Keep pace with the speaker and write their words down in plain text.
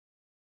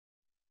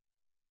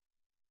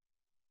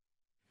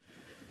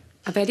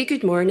A very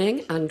good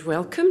morning and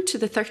welcome to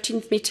the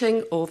 13th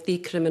meeting of the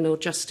Criminal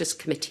Justice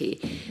Committee.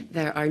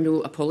 There are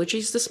no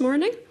apologies this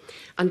morning,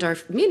 and our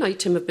main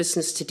item of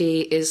business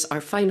today is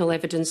our final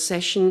evidence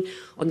session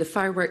on the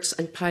Fireworks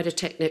and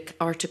Pyrotechnic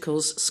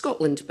Articles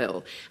Scotland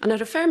Bill, and I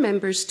refer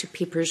members to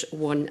papers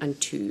 1 and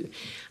 2.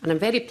 And I'm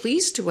very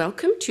pleased to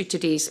welcome to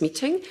today's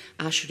meeting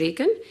Ash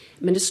Regan,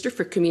 Minister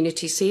for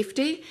Community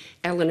Safety,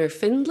 Eleanor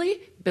Findlay,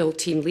 Bill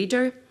Team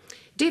Leader,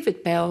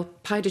 David Bell,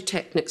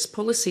 Pyrotechnics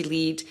Policy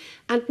Lead,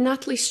 and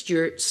Natalie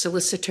Stewart,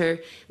 Solicitor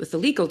with the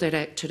Legal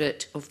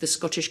Directorate of the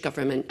Scottish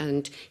Government,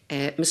 and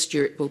Ms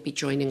Stewart will be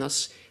joining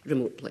us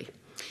remotely.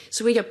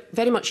 So we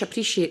very much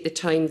appreciate the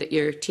time that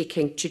you're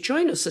taking to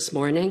join us this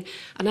morning,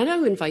 and I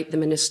now invite the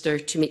Minister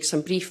to make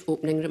some brief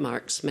opening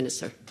remarks.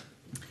 Minister.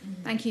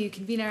 Thank you,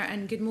 Convener,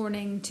 and good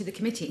morning to the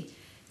committee.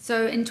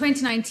 So in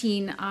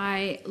 2019,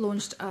 I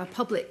launched a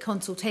public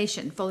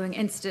consultation following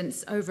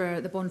incidents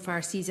over the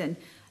bonfire season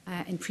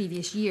in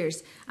previous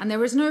years, and there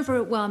was an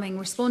overwhelming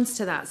response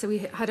to that. So we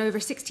had over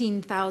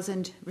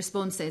 16,000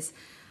 responses.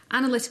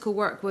 Analytical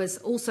work was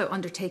also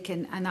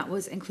undertaken, and that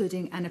was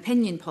including an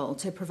opinion poll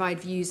to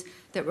provide views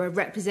that were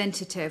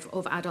representative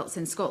of adults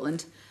in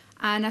Scotland.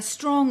 And a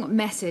strong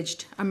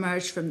message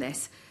emerged from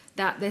this,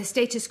 that the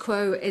status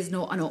quo is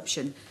not an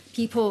option.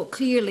 People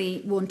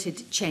clearly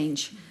wanted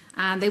change,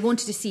 and they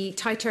wanted to see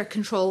tighter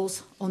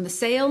controls on the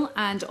sale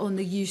and on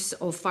the use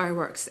of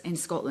fireworks in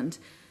Scotland.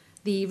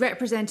 The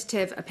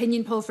representative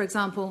opinion poll, for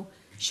example,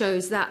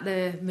 shows that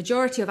the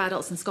majority of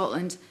adults in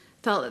Scotland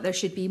felt that there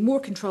should be more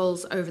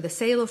controls over the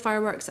sale of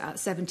fireworks at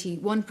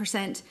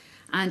 71%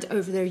 and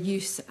over their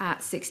use at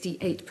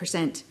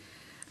 68%.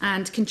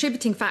 And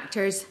contributing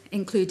factors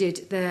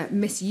included the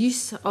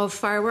misuse of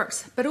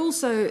fireworks, but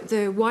also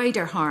the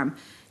wider harm,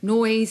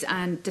 noise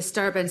and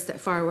disturbance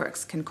that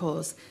fireworks can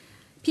cause.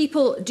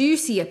 People do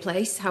see a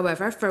place,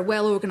 however, for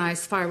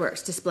well-organised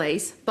fireworks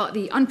displays, but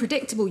the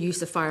unpredictable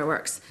use of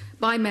fireworks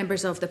by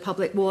members of the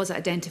public was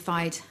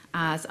identified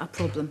as a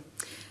problem.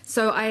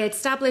 So I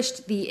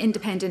established the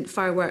Independent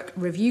Firework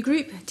Review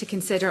Group to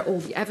consider all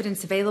the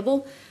evidence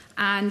available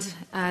and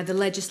the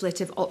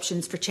legislative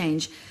options for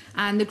change.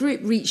 And the group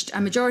reached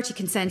a majority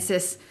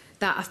consensus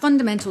that a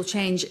fundamental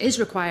change is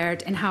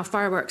required in how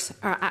fireworks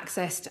are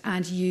accessed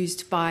and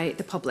used by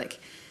the public.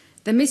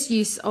 The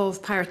misuse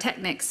of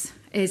pyrotechnics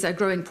is a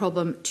growing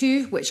problem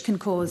too, which can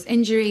cause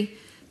injury,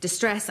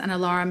 distress and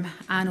alarm,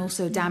 and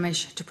also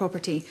damage to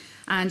property.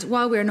 And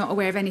while we're not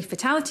aware of any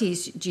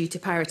fatalities due to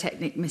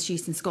pyrotechnic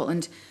misuse in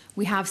Scotland,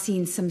 we have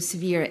seen some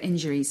severe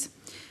injuries.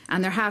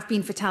 And there have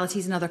been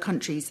fatalities in other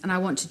countries, and I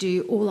want to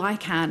do all I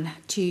can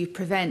to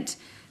prevent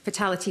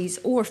fatalities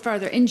or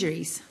further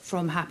injuries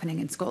from happening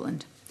in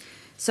Scotland.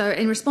 So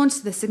in response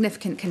to the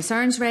significant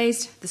concerns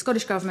raised, the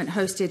Scottish Government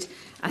hosted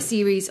a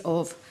series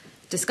of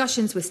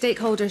discussions with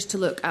stakeholders to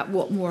look at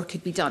what more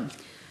could be done.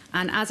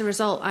 And as a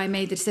result, I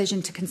made the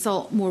decision to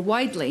consult more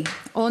widely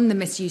on the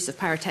misuse of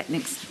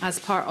pyrotechnics as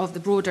part of the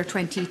broader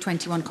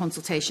 2021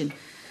 consultation.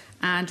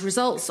 And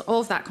results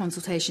of that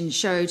consultation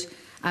showed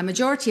a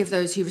majority of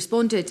those who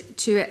responded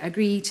to it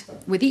agreed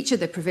with each of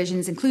the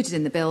provisions included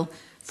in the bill.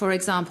 For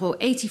example,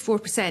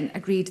 84%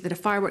 agreed that a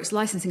fireworks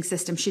licensing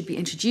system should be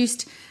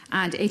introduced,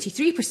 and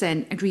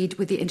 83% agreed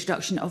with the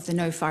introduction of the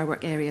no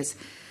firework areas.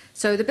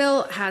 So the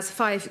bill has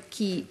 5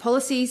 key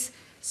policies.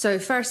 So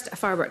first, a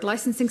firework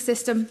licensing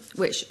system,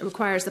 which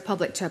requires the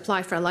public to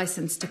apply for a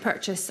licence to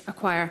purchase,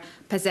 acquire,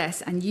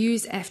 possess and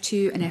use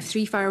F2 and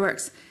F3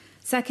 fireworks.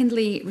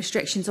 Secondly,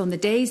 restrictions on the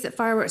days that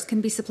fireworks can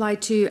be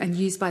supplied to and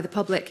used by the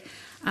public,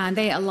 and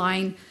they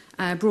align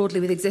broadly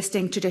with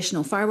existing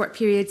traditional firework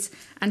periods.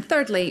 And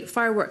thirdly,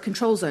 firework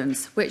control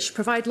zones, which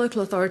provide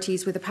local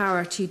authorities with the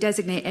power to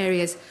designate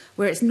areas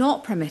where it's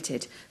not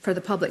permitted for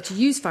the public to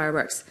use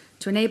fireworks,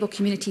 to enable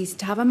communities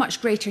to have a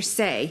much greater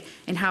say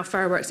in how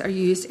fireworks are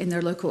used in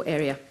their local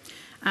area.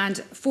 And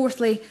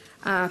fourthly,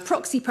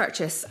 proxy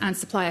purchase and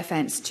supply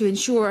offence to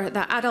ensure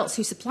that adults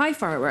who supply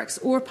fireworks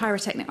or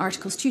pyrotechnic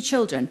articles to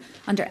children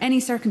under any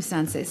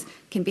circumstances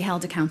can be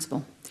held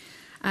accountable.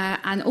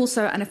 And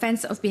also an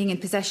offence of being in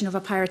possession of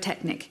a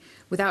pyrotechnic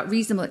without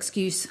reasonable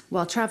excuse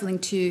while travelling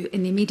to,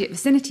 in the immediate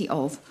vicinity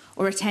of,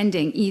 or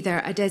attending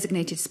either a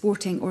designated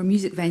sporting or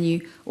music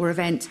venue or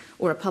event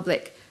or a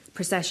public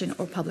procession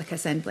or public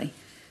assembly.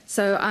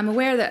 So I'm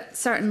aware that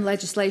certain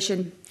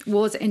legislation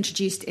was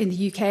introduced in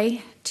the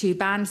UK to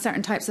ban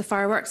certain types of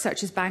fireworks,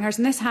 such as bangers,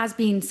 and this has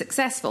been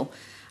successful.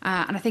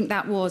 And I think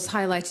that was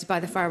highlighted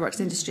by the fireworks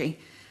industry.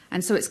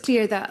 And so it's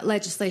clear that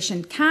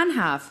legislation can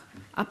have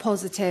a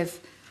positive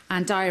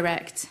and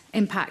direct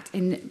impact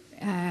in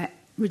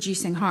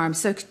reducing harm.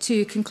 So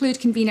to conclude,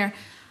 Convener,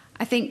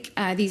 I think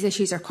these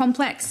issues are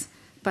complex,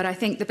 but I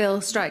think the bill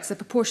strikes a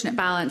proportionate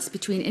balance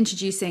between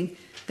introducing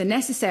the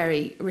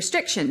necessary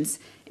restrictions,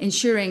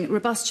 ensuring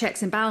robust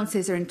checks and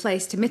balances are in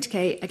place to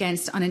mitigate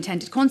against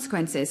unintended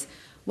consequences,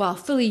 while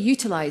fully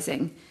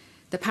utilising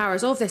the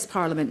powers of this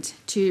Parliament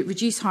to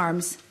reduce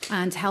harms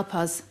and help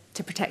us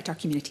to protect our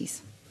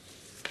communities.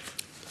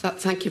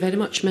 Thank you very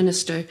much,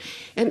 Minister.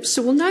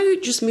 So we'll now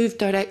just move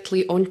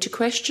directly on to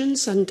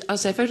questions, and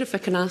as ever, if I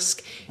can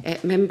ask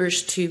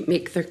members to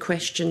make their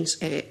questions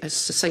as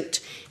succinct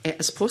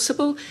as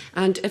possible.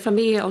 And if I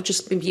may, I'll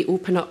just maybe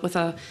open up with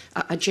a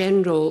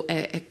general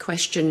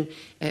question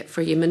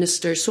for you,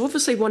 Minister. So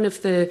obviously one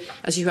of the,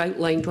 as you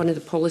outlined, one of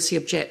the policy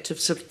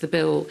objectives of the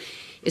bill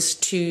is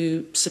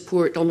to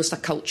support almost a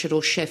cultural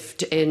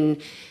shift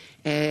in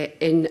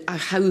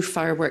how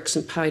fireworks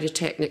and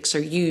pyrotechnics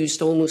are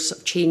used, almost sort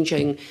of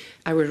changing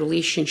our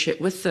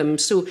relationship with them.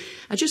 So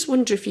I just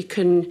wonder if you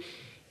can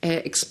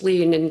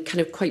explain in kind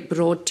of quite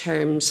broad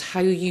terms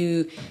how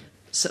you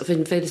sort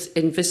of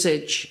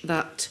envisage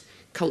that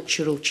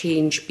cultural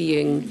change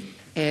being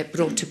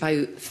brought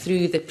about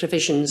through the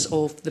provisions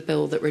of the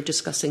bill that we're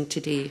discussing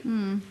today.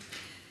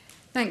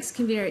 Thanks,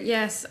 Convener.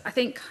 Yes, I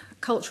think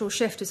cultural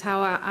shift is how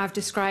I've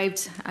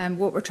described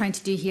what we're trying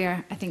to do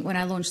here, I think, when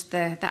I launched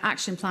the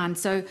action plan.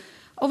 So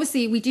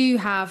obviously we've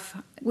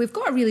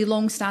got a really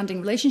long-standing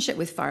relationship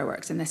with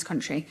fireworks in this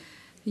country,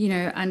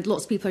 and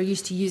lots of people are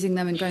used to using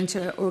them and going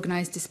to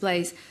organised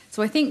displays.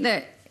 So I think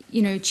that,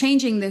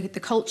 changing the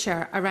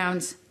culture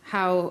around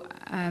how,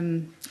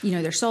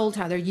 they're sold,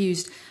 how they're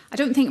used, I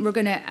don't think we're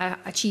going to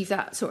achieve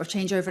that sort of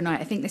change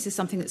overnight. I think this is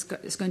something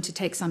that's going to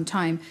take some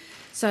time.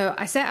 So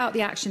I set out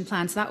the action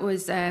plan. So that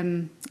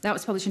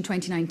was published in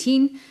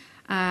 2019,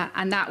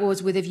 and that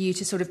was with a view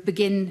to sort of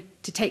begin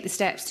to take the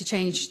steps to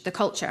change the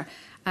culture.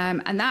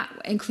 And that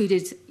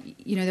included,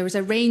 there was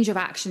a range of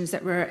actions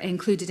that were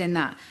included in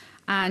that.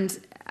 And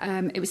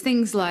it was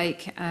things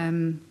like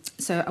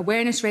so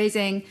awareness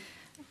raising,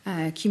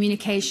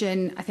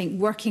 communication, I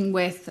think working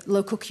with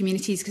local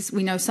communities, because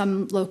we know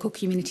some local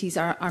communities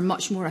are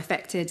much more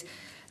affected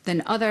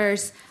than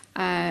others.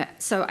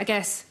 So I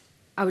guess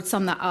I would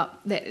sum that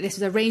up. This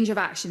was a range of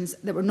actions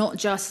that were not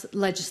just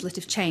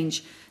legislative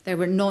change. There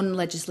were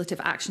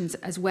non-legislative actions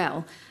as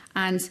well.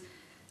 And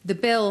the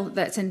bill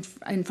that's in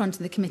front of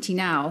the committee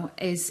now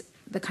is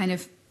the kind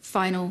of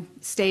final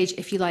stage,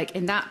 if you like,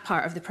 in that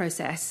part of the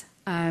process.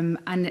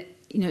 And,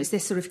 it's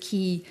this sort of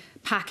key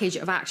package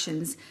of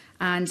actions.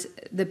 And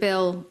the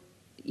bill,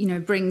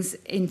 brings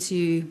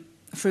into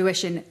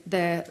fruition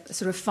the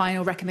sort of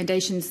final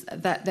recommendations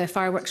that the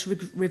Fireworks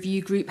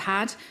Review Group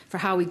had for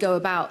how we go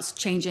about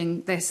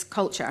changing this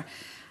culture.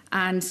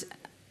 And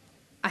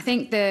I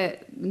think the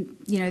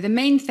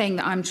main thing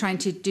that I'm trying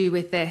to do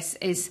with this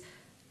is,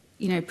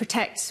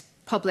 protect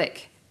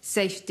public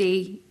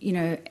safety,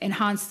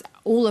 enhance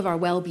all of our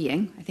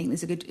well-being. I think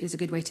is a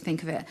good way to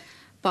think of it,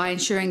 by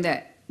ensuring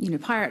that,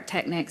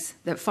 pyrotechnics,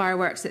 that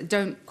fireworks that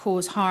don't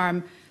cause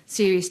harm,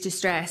 serious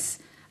distress,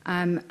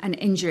 and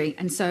injury.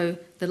 And so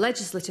the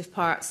legislative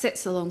part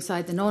sits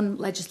alongside the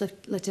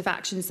non-legislative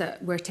actions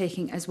that we're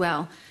taking as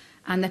well.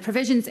 And the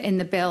provisions in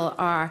the bill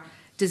are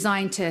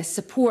designed to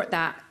support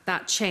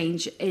that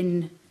change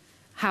in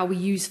how we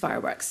use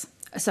fireworks.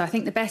 So I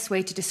think the best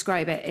way to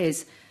describe it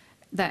is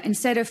that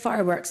instead of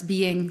fireworks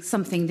being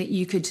something that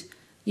you could,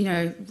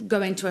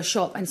 go into a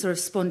shop and sort of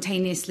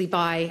spontaneously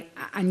buy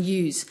and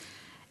use,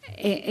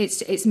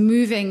 it's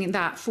moving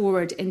that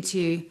forward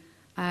into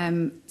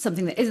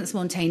something that isn't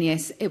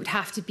spontaneous. It would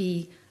have to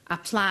be a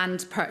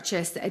planned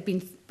purchase that had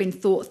been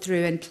thought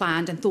through and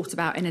planned and thought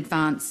about in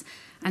advance.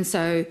 And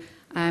so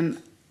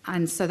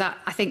that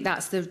I think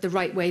that's the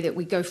right way that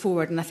we go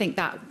forward, and I think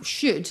that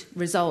should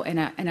result in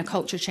a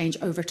culture change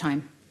over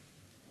time.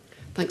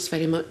 Thanks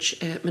very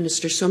much,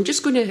 Minister. So I'm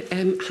just going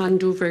to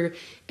hand over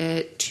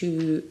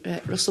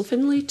to Russell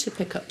Finlay to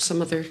pick up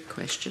some other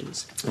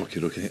questions.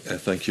 Okay.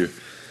 Thank you.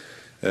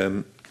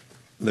 Now,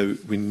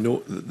 we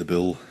note that the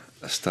bill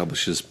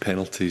establishes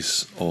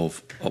penalties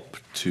of up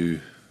to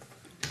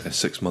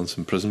 6 months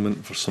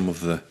imprisonment for some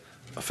of the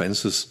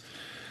offences.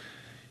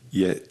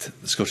 Yet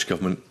the Scottish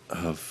Government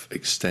have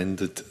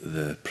extended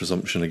the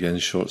presumption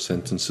against short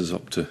sentences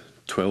up to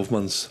 12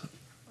 months.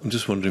 I'm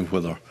just wondering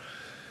whether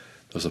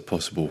there's a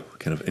possible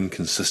kind of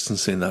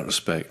inconsistency in that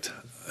respect,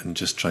 and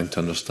just trying to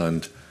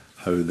understand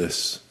how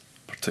this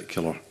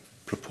particular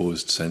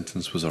proposed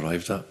sentence was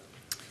arrived at.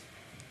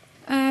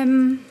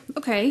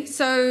 Okay,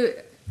 so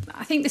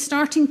I think the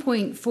starting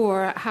point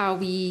for how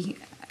we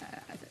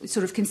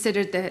sort of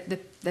considered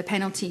the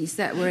penalties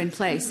that were in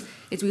place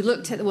is we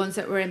looked at the ones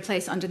that were in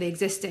place under the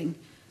existing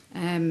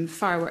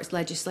fireworks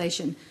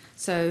legislation.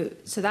 So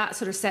that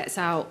sort of sets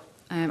out,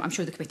 I'm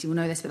sure the committee will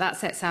know this, but that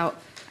sets out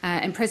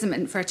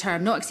imprisonment for a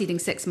term not exceeding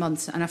 6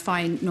 months and a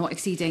fine not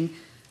exceeding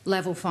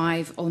level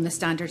 5 on the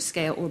standard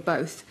scale or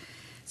both.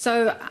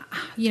 So,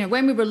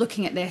 when we were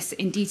looking at this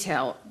in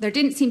detail, there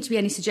didn't seem to be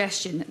any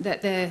suggestion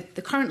that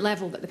the current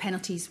level that the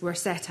penalties were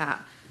set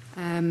at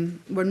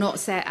were not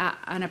set at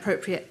an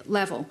appropriate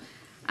level.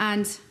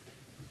 And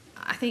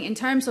I think in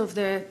terms of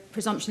the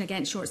presumption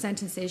against short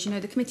sentences,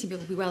 the committee will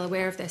be well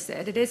aware of this,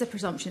 that it is a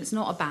presumption, it's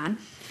not a ban.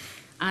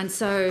 And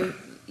so,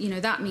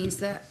 that means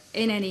that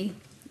in any,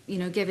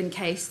 given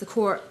case, the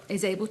court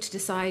is able to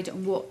decide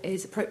on what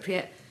is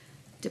appropriate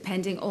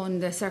depending on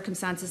the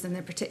circumstances and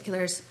the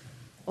particulars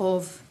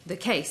of the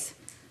case.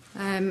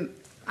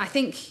 I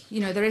think,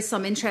 there is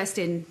some interest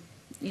in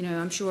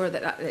I'm sure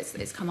that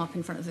it's come up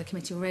in front of the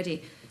committee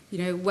already,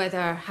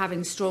 whether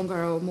having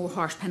stronger or more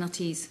harsh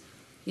penalties,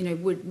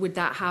 would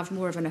that have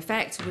more of an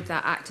effect? Would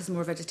that act as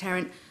more of a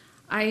deterrent?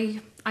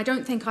 I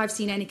don't think I've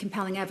seen any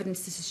compelling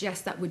evidence to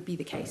suggest that would be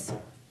the case.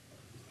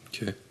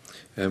 Okay.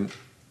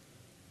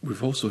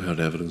 We've also heard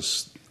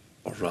evidence,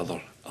 or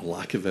rather a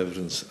lack of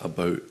evidence,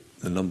 about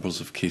the numbers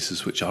of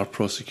cases which are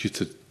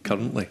prosecuted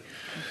currently.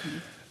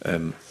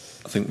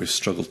 I think we've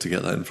struggled to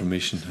get that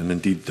information, and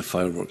indeed the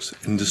Fireworks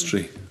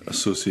Industry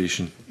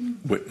Association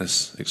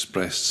witness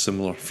expressed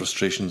similar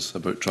frustrations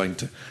about trying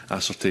to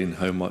ascertain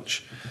how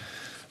much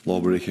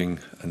law-breaking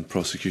and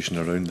prosecution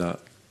around that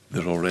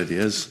there already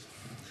is.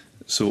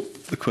 So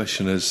the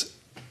question is,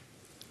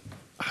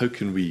 how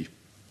can we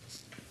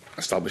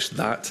establish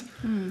that?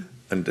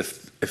 And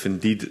if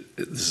indeed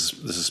the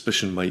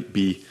suspicion might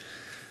be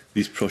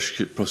these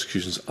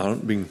prosecutions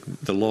aren't being,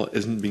 the law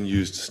isn't being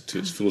used to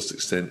its fullest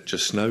extent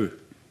just now,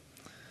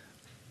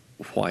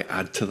 why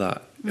add to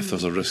that if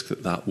there's a risk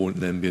that that won't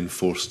then be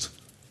enforced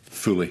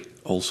fully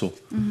also?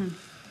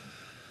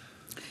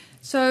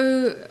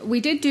 So we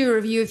did do a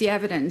review of the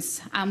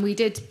evidence, and we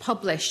did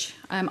publish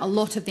a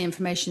lot of the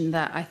information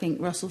that I think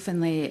Russell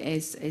Finlay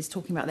is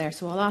talking about there.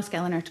 So I'll ask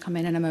Eleanor to come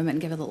in a moment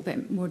and give a little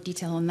bit more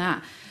detail on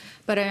that.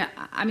 But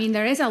I mean,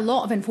 there is a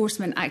lot of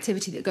enforcement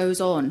activity that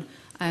goes on,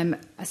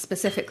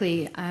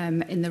 specifically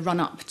in the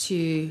run-up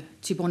to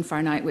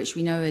Bonfire Night, which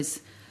we know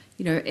is,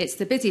 it's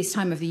the busiest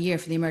time of the year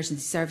for the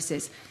emergency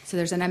services. So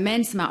there's an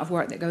immense amount of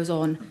work that goes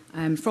on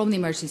from the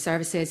emergency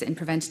services in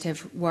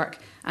preventative work,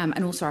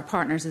 and also our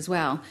partners as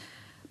well.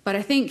 But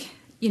I think,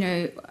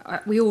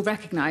 we all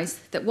recognise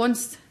that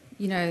once,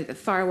 the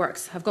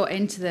fireworks have got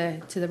into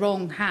the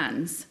wrong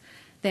hands,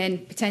 then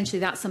potentially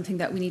that's something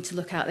that we need to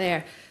look at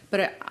there.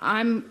 But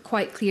I'm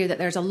quite clear that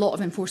there's a lot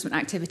of enforcement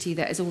activity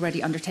that is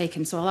already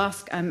undertaken. So I'll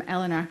ask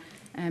Eleanor,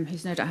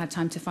 who's no doubt had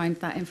time to find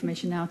that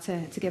information now,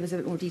 to give us a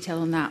bit more detail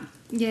on that.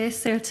 Yes,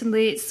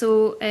 certainly.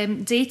 So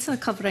data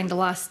covering the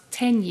last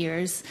 10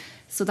 years,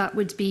 so that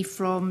would be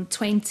from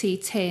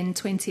 2010,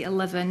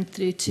 2011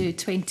 through to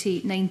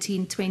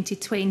 2019,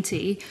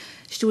 2020,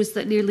 shows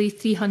that nearly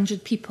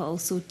 300 people,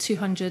 so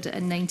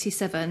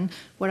 297,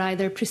 were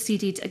either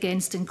proceeded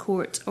against in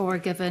court or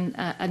given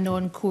a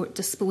non-court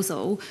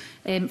disposal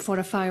for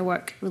a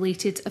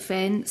firework-related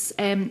offence.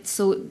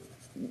 So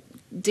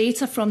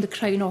data from the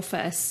Crown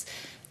Office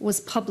was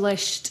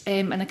published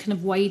in a kind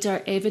of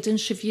wider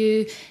evidence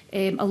review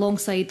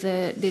alongside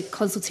the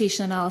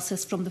consultation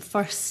analysis from the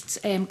first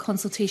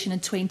consultation in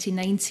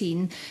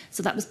 2019.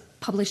 So that was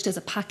published as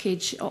a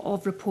package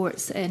of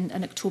reports in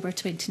October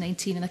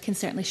 2019, and I can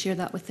certainly share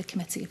that with the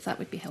committee if that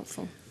would be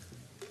helpful.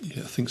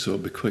 Yeah, I think so. It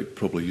would be quite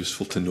probably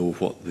useful to know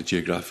what the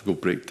geographical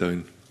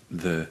breakdown,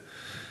 the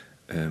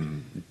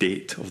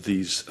date of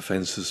these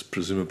offences.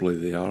 Presumably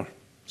they are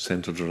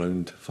centred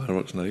around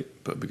Fireworks Night,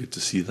 but it would be good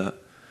to see that.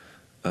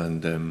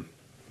 And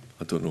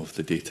I don't know if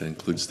the data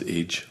includes the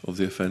age of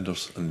the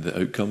offenders and the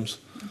outcomes.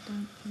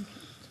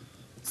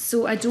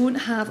 So I don't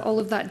have all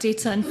of that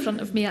data in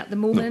front of me at the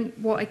moment.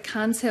 No. What I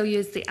can tell you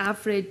is the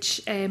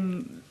average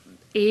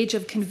age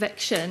of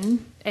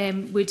conviction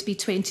would be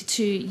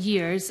 22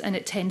 years, and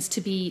it tends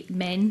to be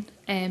men,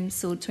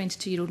 so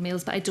 22-year-old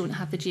males, but I don't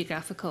have the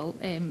geographical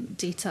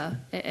data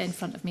in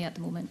front of me at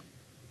the moment.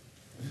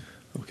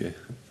 Okay,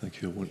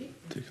 thank you. I won't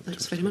take up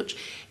Thanks very much.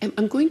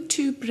 I'm going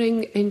to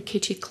bring in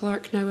Katie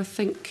Clark now. I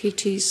think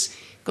Katie's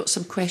got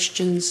some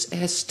questions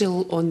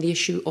still on the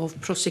issue of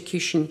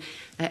prosecution,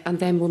 and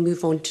then we'll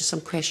move on to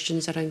some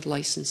questions around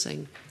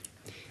licensing.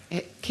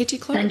 Katie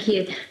Clark? Thank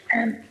you.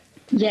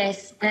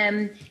 Yes.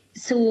 I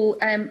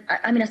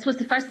suppose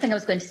the first thing I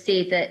was going to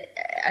say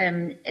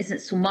that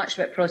isn't so much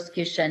about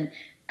prosecution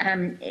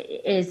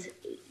is,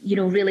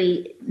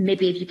 really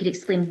maybe if you could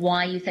explain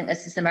why you think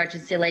this is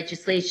emergency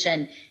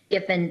legislation,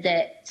 given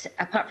that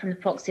apart from the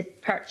proxy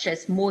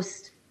purchase,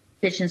 most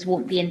provisions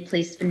won't be in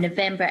place for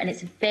November, and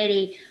it's a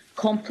very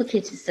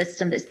complicated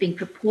system that's being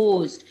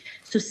proposed.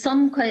 So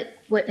some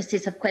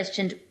witnesses have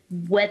questioned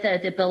whether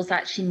the bill is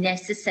actually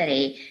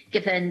necessary,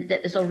 given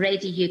that there's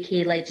already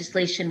UK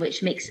legislation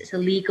which makes it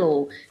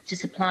illegal to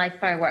supply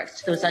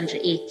fireworks to those under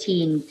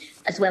 18,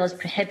 as well as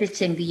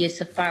prohibiting the use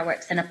of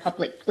fireworks in a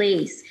public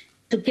place.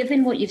 So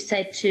given what you've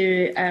said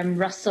to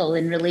Russell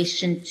in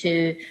relation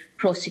to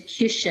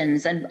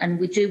prosecutions, and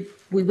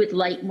we would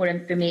like more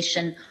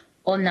information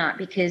on that,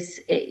 because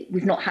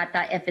we've not had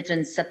that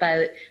evidence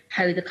about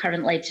how the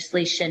current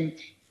legislation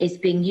is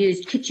being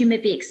used. Could you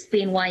maybe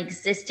explain why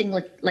existing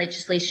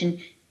legislation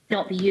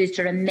not be used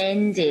or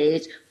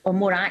amended, or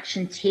more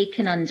action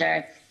taken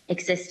under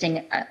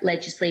existing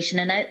legislation,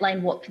 and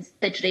outline what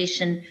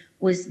consideration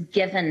was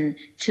given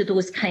to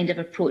those kind of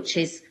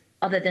approaches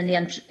other than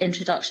the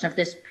introduction of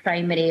this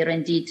primary or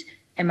indeed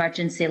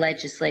emergency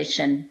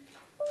legislation?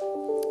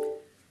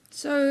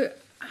 So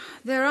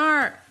there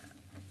are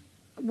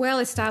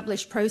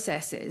well-established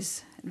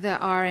processes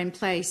that are in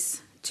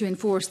place to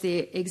enforce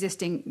the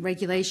existing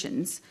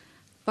regulations,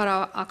 but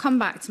I'll come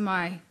back to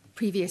my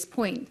previous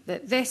point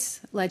that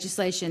this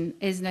legislation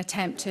is an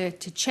attempt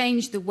to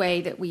change the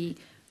way that we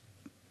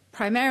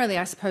primarily,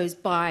 I suppose,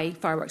 buy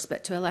fireworks,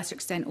 but to a lesser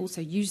extent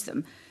also use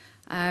them.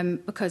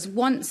 Because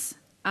once,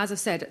 as I've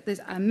said, there's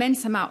an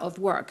immense amount of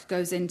work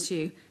goes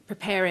into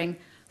preparing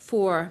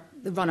for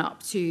the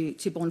run-up to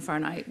Bonfire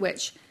Night,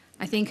 which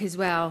I think as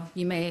well,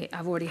 you may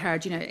have already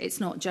heard, it's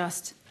not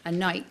just a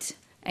night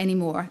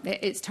anymore.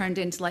 It's turned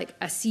into like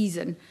a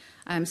season.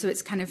 So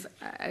it's kind of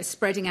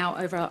spreading out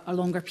over a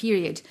longer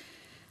period.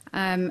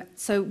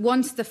 So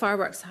once the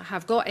fireworks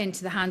have got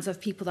into the hands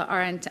of people that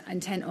are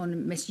intent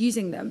on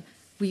misusing them,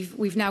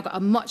 we've now got a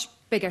much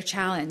bigger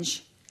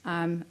challenge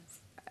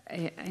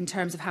in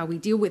terms of how we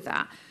deal with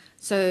that.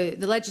 So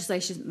the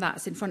legislation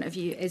that's in front of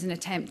you is an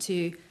attempt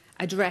to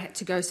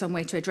go some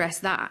way to address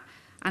that.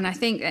 And I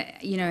think,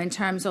 in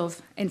terms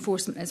of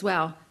enforcement as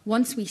well,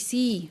 once we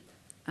see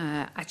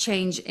a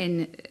change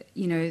in,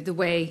 the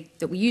way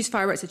that we use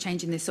fireworks, a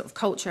change in this sort of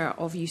culture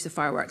of use of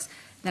fireworks,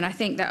 then I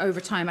think that over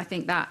time, I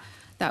think that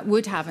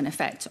would have an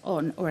effect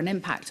on, or an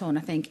impact on,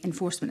 I think,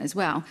 enforcement as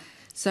well.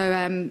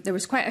 So there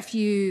was quite a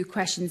few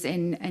questions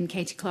in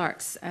Katie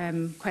Clark's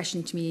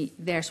question to me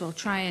there, so I'll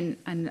try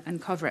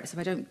and cover it. So if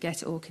I don't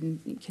get it all,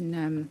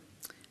 can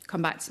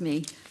come back to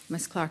me,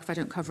 Ms Clark, if I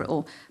don't cover it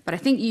all. But I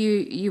think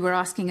you were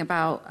asking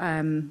about,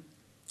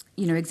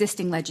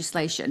 existing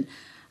legislation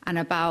and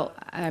about,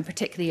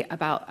 particularly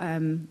about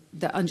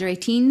the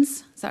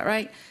under-18s, is that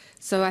right?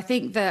 So I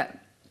think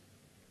that,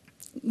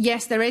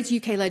 yes, there is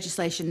UK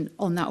legislation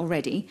on that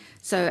already.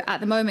 So at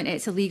the moment,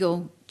 it's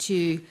illegal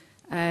to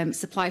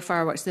supply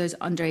fireworks to those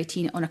under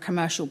 18 on a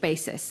commercial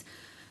basis.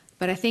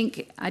 But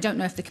I don't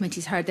know if the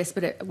committee's heard this,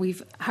 but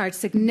we've heard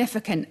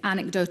significant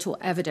anecdotal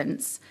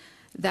evidence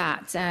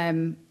that,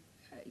 I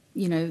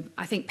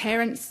think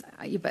parents,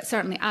 but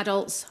certainly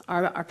adults,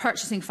 are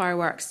purchasing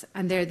fireworks,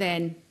 and they're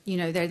then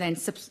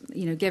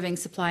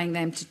supplying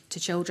them to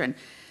children.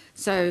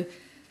 So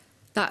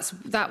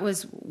that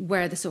was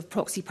where the sort of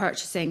proxy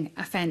purchasing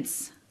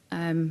offence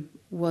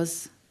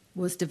was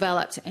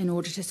developed in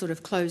order to sort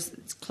of close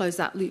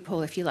that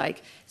loophole, if you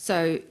like.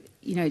 So,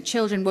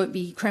 children won't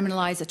be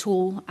criminalised at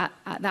all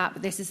at that,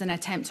 but this is an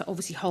attempt to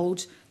obviously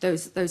hold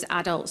those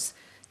adults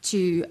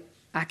to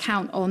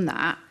account on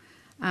that.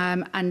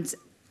 And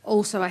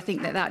also, I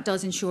think that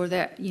does ensure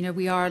that,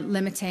 we are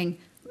limiting,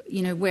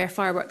 where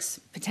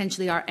fireworks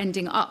potentially are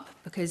ending up,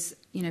 because,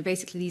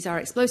 basically these are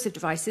explosive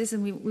devices,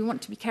 and we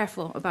want to be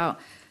careful about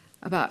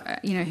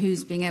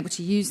who's being able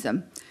to use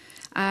them.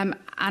 And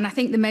I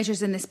think the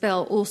measures in this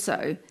bill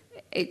also,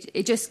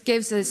 it just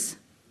gives us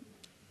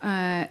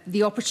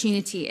the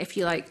opportunity, if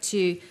you like,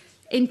 to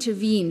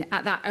intervene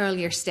at that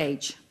earlier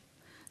stage.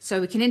 So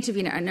we can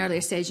intervene at an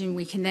earlier stage, and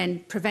we can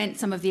then prevent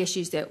some of the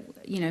issues that,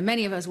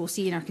 many of us will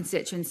see in our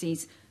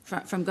constituencies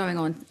from going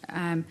on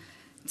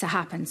to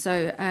happen.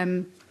 So,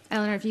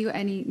 Eleanor, have you got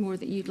any more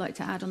that you'd like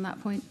to add on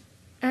that point?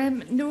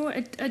 No,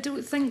 I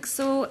don't think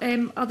so,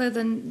 other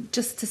than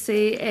just to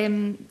say,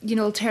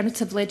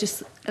 alternative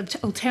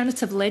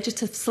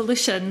legislative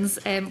solutions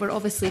were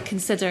obviously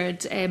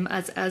considered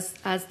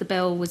as the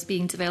bill was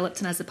being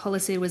developed and as the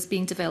policy was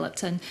being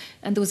developed, and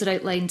those are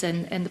outlined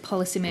in the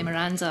policy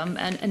memorandum.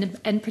 And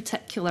in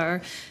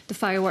particular, the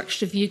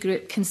Fireworks Review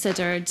Group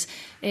considered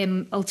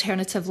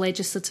alternative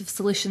legislative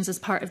solutions as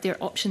part of their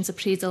options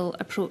appraisal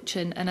approach,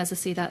 and as I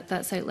say,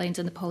 that's outlined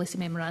in the policy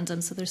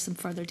memorandum, so there's some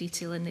further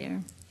detail in there.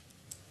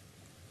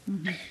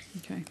 Mm-hmm.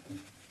 Okay.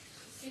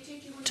 Do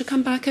you want to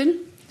come back in?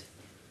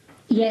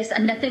 Yes,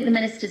 and I think the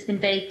Minister's been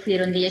very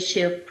clear on the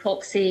issue of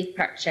proxy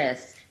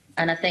purchase.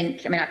 And I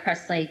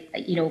personally,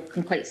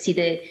 can quite see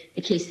the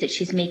case that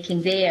she's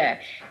making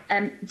there.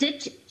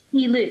 Did she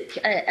look,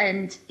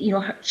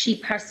 she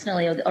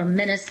personally, or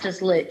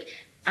ministers look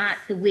at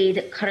the way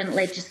that current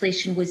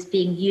legislation was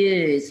being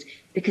used?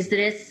 Because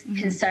there is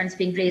concerns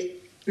being raised in the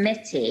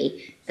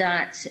committee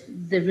that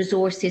the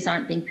resources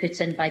aren't being put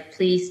in by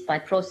police, by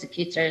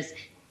prosecutors,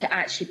 to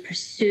actually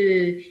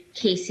pursue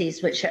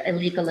cases which are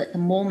illegal at the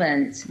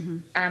moment.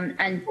 Mm-hmm.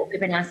 And what we've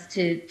been asked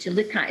to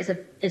look at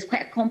is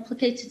quite a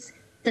complicated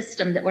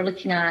system that we're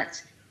looking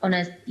at on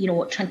a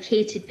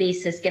truncated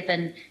basis,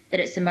 given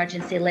that it's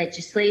emergency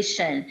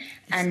legislation.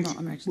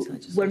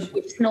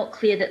 It's not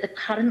clear that the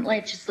current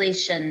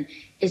legislation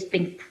is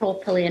being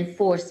properly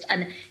enforced.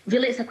 And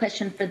really it's a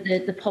question for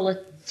the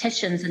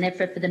politicians and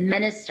therefore for the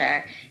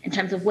Minister in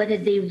terms of whether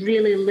they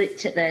really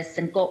looked at this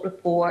and got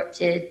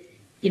reported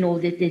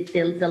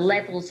the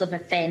levels of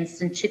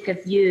offence and took a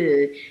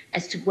view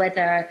as to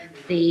whether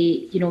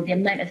the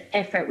amount of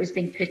effort was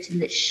being put in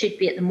that should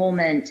be at the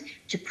moment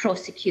to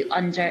prosecute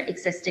under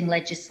existing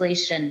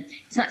legislation.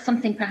 Is that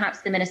something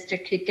perhaps the Minister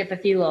could give a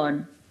view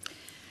on?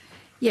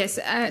 Yes,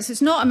 so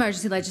it's not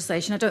emergency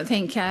legislation. I don't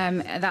think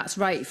that's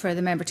right for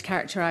the member to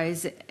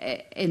characterise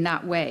in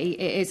that way.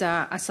 It is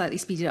a slightly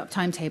speeded up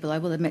timetable, I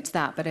will admit to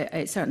that, but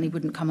it certainly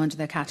wouldn't come under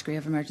the category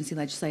of emergency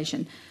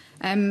legislation.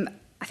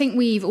 I think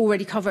we've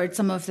already covered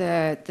some of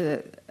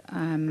the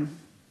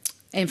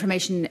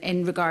information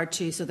in regard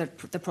to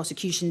the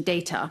prosecution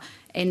data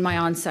in my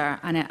answer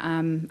and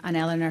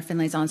Eleanor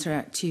Finlay's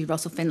answer to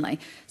Russell Finlay.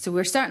 So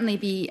we'll certainly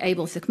be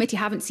able, if the committee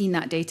haven't seen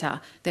that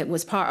data that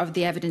was part of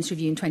the evidence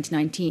review in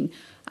 2019,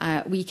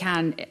 we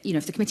can,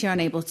 if the committee are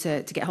unable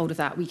to get hold of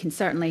that, we can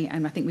certainly,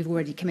 and I think we've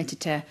already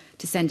committed to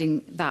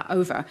sending that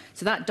over.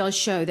 So that does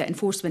show that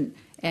enforcement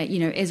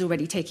is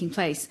already taking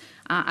place.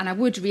 And I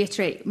would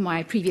reiterate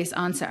my previous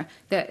answer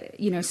that,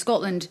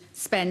 Scotland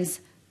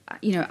spends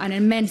an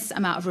immense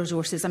amount of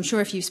resources. I'm sure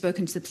if you've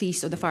spoken to the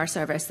police or the fire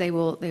service, they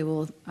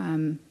will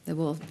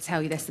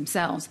tell you this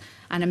themselves.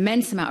 An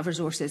immense amount of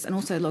resources, and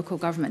also local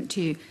government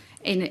too,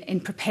 in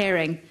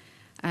preparing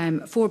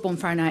for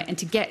Bonfire Night and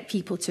to get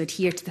people to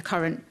adhere to the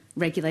current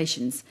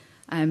regulations.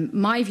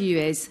 My view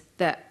is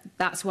that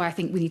that's why I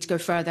think we need to go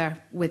further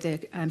with the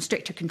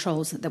stricter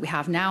controls that we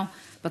have now,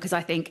 because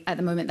I think at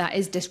the moment that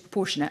is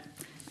disproportionate.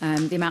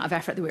 The amount of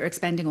effort that we're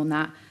expending on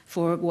that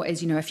for what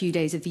is, a few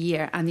days of the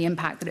year, and the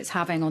impact that it's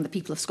having on the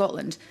people of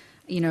Scotland,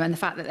 and the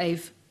fact that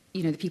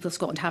the people of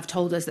Scotland have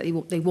told us that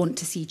they want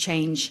to see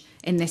change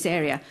in this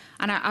area.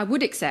 And I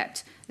would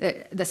accept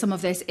that some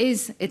of this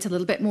it's a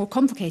little bit more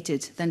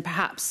complicated than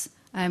perhaps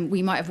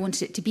we might have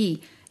wanted it to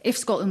be. If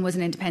Scotland was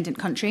an independent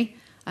country,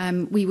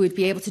 we would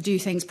be able to do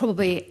things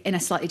probably in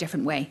a slightly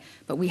different way.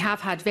 But we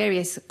have had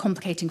various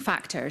complicating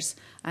factors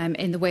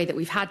in the way that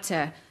we've had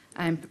to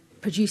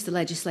produce the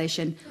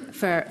legislation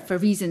for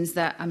reasons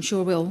that I'm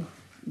sure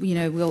we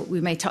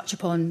may touch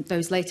upon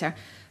those later.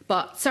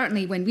 But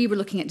certainly when we were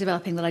looking at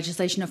developing the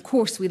legislation, of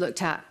course we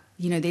looked at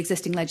the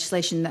existing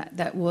legislation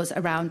that was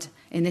around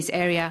in this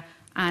area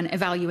and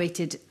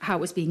evaluated how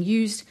it was being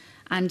used,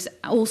 and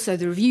also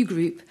the review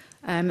group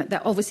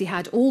that obviously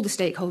had all the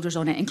stakeholders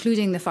on it,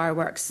 including the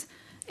fireworks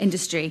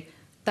industry,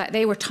 that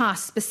they were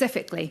tasked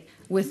specifically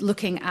with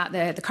looking at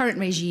the current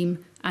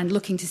regime and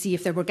looking to see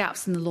if there were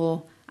gaps in the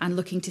law, and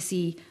looking to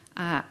see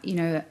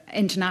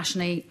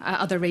internationally,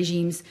 other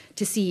regimes,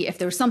 to see if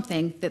there was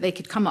something that they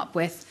could come up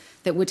with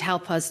that would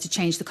help us to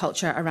change the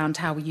culture around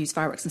how we use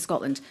fireworks in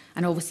Scotland.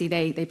 And obviously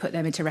they put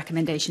them into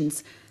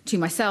recommendations to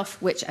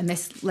myself, and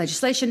this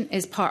legislation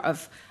is part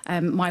of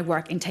my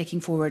work in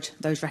taking forward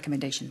those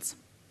recommendations.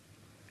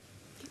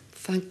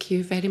 Thank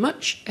you very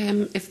much.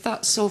 If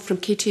that's all from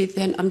Katie,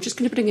 then I'm just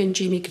going to bring in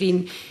Jamie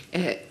Green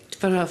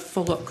for a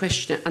follow-up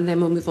question, and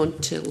then we'll move on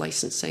to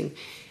licensing.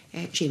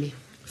 Jamie.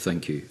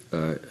 Thank you,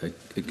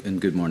 and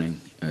good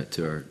morning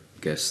to our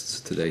guests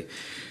today.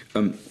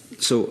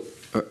 So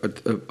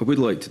I would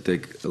like to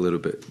dig a little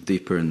bit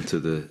deeper into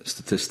the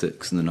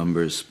statistics and the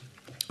numbers.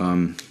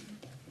 I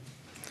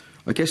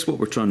guess what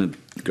we're trying to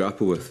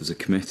grapple with as a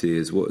committee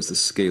is what is the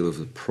scale of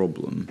the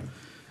problem,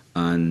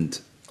 and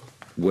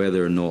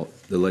whether or not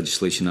the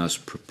legislation as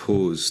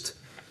proposed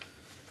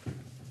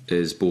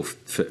is both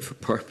fit for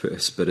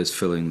purpose but is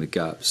filling the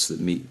gaps that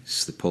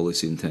meets the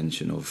policy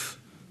intention of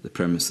the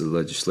premise of the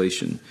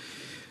legislation.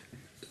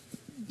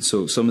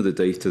 So some of the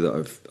data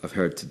that I've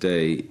heard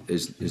today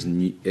is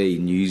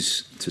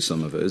news to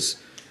some of us,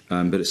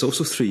 but it's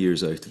also 3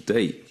 years out of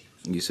date.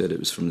 You said it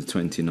was from the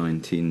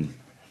 2019.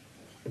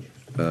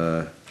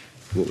 What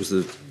was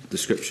the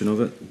description of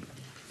it?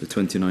 The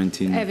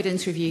 2019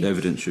 evidence review.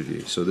 Evidence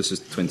review. So this is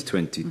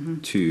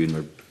 2022, and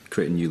we're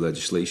creating new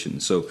legislation.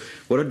 So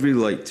what I'd really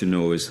like to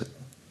know is,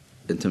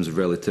 in terms of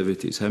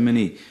relativity, is how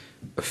many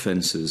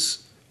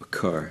offences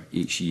occur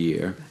each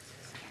year,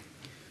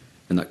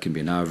 and that can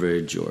be an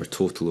average or a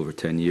total over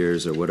 10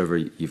 years or whatever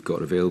you've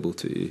got available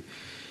to you,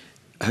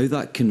 how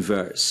that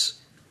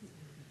converts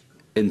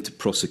into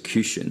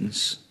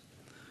prosecutions,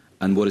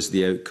 and what is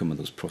the outcome of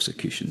those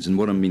prosecutions. And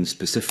what I mean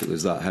specifically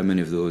is that how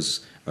many of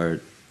those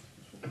are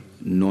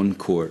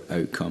non-court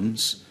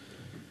outcomes,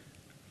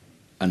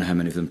 and how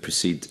many of them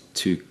proceed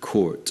to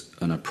court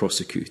and are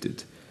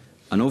prosecuted.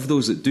 And of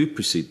those that do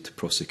proceed to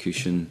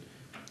prosecution,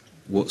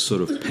 what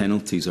sort of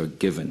penalties are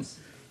given?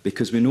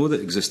 Because we know that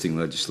existing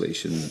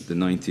legislation, the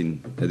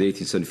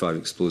 1875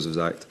 Explosives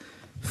Act,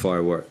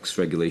 fireworks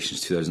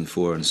regulations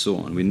 2004 and so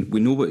on, we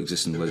know what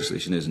existing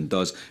legislation is and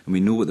does, and we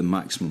know what the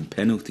maximum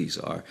penalties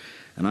are.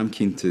 And I'm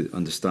keen to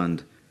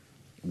understand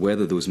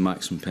whether those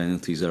maximum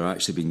penalties are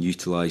actually being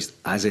utilised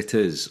as it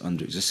is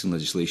under existing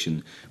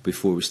legislation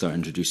before we start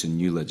introducing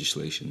new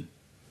legislation.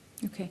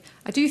 Okay.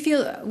 I do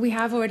feel we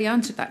have already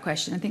answered that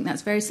question. I think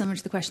that's very similar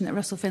to the question that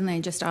Russell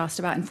Finlay just asked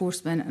about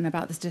enforcement and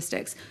about the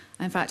statistics.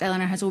 In fact,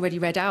 Eleanor has already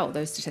read out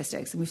those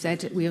statistics, and we've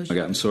said we'll... Okay,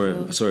 I'm sorry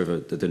if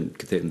I didn't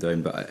take them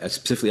down, but I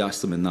specifically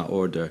asked them in that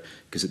order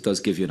because it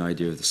does give you an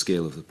idea of the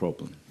scale of the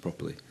problem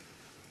properly.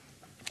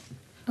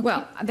 Okay.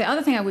 Well, the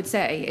other thing I would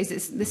say is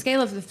it's the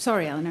scale of the...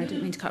 Sorry, Eleanor, I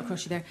didn't mean to cut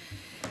across you there.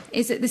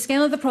 Is that the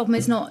scale of the problem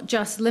is not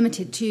just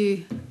limited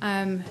to,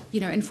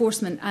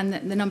 enforcement and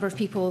the number of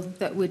people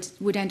that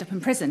would end up in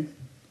prison.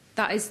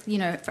 That is,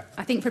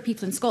 I think for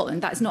people in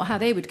Scotland, that's not how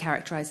they would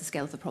characterise the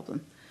scale of the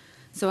problem.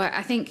 So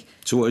I think...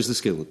 So what is the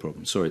scale of the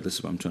problem? Sorry, this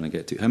is what I'm trying to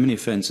get to. How many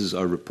offences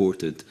are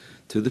reported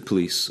to the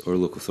police or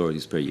local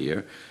authorities per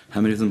year?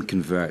 How many of them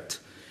convert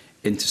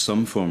into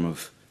some form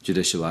of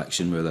judicial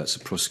action, whether that's a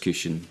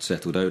prosecution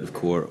settled out of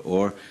court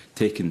or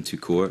taken to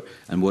court,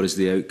 and what is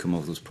the outcome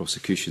of those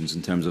prosecutions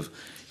in terms of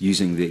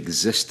using the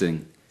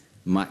existing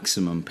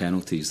maximum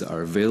penalties that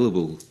are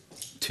available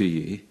to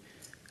you?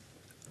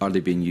 Are they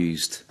being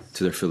used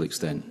to their full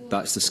extent?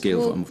 That's the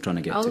scale of what I'm trying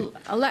to get to.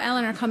 I'll let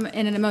Eleanor come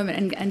in a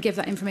moment and give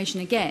that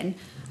information again.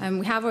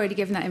 We have already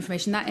given that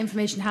information. That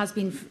information has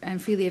been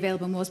freely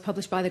available and was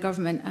published by the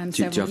government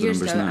several years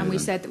ago, and we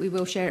said that we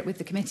will share it with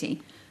the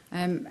committee.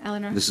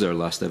 Eleanor? This is our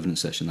last evidence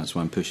session. That's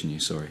why I'm pushing you.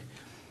 Sorry.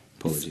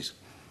 Apologies.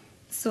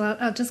 So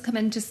I'll just come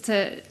in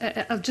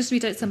I'll just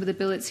read out some of the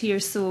bullets here.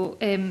 So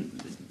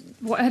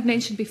what I had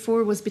mentioned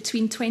before was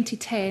between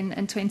 2010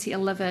 and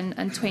 2011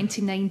 and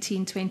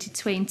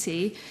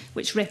 2019-2020,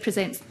 which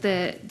represents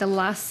the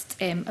last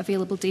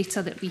available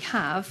data that we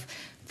have.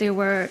 There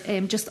were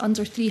just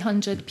under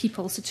 300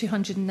 people, so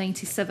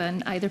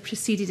 297, either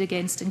proceeded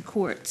against in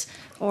court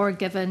or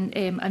given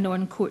a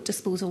non-court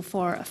disposal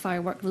for a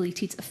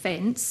firework-related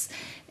offence.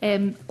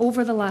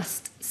 Over the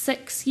last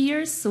 6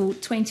 years, so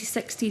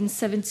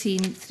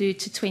 2016-17 through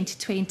to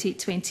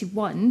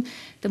 2020-21,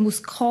 the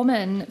most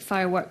common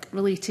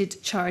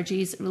firework-related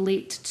charges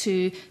relate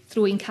to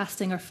throwing,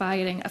 casting or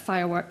firing a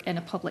firework in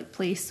a public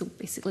place, so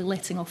basically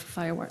letting off a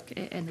firework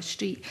in the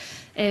street.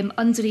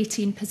 Under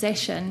 18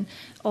 possession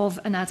of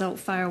an adult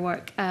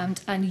firework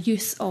and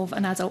use of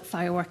an adult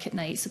firework at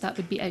night, so that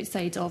would be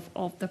outside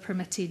of the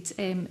permitted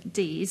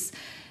days.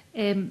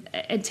 In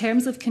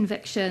terms of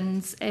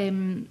convictions,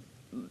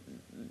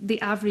 the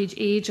average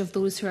age of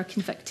those who are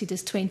convicted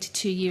is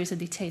 22 years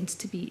and they tend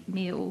to be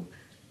male.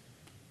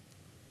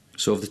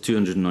 So of the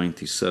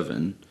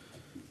 297,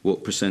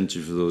 what percentage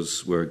of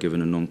those were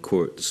given a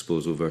non-court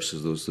disposal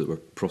versus those that were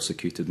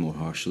prosecuted more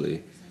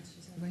harshly?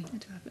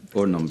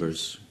 Or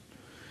numbers?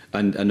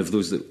 And of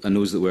those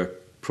that were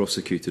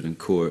prosecuted in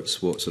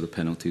courts, what sort of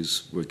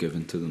penalties were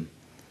given to them?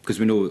 Because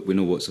we know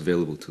what's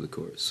available to the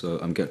courts. So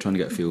I'm trying to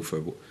get a feel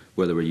for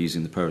whether we're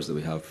using the powers that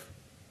we have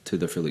to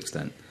their full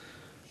extent.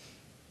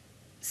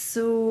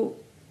 So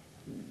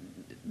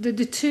the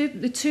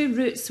two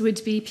routes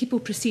would be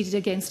people proceeded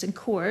against in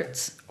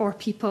court or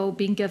people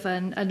being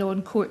given a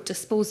non-court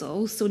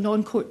disposal. So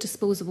non-court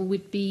disposal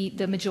would be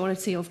the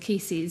majority of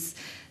cases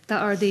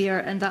that are there,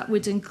 and that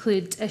would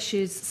include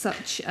issues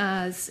such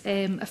as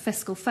a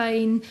fiscal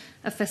fine,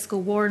 a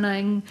fiscal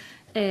warning,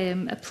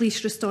 a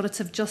police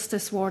restorative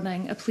justice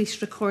warning, a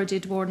police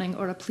recorded warning,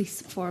 or a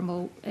police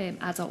formal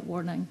adult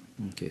warning.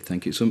 Okay,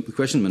 thank you. So the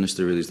question,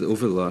 Minister, really is that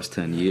over the last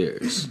 10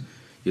 years,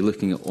 you're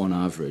looking at, on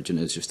average, and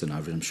it's just an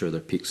average, I'm sure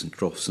there are peaks and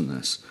troughs in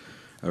this,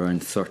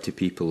 around 30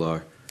 people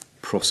are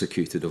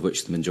prosecuted, of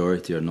which the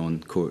majority are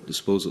non-court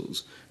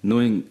disposals.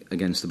 Knowing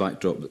against the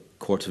backdrop that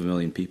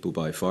 250,000 people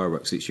buy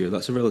fireworks each year,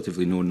 that's a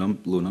relatively low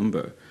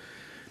number.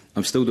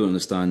 I still don't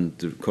understand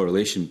the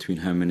correlation between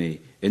how many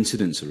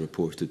incidents are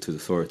reported to the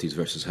authorities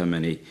versus how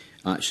many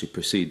actually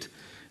proceed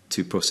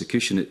to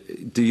prosecution.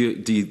 Do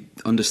you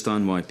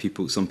understand why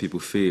some people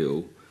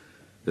feel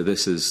that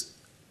this is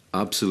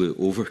absolute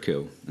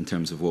overkill in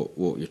terms of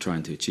what you're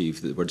trying to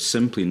achieve, that we're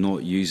simply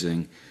not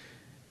using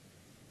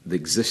the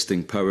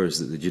existing powers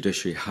that the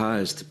judiciary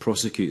has to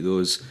prosecute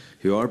those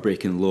who are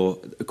breaking law,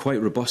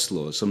 quite robust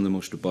laws, some of the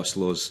most robust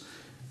laws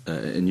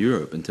in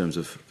Europe in terms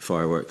of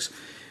fireworks,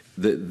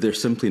 that they're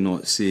simply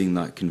not seeing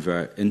that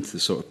convert into the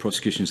sort of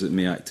prosecutions that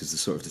may act as the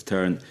sort of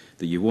deterrent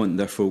that you want.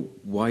 Therefore,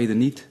 why the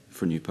need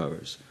for new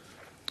powers?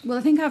 Well,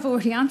 I think I've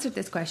already answered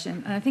this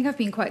question, and I think I've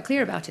been quite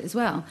clear about it as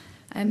well.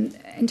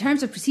 In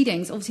terms of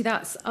proceedings, obviously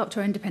that's up to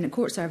our independent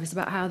court service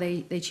about how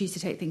they choose to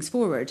take things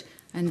forward.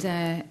 And,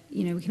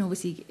 we can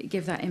obviously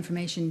give that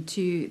information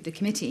to the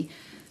committee.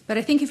 But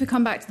I think if we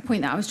come back to the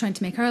point that I was trying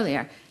to make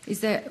earlier,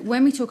 is that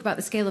when we talk about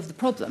the scale of the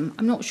problem,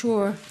 I'm not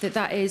sure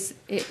that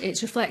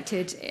it's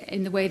reflected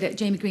in the way that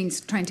Jamie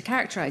Green's trying to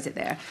characterise it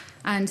there.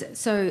 And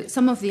so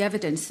some of the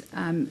evidence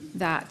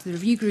that the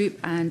review group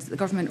and the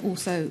government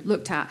also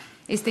looked at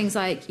is things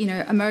like,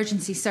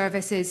 emergency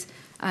services,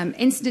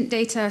 incident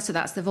data, so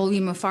that's the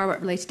volume of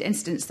firework-related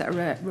incidents that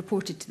are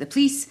reported to the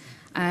police,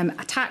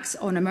 attacks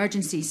on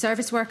emergency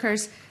service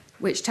workers,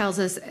 which tells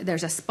us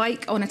there's a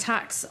spike on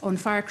attacks on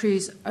fire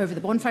crews over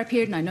the bonfire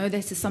period. And I know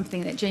this is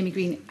something that Jamie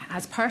Green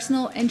has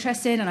personal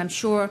interest in, and I'm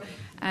sure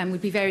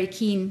would be very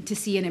keen to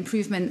see an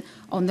improvement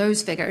on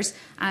those figures.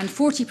 And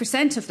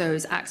 40% of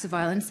those acts of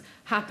violence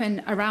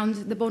happen around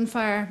the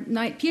bonfire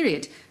night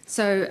period.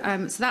 So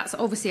that's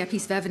obviously a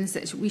piece of evidence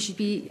that we should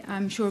be,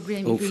 I'm sure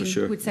Jamie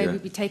Green would say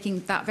we'd be taking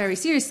that very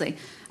seriously.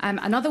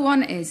 Another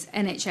one is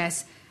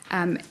NHS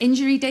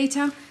injury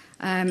data.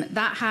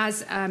 That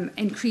has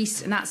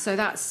increased, and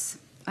that's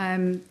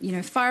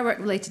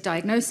firework-related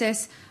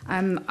diagnosis.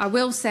 I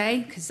will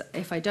say, because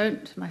if I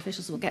don't, my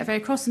officials will get very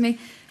cross with me,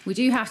 we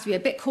do have to be a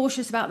bit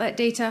cautious about that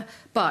data,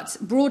 but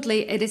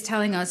broadly it is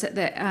telling us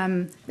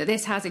that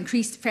this has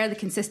increased fairly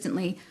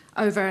consistently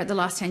over the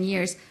last 10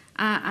 years.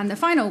 And the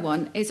final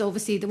one is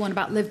obviously the one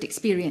about lived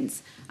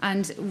experience.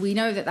 And we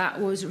know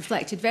that was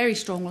reflected very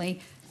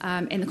strongly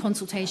in the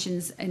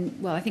consultations,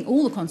 I think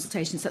all the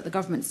consultations that the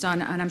government's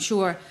done, and I'm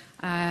sure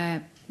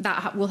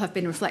that will have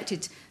been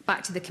reflected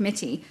back to the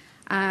committee.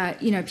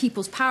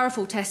 People's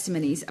powerful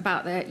testimonies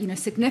about the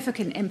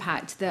significant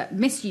impact that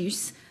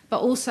misuse, but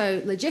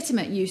also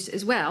legitimate use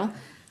as well,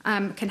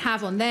 can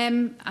have on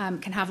them,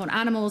 can have on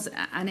animals,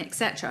 and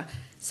etc.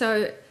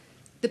 So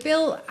the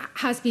bill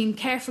has been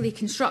carefully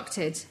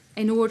constructed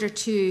in order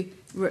to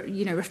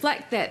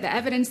reflect the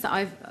evidence that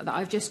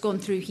I've just gone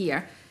through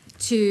here,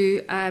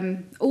 to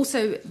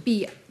also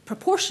be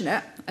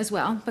proportionate as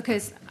well,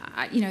 because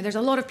there's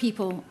a lot of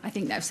people, I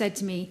think, that have said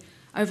to me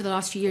over the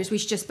last few years, we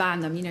should just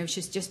ban them, we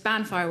should just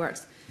ban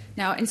fireworks.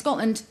 Now, in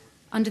Scotland,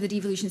 under the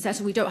devolution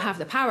settle, we don't have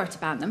the power to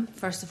ban them,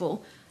 first of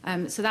all.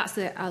 So that's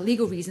a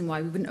legal reason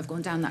why we wouldn't have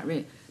gone down that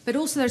route. But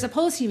also there's a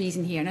policy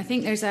reason here, and I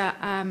think there's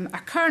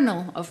a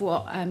kernel of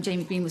what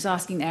Jamie Green was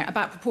asking there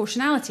about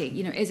proportionality.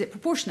 Is it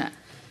proportionate?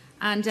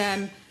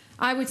 And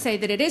I would say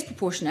that it is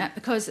proportionate,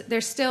 because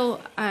there's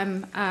still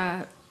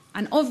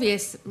an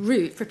obvious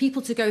route for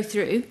people to go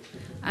through,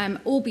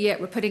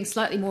 albeit we're putting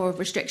slightly more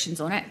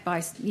restrictions on it by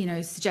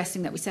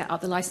suggesting that we set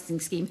up the licensing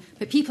scheme.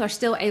 But people are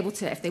still able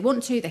to, if they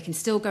want to, they can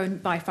still go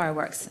and buy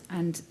fireworks,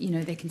 and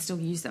they can still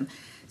use them.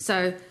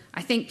 So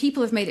I think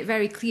people have made it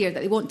very clear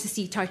that they want to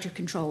see tighter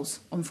controls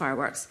on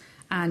fireworks,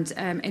 and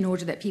in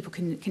order that people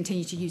can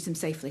continue to use them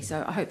safely.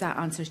 So I hope that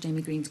answers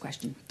Jamie Green's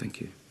question.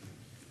 Thank you.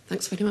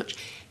 Thanks very much.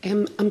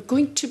 I'm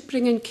going to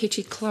bring in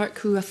Katie Clark,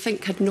 who I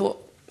think had not...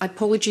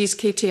 Apologies,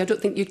 Katie, I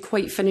don't think you'd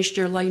quite finished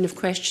your line of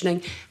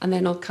questioning, and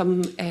then I'll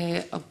come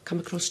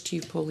across to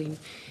you, Pauline.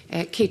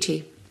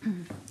 Katie.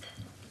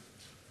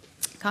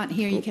 Can't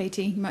hear you,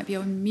 Katie. You might be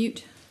on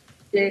mute.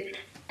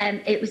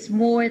 It was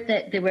more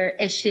that there were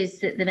issues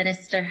that the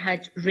Minister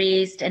had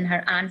raised in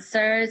her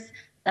answers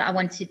that I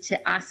wanted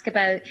to ask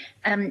about.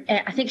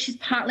 I think she's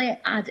partly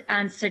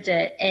answered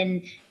it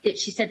in that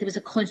she said there was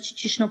a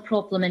constitutional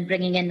problem in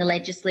bringing in the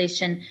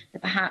legislation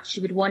that perhaps she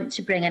would want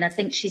to bring in. I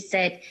think she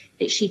said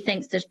that she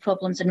thinks there's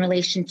problems in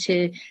relation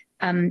to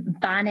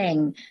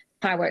banning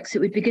fireworks. It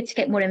would be good to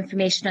get more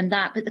information on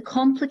that. But the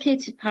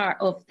complicated part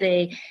of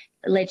the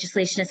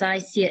legislation, as I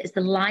see it, is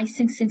the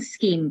licensing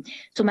scheme.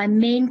 So my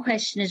main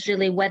question is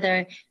really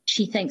whether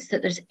she thinks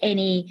that there's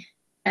any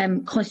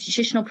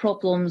constitutional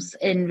problems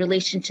in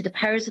relation to the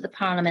powers of the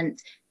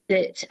Parliament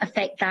that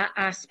affect that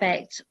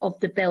aspect of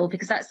the bill,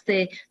 because that's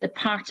the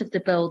part of the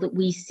bill that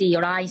we see,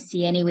 or I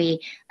see anyway,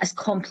 as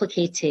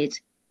complicated.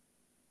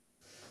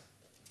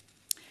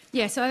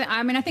 Yeah, so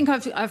I think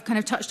I've kind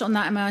of touched on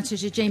that in my answer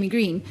to Jamie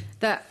Green,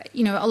 that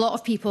a lot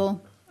of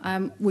people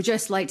would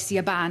just like to see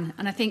a ban,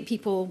 and I think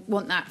people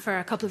want that for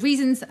a couple of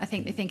reasons. I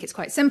think they think it's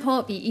quite simple,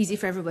 it'd be easy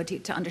for everybody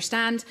to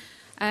understand.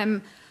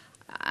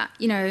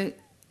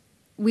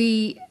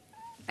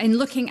 In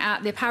looking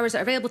at the powers that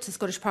are available to the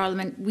Scottish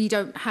Parliament, we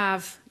don't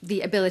have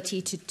the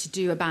ability to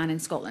do a ban in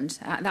Scotland.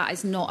 That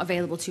is not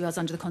available to us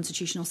under the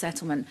constitutional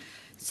settlement.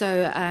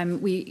 So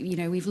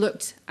we've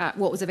looked at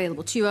what was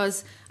available to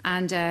us,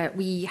 and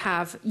we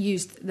have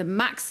used the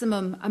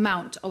maximum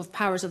amount of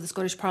powers of the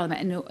Scottish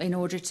Parliament in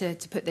order to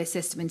put this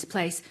system into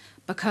place,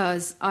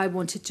 because I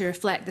wanted to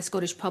reflect the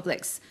Scottish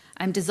public's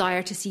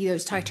desire to see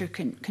those tighter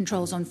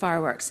controls on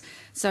fireworks.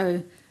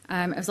 So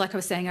it was like I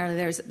was saying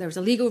earlier, there was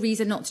a legal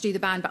reason not to do the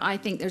ban, but I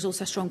think there's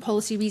also a strong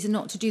policy reason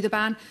not to do the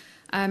ban.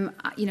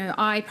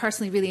 I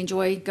personally really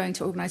enjoy going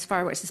to organised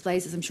fireworks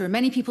displays, as I'm sure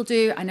many people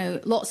do. I know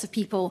lots of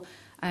people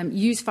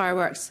use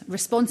fireworks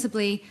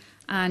responsibly,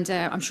 and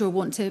I'm sure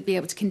want to be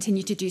able to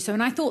continue to do so.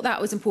 And I thought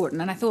that was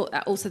important, and I thought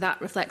that also that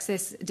reflects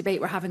this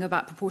debate we're having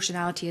about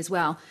proportionality as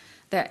well,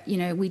 that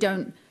we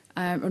don't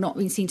or not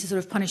being seen to sort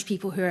of punish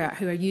people who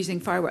are using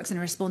fireworks in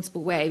a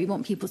responsible way. We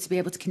want people to be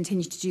able to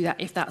continue to do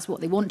that if that's what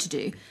they want to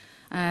do.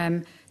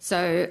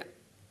 So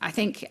I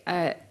think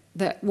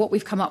that what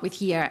we've come up with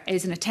here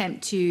is an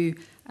attempt to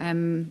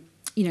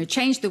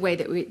change the way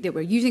that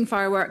we're using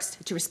fireworks,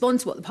 to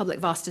respond to what the public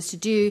have asked us to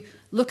do,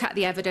 look at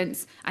the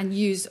evidence, and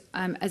use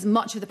as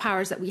much of the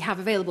powers that we have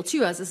available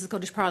to us as the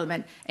Scottish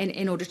Parliament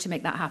in order to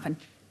make that happen.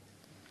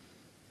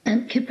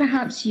 Could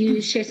perhaps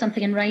you share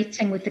something in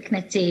writing with the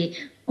committee,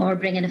 or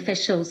bring in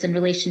officials in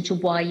relation to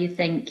why you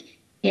think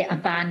a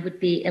ban would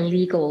be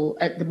illegal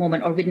at the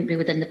moment, or wouldn't be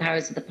within the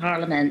powers of the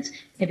Parliament?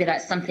 Maybe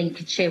that's something you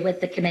could share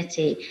with the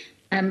committee.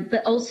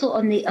 But also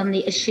on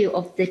the issue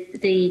of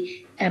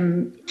the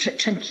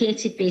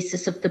truncated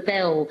basis of the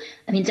bill.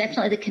 I mean,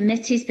 definitely the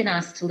committee's been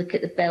asked to look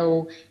at the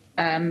bill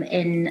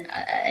in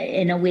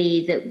a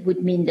way that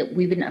would mean that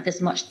we wouldn't have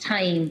as much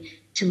time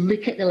to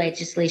look at the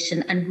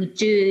legislation. And we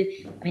do,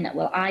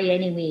 I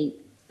anyway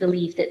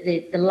believe that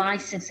the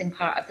licensing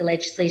part of the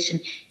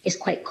legislation is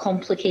quite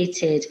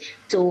complicated.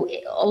 So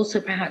also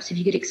perhaps if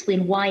you could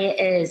explain why it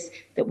is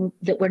that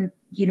we're,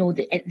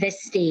 at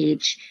this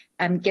stage,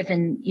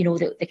 given,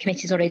 that the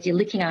committee is already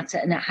looking at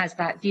it and it has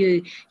that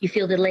view, you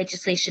feel the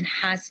legislation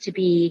has to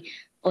be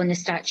on the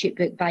statute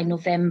book by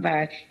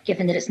November,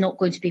 given that it's not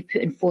going to be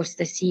put in force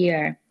this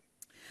year.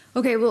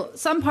 Okay, well,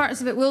 some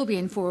parts of it will be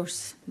in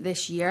force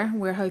this year,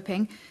 we're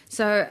hoping.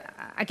 So,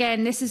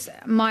 again, this is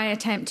my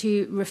attempt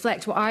to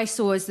reflect what I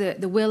saw as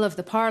the will of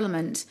the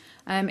Parliament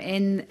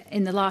in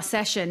the last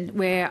session,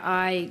 where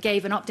I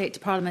gave an update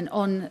to Parliament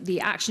on the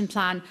action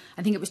plan.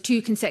 I think it was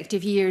 2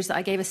 consecutive years that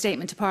I gave a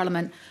statement to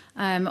Parliament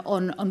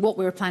on what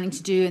we were planning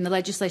to do and the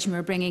legislation we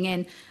were bringing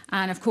in.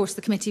 And, of course,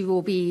 the committee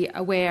will be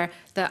aware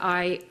that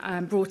I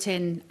brought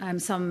in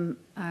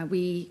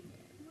we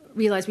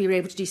realised we were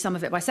able to do some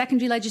of it by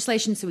secondary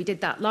legislation, so we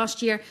did that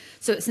last year.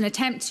 So it's an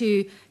attempt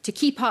to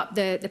keep up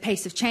the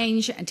pace of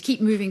change and to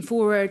keep moving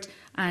forward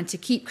and to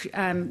keep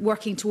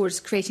working towards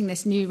creating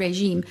this new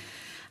regime.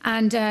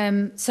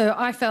 And so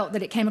I felt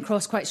that it came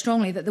across quite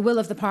strongly that the will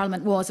of the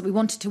Parliament was that we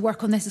wanted to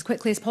work on this as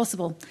quickly as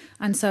possible.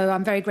 And so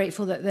I'm very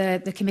grateful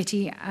that the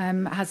committee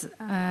has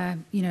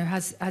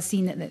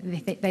seen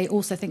that they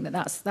also think that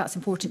that's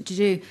important to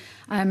do.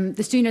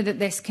 The sooner that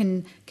this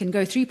can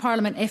go through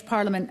Parliament, if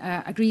Parliament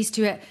agrees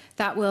to it,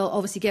 that will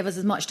obviously give us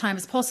as much time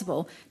as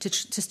possible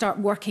to start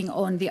working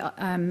on the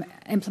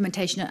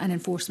implementation and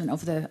enforcement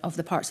of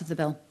the parts of the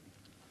bill.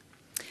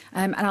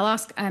 And I'll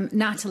ask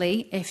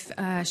Natalie, if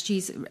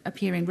she's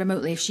appearing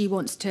remotely, if she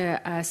wants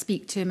to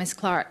speak to Ms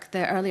Clark,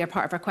 the earlier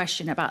part of her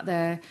question about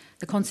the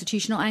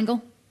constitutional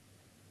angle.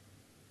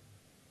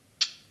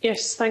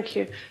 Yes, thank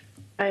you.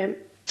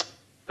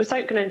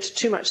 Without going into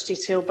too much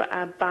detail, but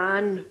a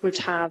ban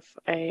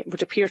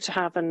would appear to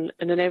have an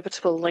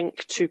inevitable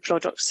link to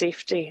product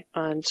safety,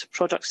 and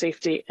product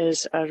safety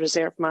is a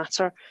reserved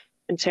matter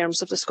in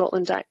terms of the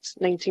Scotland Act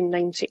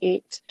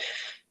 1998.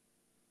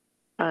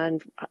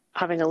 And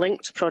having a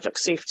link to product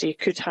safety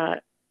could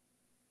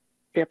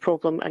be a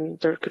problem, and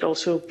there could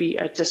also be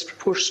a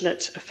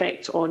disproportionate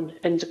effect on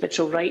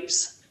individual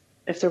rights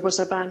if there was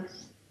a ban.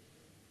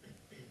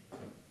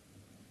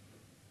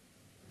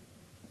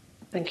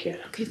 Thank you.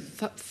 Okay,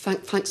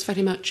 thanks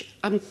very much.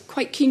 I'm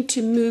quite keen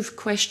to move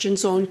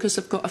questions on because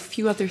I've got a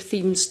few other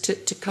themes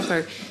to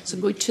cover. So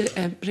I'm going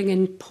to bring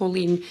in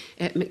Pauline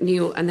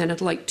McNeill, and then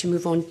I'd like to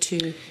move on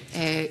to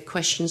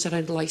questions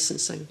around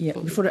licensing. Yeah,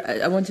 before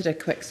I wanted a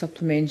quick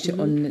supplementary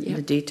on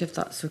the data, if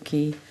that's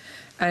okay.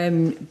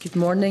 Good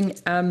morning.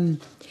 I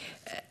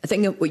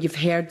think that what you've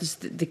heard is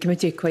that the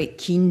committee are quite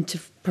keen to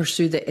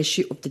pursue the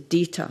issue of the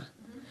data.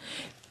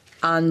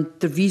 And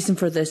the reason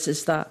for this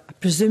is that I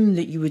presume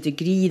that you would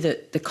agree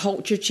that the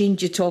culture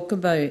change you talk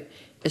about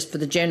is for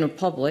the general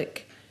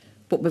public,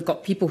 but we've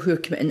got people who are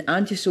committing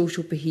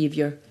antisocial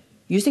behaviour,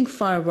 using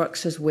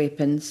fireworks as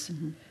weapons,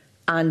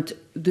 and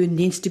there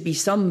needs to be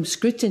some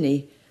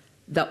scrutiny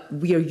that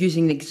we are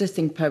using the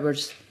existing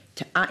powers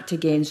to act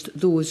against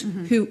those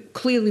who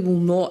clearly will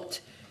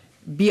not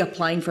be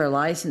applying for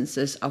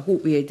licences. I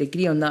hope we would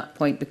agree on that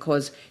point,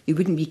 because they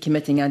wouldn't be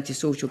committing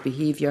antisocial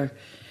behaviour.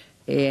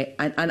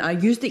 And I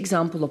used the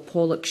example of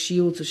Pollock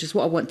Shields, which is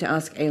what I want to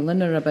ask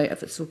Eleanor about,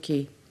 if it's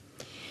okay.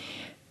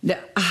 Now,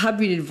 I have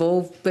been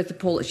involved with the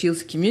Pollock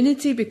Shields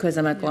community because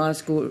I'm a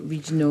Glasgow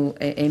regional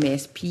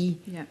MSP.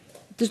 Yeah.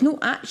 There's no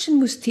action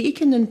was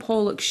taken in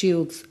Pollock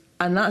Shields,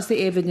 and that's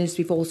the evidence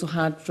we've also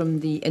had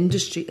from the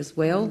industry as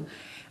well.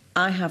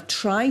 I have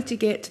tried to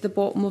get to the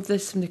bottom of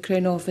this from the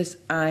Crown Office.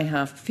 I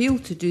have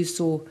failed to do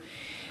so.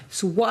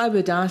 So what I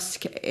would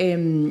ask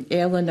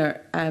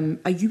Eleanor,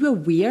 are you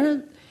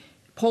aware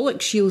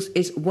Pollock Shields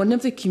is one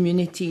of the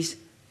communities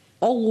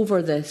all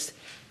over this,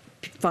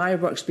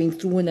 fireworks being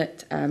thrown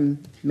at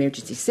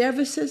emergency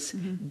services,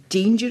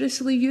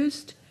 dangerously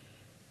used?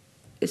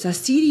 It's a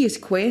serious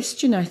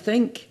question, I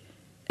think,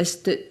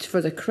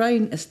 for the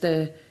Crown, as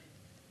to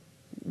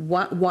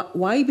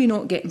why we're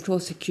not getting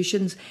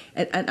prosecutions.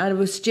 And I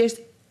would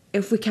suggest,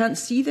 if we can't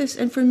see this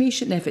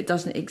information, if it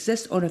doesn't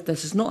exist, or if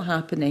this is not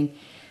happening,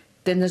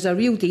 then there's a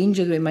real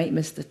danger that we might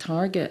miss the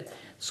target.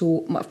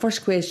 So my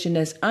first question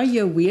is, are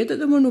you aware that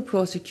there were no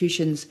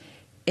prosecutions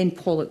in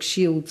Pollock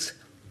Shields?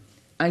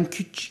 And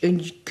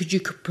could you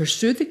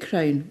pursue the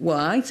Crown? Well,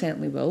 I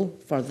certainly will,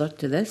 further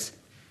to this.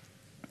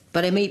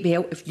 But it might be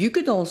helpful if you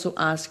could also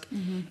ask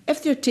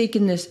if they're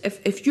taking this,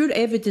 if your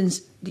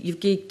evidence that you've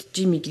gave to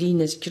Jimmy Green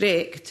is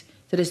correct,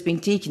 that it's been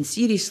taken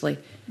seriously,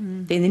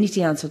 then they need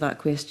to answer that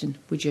question.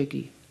 Would you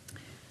agree?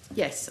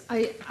 Yes,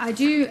 I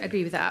do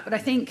agree with that. But I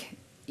think,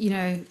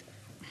 Pauline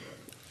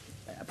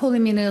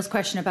McNeill's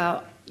question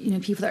about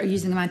people that are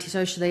using them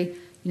antisocially,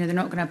 they're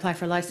not going to apply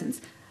for a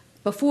licence.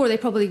 Before, they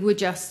probably would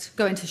just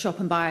go into the shop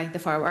and buy the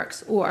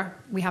fireworks, or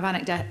we have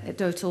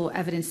anecdotal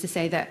evidence to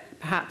say that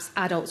perhaps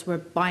adults were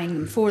buying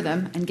them for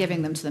them and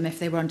giving them to them if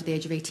they were under the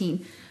age of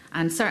 18.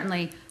 And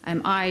certainly,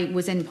 I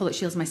was in Pollock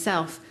Shields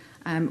myself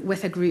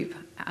with a group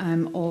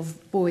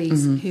of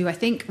boys who I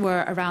think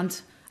were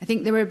around, I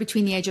think they were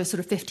between the age of sort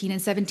of 15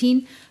 and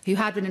 17, who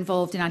had been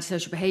involved in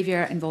antisocial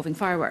behaviour involving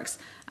fireworks.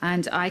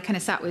 And I kind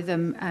of sat with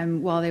them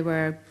while they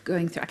were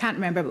going through, I can't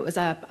remember, but it was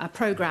a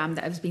programme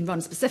that was being run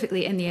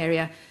specifically in the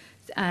area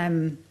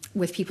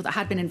with people that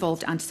had been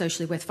involved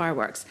antisocially with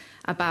fireworks,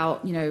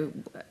 about,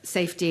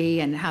 safety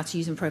and how to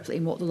use them appropriately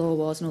and what the law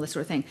was and all this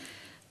sort of thing.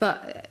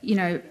 But,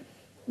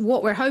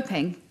 what we're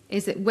hoping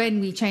is that when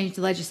we change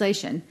the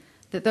legislation,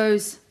 that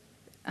those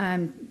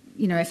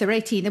you know, if they're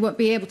 18, they won't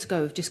be able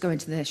to just go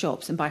into the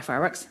shops and buy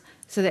fireworks.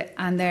 So that,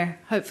 and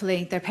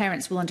hopefully their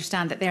parents will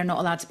understand that they're not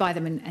allowed to buy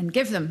them and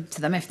give them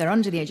to them if they're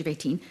under the age of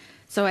 18.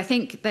 So I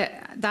think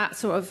that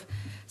sort of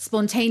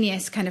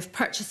spontaneous kind of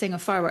purchasing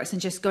of fireworks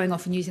and just going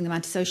off and using them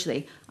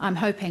antisocially, I'm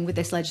hoping with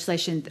this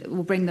legislation that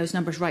will bring those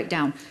numbers right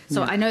down.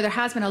 So I know there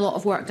has been a lot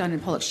of work done in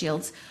Pollux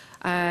Shields,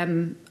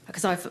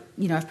 because I've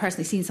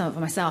personally seen some of it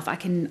myself. I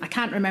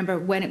can't remember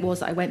when it was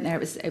that I went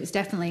there.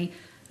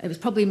 It was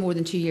probably more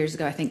than 2 years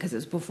ago, I think, because it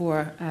was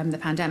before the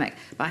pandemic.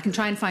 But I can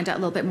try and find out a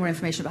little bit more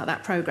information about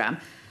that programme.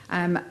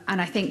 And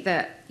I think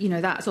that, you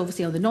know, that's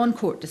obviously on the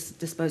non-court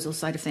disposal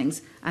side of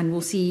things. And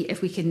we'll see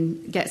if we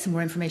can get some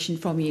more information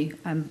from you,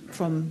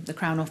 from the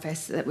Crown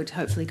Office, that would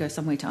hopefully go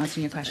some way to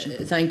answering your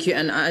question. Thank you.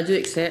 And I do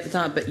accept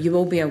that, but you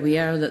will be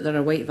aware that there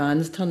are white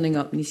vans turning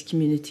up in these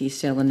communities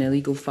selling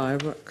illegal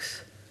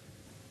fireworks.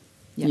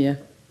 Yeah.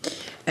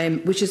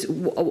 Which is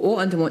what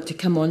I want to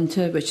come on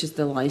to, which is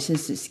the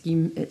licensing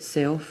scheme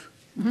itself.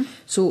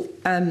 So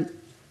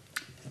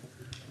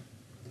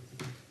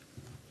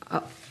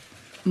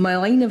my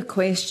line of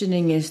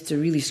questioning is to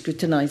really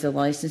scrutinise the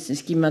licensing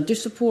scheme. I do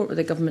support what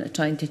the government are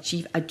trying to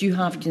achieve. I do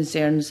have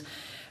concerns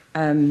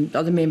that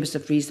other members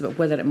have raised about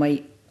whether it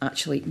might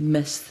actually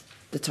miss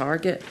the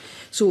target.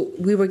 So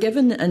we were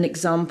given an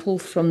example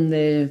from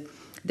the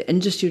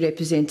industry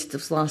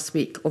representatives last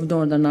week of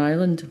Northern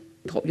Ireland,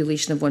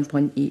 population of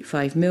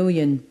 1.85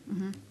 million.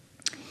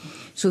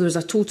 So there was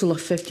a total of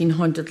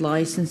 1,500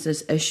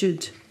 licences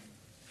issued.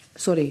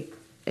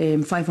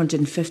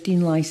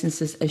 515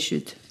 licences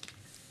issued.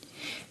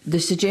 The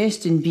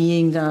suggestion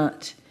being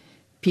that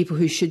people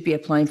who should be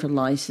applying for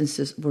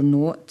licences were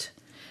not.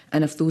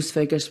 And if those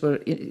figures were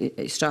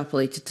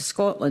extrapolated to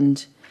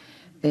Scotland,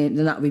 then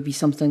that would be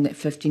something like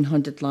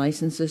 1,500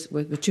 licences.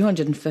 With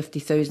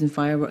 250,000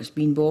 fireworks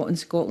being bought in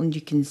Scotland,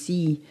 you can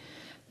see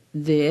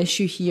the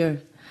issue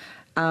here.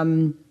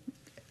 I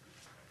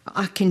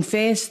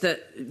confess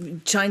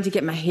that trying to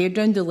get my head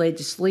around the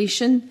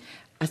legislation,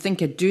 I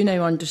think I do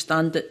now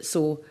understand it.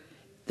 So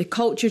the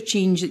culture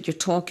change that you're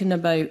talking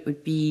about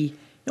would be, you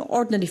know,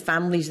 ordinary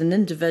families and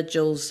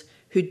individuals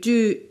who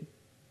do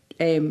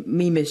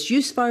may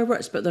misuse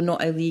fireworks, but they're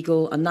not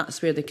illegal, and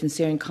that's where the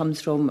concern comes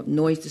from: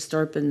 noise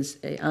disturbance,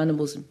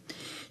 animals, and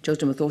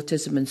children with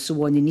autism, and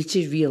so on. You need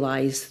to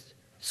realise,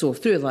 so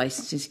through a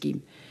licensing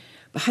scheme.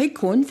 But how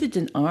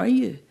confident are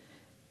you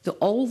that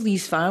all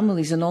these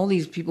families and all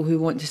these people who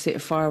want to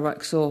set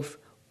fireworks off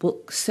will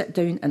sit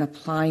down and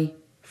apply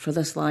for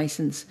this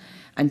licence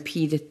and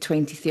pay the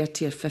 20,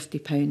 30 or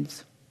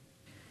 £50?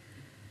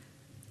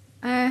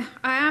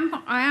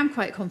 I am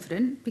quite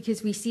confident,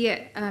 because we see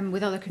it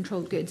with other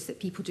controlled goods that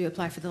people do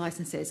apply for the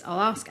licences. I'll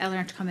ask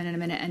Eleanor to come in a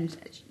minute, and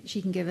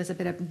she can give us a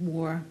bit of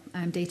more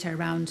data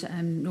around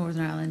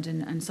Northern Ireland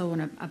and so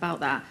on about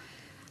that.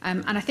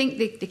 And I think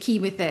the key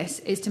with this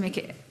is to make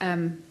it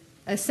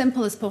as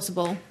simple as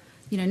possible,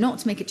 you know, not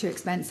to make it too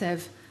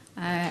expensive,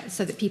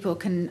 so that people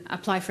can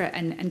apply for it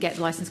and get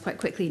the licence quite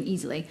quickly and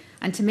easily,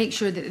 and to make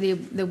sure that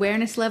the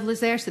awareness level is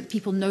there, so that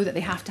people know that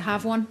they have to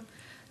have one.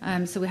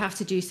 So we have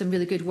to do some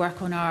really good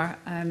work on our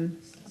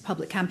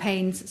public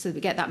campaigns, so that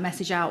we get that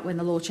message out when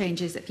the law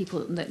changes, that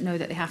people that know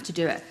that they have to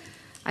do it.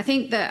 I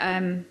think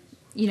that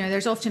you know,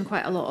 there's often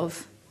quite a lot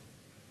of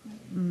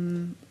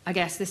I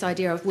guess this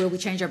idea of, will we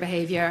change our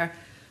behaviour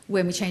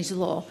when we change the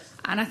law?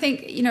 And I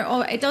think, you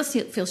know, it does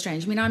feel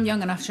strange. I mean, I'm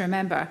young enough to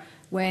remember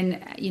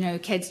when, you know,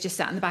 kids just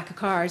sat in the back of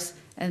cars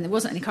and there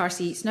wasn't any car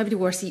seats, nobody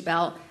wore a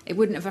seatbelt. It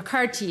wouldn't have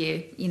occurred to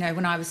you, you know,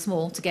 when I was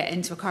small, to get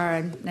into a car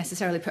and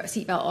necessarily put a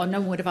seatbelt on. No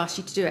one would have asked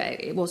you to do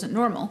it. It wasn't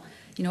normal.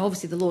 You know,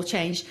 obviously the law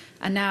changed,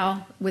 and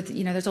now with,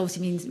 you know, there's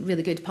obviously been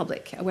really good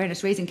public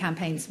awareness raising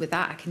campaigns with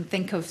that. I can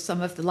think of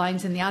some of the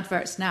lines in the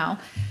adverts now.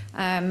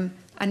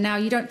 And now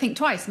you don't think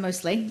twice,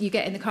 mostly. You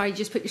get in the car, you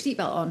just put your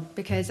seatbelt on,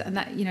 and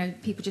that, you know,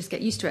 people just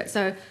get used to it.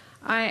 So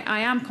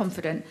I am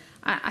confident.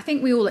 I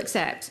think we all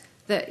accept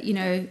that, you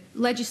know,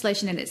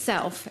 legislation in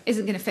itself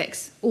isn't going to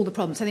fix all the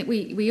problems. I think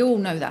we all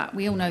know that.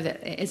 We all know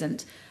that it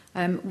isn't.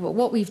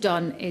 What we've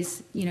done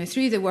is, you know,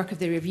 through the work of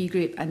the review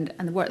group and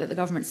the work that the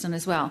government's done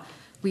as well,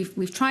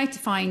 we've tried to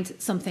find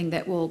something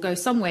that will go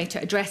some way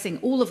to addressing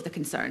all of the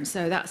concerns.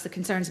 So that's the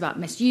concerns about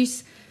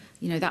misuse.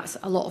 You know, that's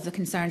a lot of the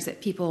concerns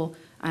that people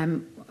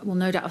will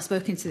no doubt have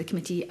spoken to the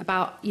committee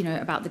about, you know,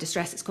 about the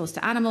distress it's caused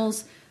to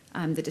animals,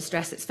 the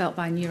distress that's felt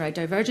by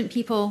neurodivergent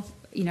people,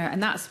 you know,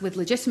 and that's with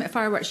legitimate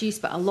fireworks use,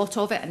 but a lot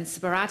of it and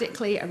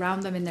sporadically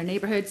around them in their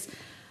neighbourhoods,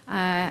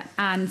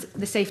 and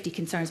the safety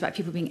concerns about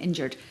people being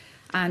injured.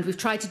 And we've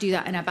tried to do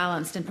that in a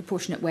balanced and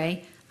proportionate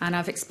way. And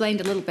I've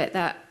explained a little bit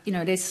that, you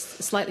know, it is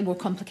slightly more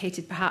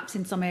complicated perhaps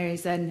in some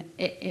areas than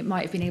it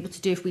might have been able to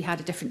do if we had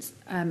a different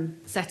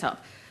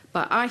setup.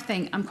 But I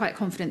think I'm quite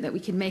confident that we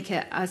can make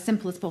it as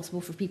simple as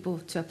possible for people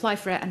to apply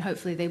for it, and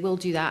hopefully they will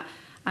do that.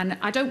 And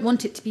I don't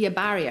want it to be a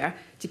barrier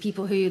to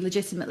people who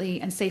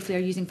legitimately and safely are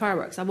using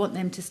fireworks. I want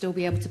them to still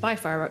be able to buy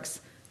fireworks,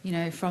 you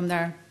know, from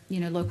their, you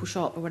know, local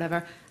shop or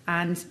whatever,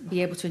 and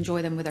be able to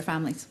enjoy them with their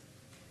families.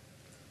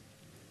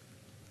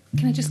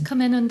 Can I just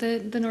come in on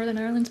the Northern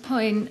Ireland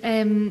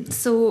point?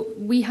 So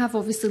we have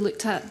obviously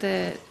looked at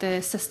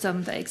the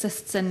system that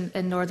exists in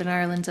Northern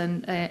Ireland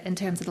and in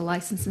terms of the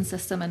licensing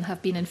system, and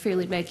have been in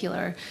fairly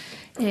regular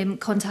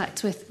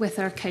contact with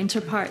our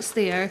counterparts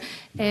there.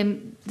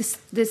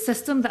 The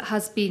system that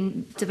has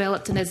been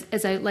developed and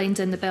is outlined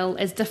in the bill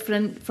is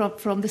different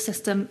from the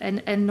system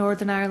in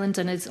Northern Ireland,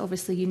 and is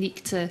obviously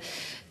unique to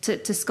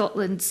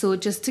Scotland. So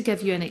just to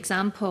give you an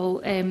example,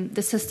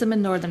 the system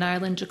in Northern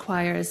Ireland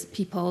requires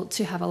people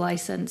to have a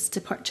licence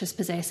to purchase,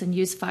 possess and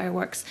use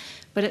fireworks,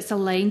 but it's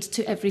aligned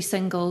to every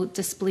single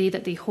display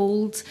that they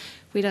hold,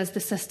 whereas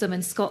the system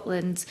in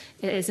Scotland,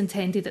 it is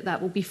intended that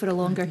that will be for a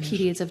longer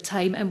period of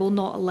time and will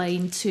not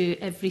align to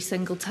every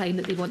single time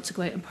that they want to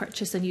go out and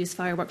purchase and use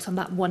fireworks on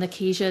that one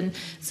occasion.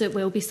 So it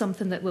will be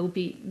something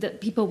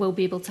that people will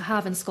be able to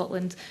have in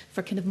Scotland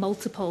for kind of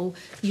multiple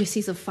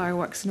uses of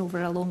fireworks and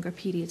over a longer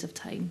period of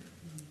time.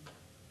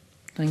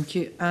 Thank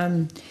you.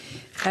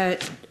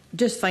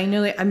 Just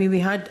finally, I mean,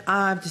 I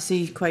have to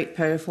say, quite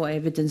powerful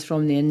evidence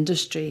from the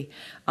industry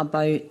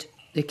about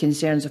the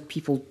concerns of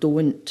people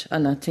don't,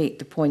 and I take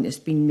the point that's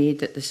been made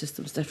that the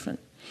system's different,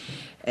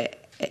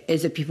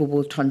 is that people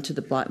will turn to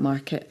the black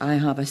market. I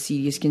have a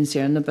serious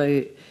concern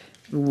about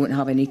we won't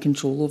have any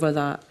control over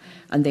that,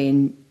 and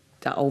then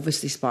that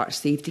obviously sparks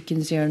safety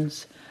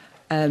concerns.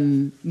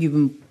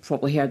 You've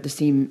probably heard the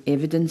same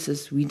evidence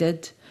as we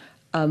did.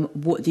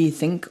 What do you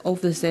think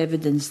of this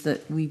evidence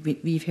that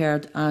we've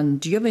heard, and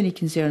do you have any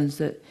concerns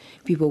that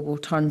people will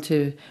turn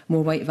to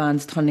more white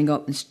vans turning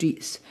up in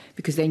streets,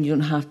 because then you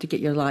don't have to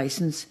get your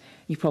licence?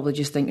 You probably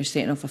just think you're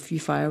setting off a few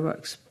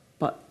fireworks,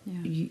 but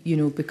you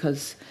know,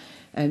 because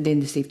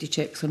then the safety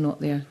checks are not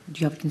there.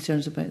 Do you have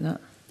concerns about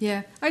that?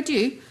 Yeah, I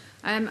do.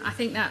 I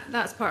think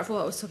that's part of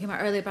what I was talking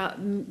about earlier about,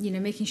 you know,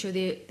 making sure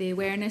the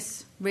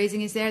awareness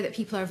raising is there, that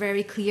people are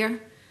very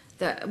clear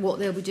that what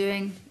they'll be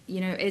doing,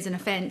 you know, is an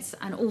offence,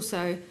 and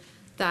also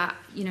that,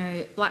 you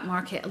know, black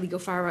market illegal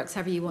fireworks,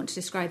 however you want to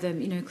describe them,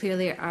 you know,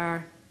 clearly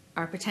are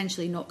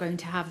potentially not going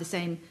to have the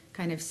same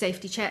kind of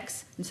safety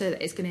checks, and so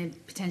that it's going to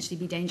potentially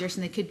be dangerous,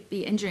 and they could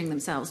be injuring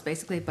themselves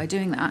basically by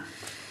doing that.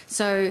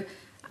 So,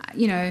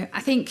 you know,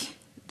 I think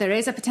there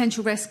is a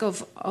potential risk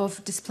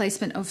of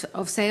displacement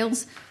of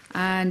sales,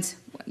 and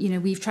you know,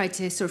 we've tried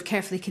to sort of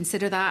carefully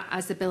consider that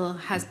as the bill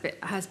has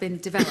been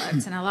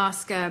developed. And I'll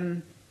ask.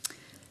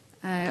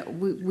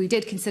 We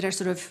did consider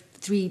sort of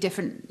three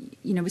different,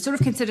 you know, we sort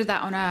of considered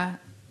that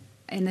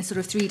in the sort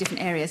of three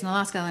different areas, and I'll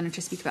ask Eleanor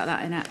to speak about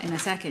that in a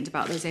second,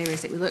 about those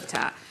areas that we looked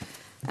at.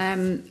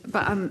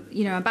 But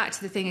you know, I'm back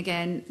to the thing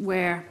again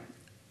where,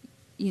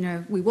 you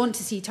know, we want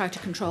to see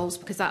tighter controls,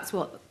 because that's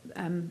what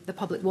the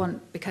public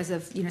want, because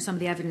of, you know, some of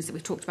the evidence that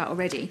we've talked about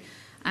already,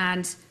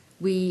 and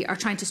we are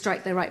trying to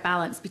strike the right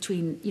balance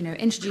between, you know,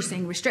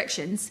 introducing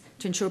restrictions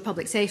to ensure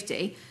public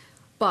safety,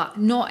 but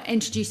not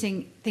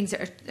introducing things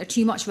that are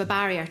too much of a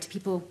barrier to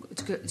people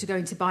to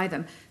going to buy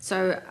them.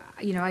 So,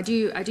 you know, I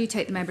do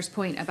take the member's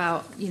point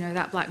about, you know,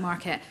 that black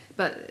market,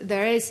 but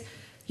there is,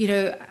 you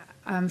know,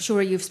 I'm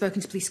sure you've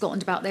spoken to Police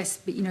Scotland about this,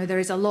 but, you know, there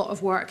is a lot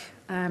of work,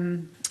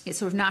 it's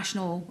sort of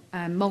national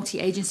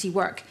multi-agency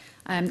work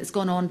that's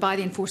gone on by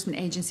the enforcement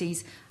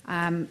agencies.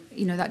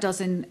 You know, that does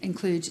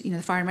include, you know,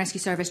 the Fire and Rescue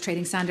Service,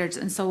 trading standards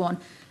and so on.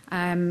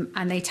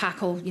 And they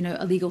tackle, you know,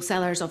 illegal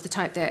sellers of the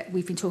type that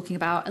we've been talking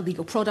about,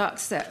 illegal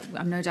products that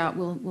I'm no doubt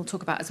we'll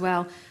talk about as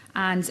well,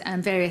 and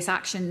various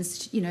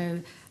actions, you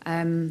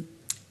know,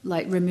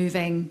 like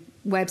removing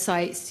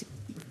websites,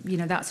 you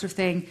know, that sort of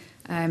thing,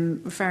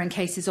 referring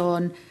cases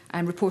on,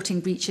 and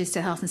reporting breaches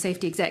to Health and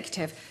Safety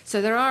Executive. So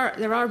there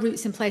are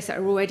routes in place that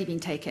are already being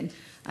taken,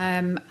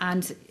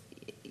 and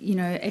you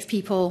know, if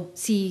people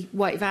see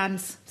white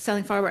vans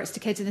selling fireworks to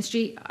kids in the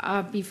street,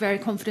 I'll be very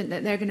confident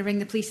that they're going to ring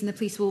the police, and the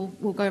police will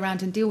go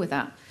around and deal with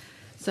that.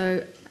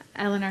 So,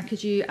 Eleanor,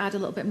 could you add a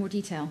little bit more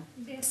detail?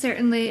 Yes,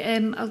 certainly.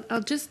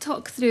 I'll just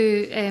talk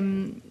through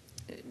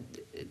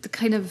the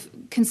kind of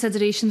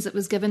considerations that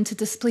was given to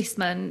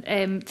displacement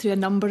through a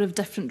number of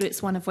different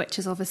routes, one of which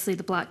is obviously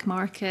the black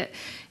market.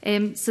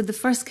 So the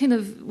first kind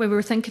of, when we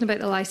were thinking about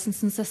the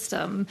licensing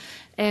system,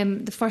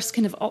 the first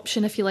kind of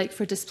option, if you like,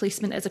 for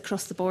displacement is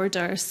across the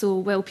border. So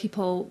will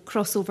people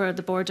cross over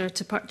the border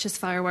to purchase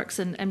fireworks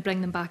and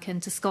bring them back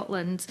into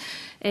Scotland?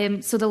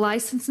 So the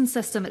licensing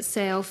system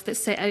itself that's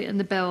set out in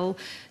the bill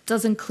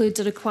does include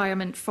the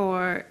requirement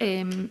for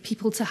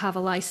people to have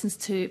a licence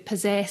to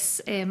possess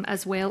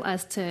as well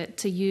as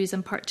to use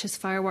and purchase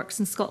fireworks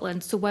in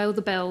Scotland. So while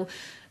the bill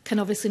can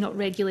obviously not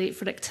regulate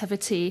for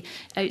activity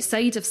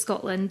outside of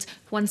Scotland,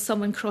 once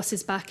someone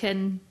crosses back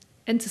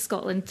into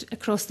Scotland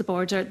across the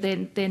border,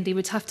 then they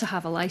would have to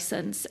have a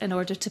licence in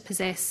order to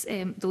possess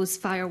those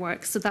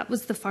fireworks. So that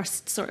was the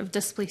first sort of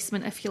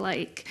displacement, if you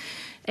like.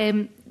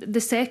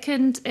 The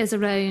second is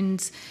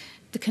around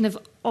the kind of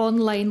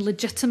online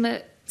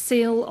legitimate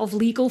sale of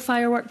legal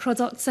firework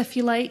products, if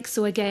you like.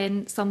 So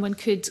again, someone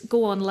could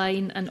go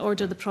online and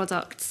order the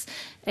products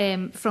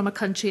from a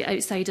country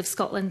outside of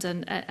Scotland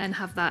and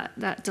have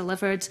that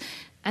delivered.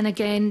 And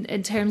again,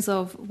 in terms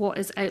of what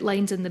is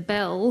outlined in the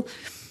bill,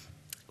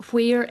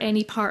 where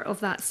any part of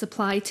that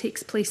supply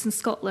takes place in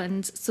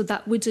Scotland. So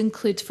that would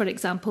include, for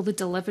example, the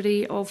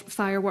delivery of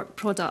firework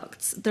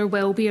products. There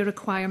will be a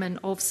requirement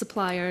of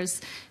suppliers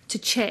to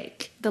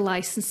check the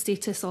licence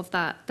status of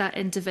that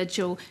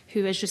individual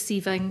who is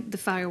receiving the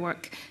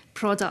firework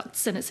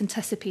products, and it's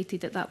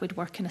anticipated that that would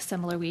work in a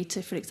similar way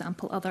to, for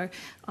example, other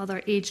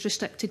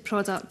age-restricted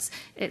products.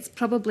 It's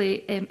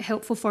probably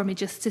helpful for me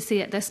just to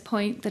say at this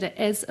point that it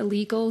is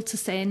illegal to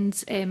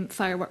send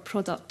firework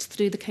products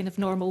through the kind of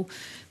normal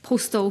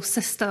postal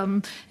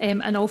system,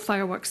 and all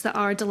fireworks that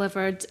are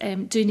delivered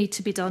do need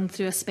to be done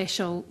through a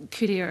special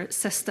courier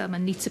system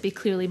and need to be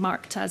clearly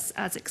marked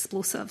as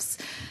explosives.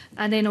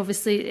 And then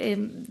obviously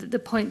the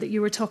point that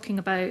you were talking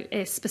about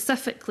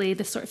specifically,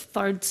 the sort of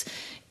third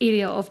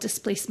area of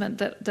displacement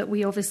that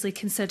we obviously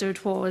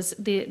considered was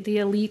the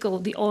illegal,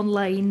 the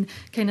online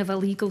kind of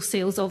illegal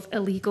sales of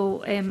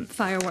illegal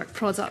firework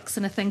products.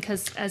 And I think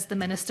as the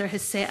Minister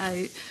has set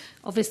out,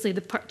 obviously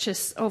the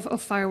purchase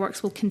of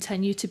fireworks will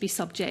continue to be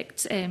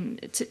subject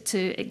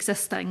to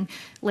existing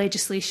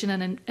legislation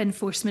and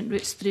enforcement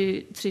routes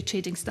through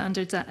trading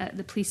standards at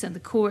the police and the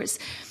courts.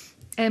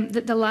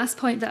 The last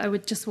point that I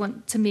would just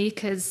want to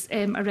make is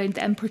around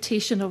the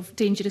importation of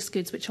dangerous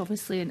goods, which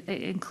obviously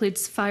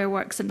includes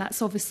fireworks, and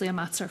that's obviously a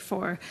matter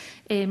for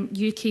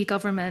UK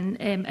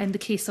government in the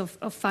case of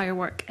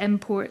firework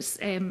imports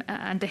and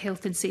the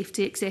Health and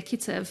Safety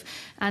Executive.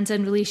 And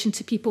in relation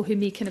to people who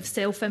may kind of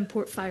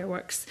self-import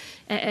fireworks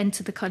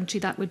into the country,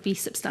 that would be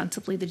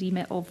substantively the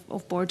remit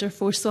of Border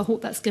Force. So I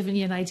hope that's given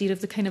you an idea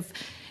of the kind of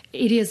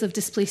areas of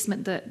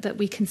displacement that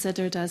we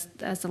considered as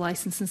the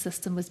licensing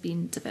system was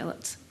being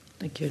developed.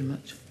 Thank you very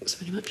much. Thanks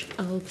very much.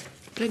 I'll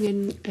bring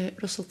in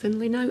Russell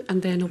Finlay now,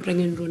 and then I'll bring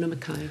in Rona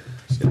Mackay.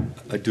 So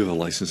I do have a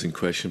licensing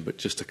question, but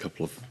just a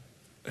couple of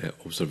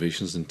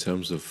observations in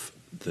terms of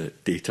the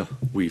data.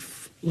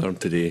 We've learned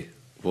today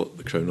what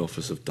the Crown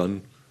Office have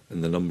done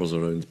and the numbers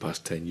around the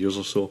past 10 years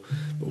or so,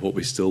 but what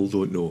we still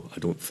don't know, I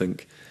don't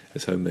think,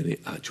 is how many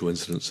actual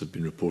incidents have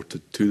been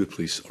reported to the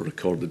police or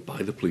recorded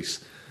by the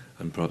police,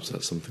 and perhaps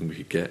that's something we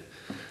could get.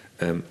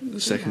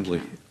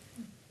 Secondly,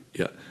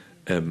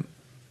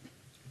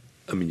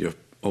 I mean, your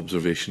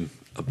observation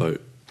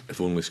about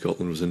if only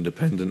Scotland was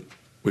independent,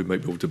 we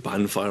might be able to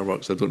ban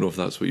fireworks. I don't know if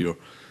that's what you're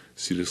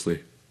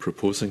seriously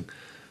proposing.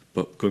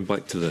 But going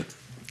back to the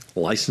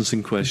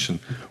licensing question,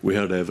 we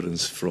heard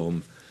evidence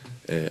from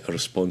a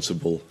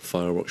responsible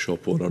fireworks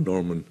shop owner,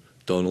 Norman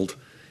Donald.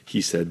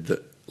 He said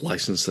that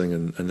licensing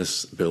and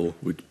this bill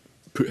would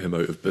put him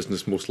out of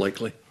business most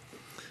likely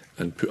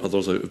and put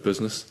others out of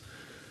business.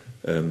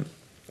 And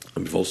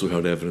we've also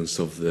heard evidence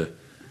of the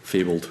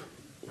fabled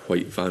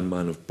white van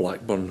man of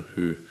Blackburn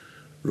who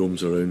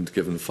roams around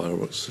giving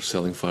fireworks or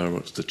selling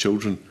fireworks to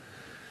children.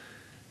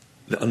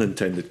 The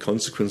unintended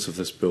consequence of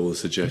this bill, the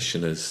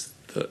suggestion is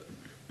that,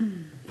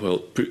 well,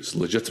 it puts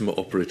legitimate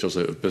operators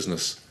out of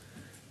business.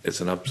 It's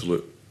an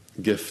absolute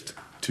gift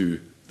to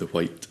the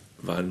white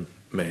van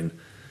men.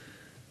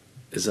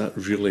 Is that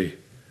really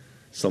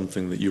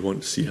something that you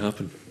want to see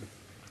happen?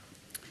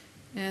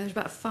 There's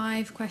about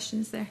 5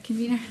 questions there,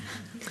 Convener.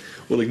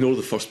 Well, ignore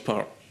the first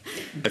part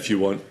if you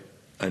want.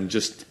 And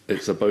just,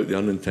 it's about the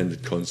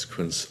unintended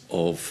consequence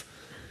of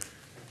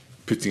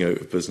putting out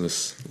of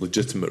business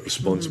legitimate,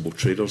 responsible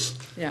traders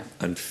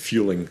and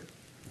fueling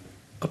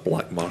a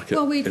black market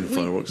in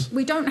fireworks.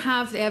 We don't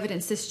have the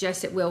evidence to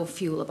suggest it will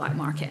fuel a black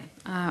market.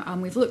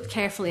 And we've looked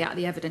carefully at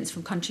the evidence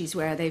from countries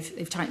where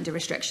they've tightened the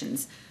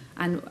restrictions.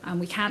 And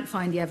we can't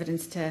find the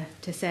evidence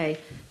to say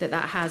that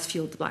has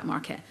fueled the black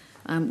market.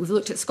 We've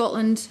looked at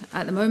Scotland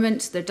at the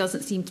moment. There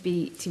doesn't seem to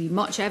be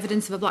much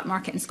evidence of a black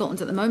market in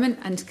Scotland at the moment,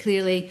 and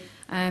clearly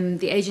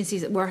the agencies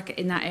that work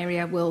in that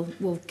area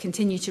will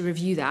continue to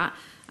review that,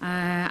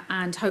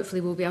 and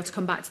hopefully we'll be able to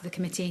come back to the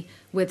committee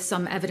with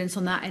some evidence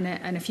on that in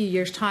a few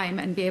years' time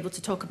and be able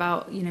to talk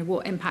about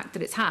what impact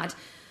that it's had.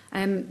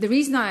 The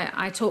reason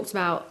I talked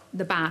about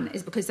the ban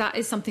is because that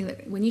is something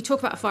that when you talk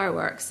about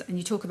fireworks and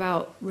you talk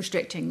about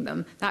restricting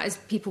them, that is,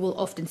 people will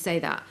often say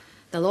that.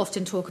 They'll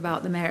often talk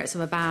about the merits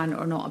of a ban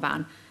or not a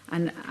ban.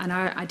 And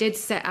I did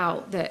set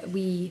out that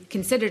we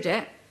considered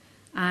it,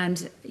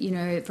 and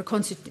I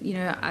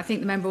think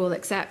the member will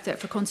accept that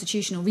for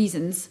constitutional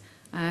reasons,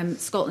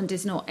 Scotland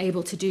is not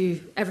able to do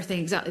everything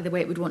exactly the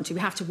way it would want to. We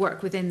have to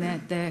work within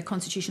the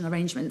constitutional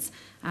arrangements.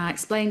 I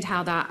explained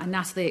how that, and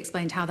Natalie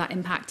explained how that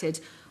impacted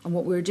on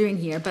what we were doing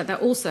here, but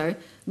that also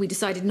we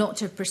decided not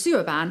to pursue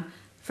a ban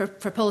for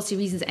policy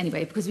reasons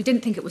anyway, because we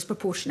didn't think it was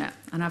proportionate,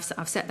 and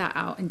I've set that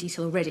out in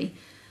detail already.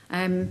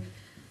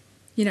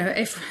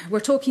 If we're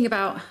talking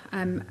about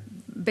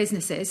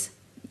businesses,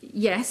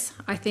 yes,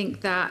 I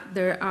think that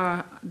there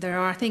are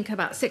I think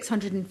about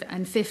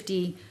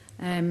 650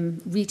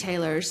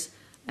 retailers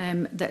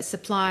that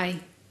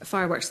supply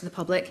fireworks to the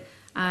public,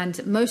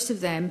 and most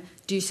of them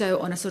do so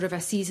on a sort of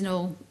a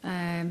seasonal,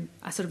 a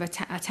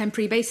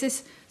temporary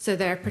basis. So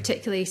they're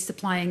particularly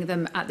supplying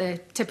them at the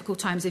typical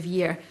times of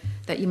year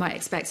that you might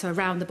expect, so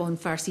around the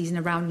bonfire season,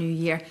 around New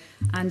Year.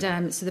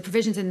 And so the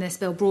provisions in this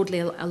bill broadly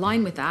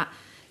align with that.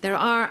 There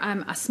are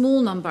a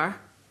small number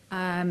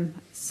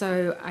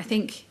So I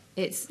think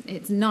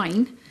it's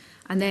 9.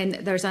 And then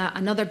there's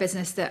another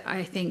business that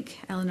I think,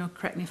 Eleanor,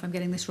 correct me if I'm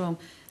getting this wrong,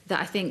 that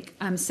I think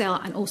sell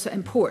and also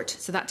import.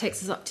 So that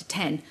takes us up to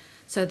 10.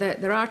 So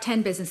there are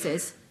 10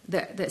 businesses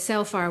that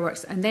sell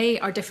fireworks, and they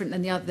are different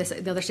than the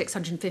other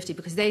 650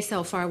 because they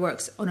sell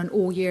fireworks on an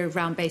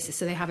all-year-round basis,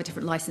 so they have a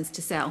different licence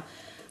to sell.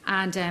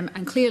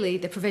 And clearly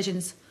the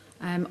provisions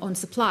on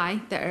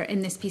supply that are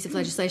in this piece of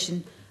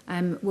legislation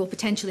will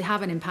potentially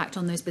have an impact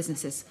on those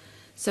businesses.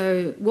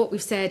 So what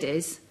we've said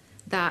is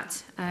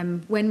that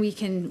when we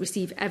can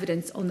receive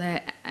evidence on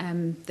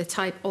the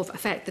type of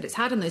effect that it's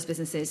had on those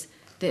businesses,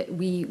 that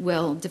we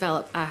will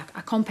develop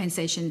a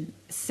compensation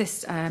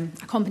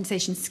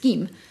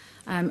scheme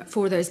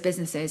for those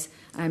businesses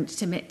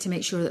to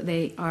make sure that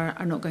they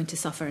are not going to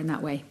suffer in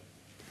that way.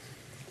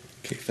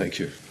 Okay, thank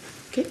you.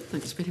 Okay,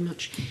 thanks very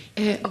much.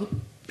 I'll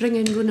bring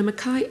in Rona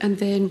Mackay and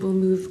then we'll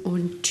move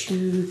on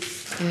to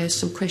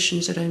some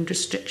questions around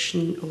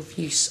restriction of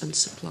use and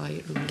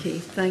supply. Okay,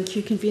 thank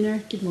you, Convener.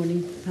 Good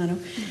morning, panel.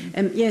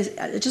 Yes,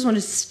 I just want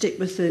to stick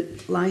with the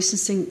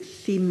licensing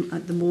theme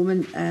at the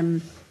moment.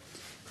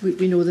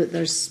 We know that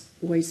there's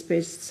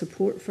widespread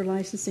support for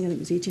licensing. I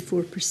think it was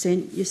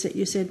 84%.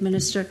 You said,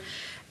 Minister.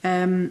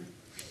 Can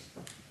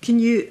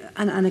you?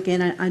 And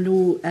again, I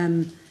know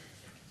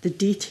the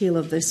detail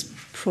of this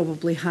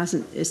probably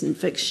isn't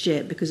fixed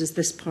yet because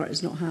this part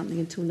is not happening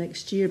until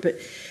next year. But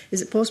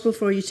is it possible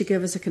for you to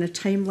give us a kind of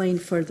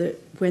timeline for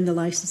when the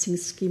licensing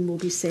scheme will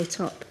be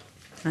set up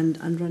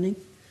and running?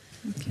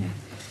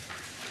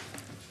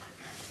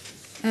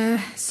 Okay.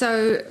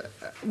 So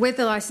with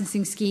the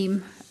licensing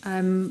scheme,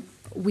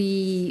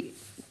 we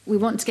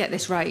want to get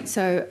this right.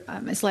 So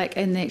it's like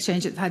in the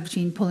exchange that we've had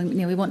between Paul and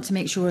McNeill, we want to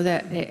make sure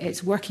that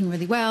it's working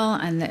really well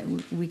and that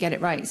we get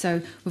it right.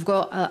 So we've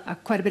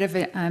got quite a bit of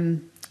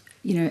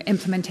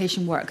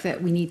implementation work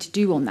that we need to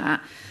do on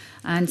that.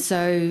 And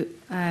so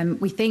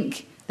we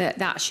think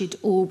that should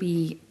all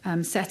be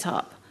set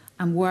up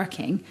and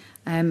working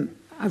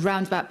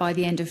around about by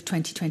the end of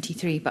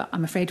 2023, but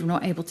I'm afraid we're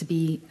not able to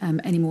be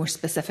any more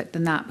specific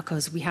than that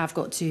because we have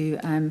got to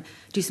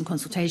do some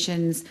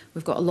consultations.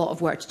 We've got a lot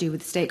of work to do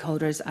with the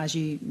stakeholders, as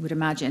you would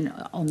imagine,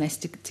 on this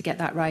to get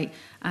that right.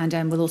 And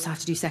we'll also have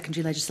to do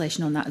secondary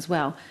legislation on that as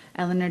well.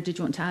 Eleanor, did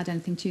you want to add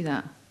anything to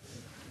that?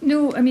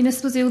 No, I mean, I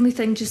suppose the only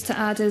thing just to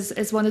add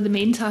is one of the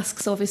main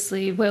tasks,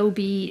 obviously, will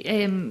be,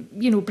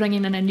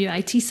 bringing in a new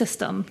IT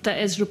system that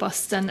is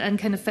robust and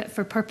kind of fit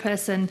for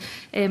purpose and,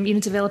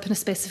 developing a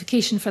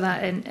specification for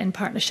that in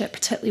partnership,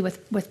 particularly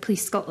with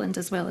Police Scotland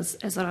as well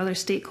as our other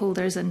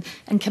stakeholders and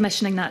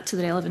commissioning that to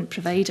the relevant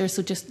provider.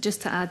 So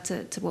just to add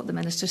to what the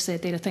Minister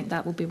said there, I think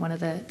that will be one of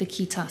the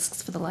key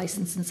tasks for the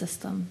licensing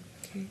system.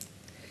 Okay.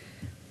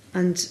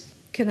 And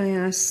can I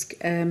ask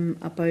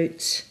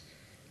about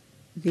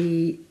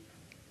the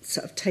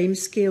sort of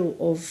timescale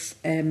of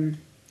I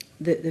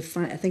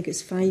think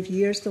it's 5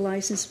 years the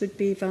licence would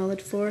be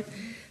valid for.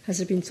 Has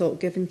there been thought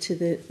given to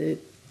the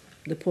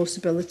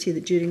possibility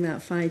that during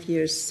that 5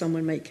 years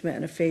someone might commit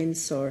an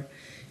offence, or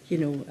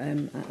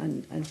and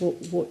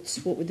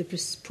what would the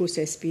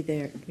process be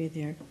there?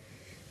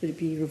 Would it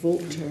be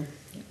revoked or?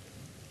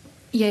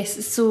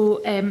 Yes.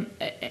 So.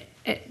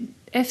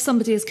 If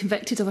somebody is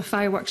convicted of a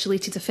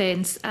fireworks-related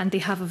offence and they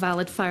have a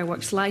valid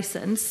fireworks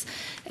licence,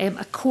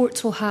 a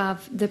court will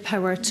have the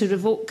power to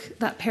revoke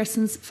that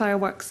person's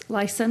fireworks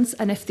licence,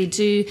 and if they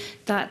do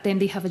that, then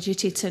they have a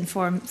duty to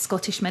inform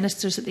Scottish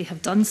ministers that they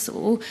have done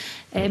so.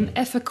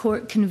 If a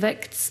court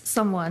convicts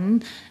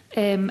someone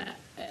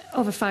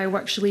of a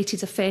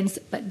fireworks-related offence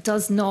but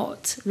does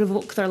not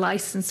revoke their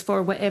licence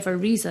for whatever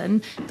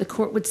reason, the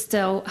court would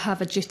still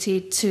have a duty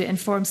to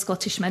inform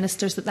Scottish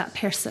ministers that that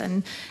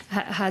person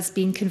has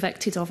been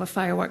convicted of a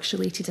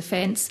fireworks-related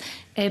offence.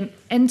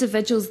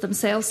 Individuals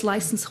themselves,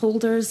 licence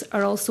holders,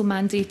 are also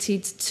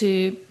mandated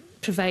to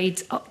provide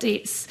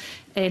updates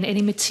in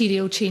any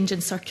material change in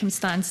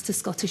circumstance to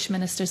Scottish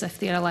ministers if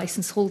they are a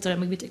licence holder,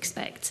 and we would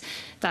expect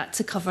that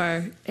to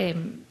cover a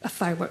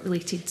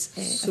firework-related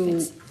offence. So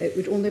it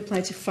would only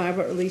apply to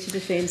firework-related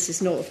offences,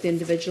 not if the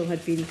individual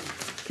had been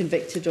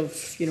convicted of,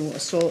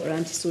 assault or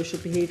antisocial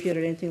behaviour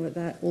or anything like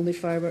that, only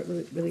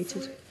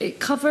firework-related? It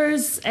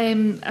covers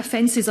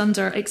offences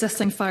under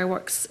existing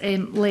fireworks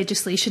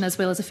legislation as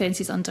well as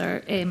offences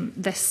under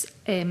this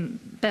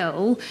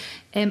bill.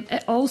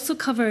 It also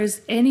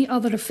covers any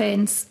other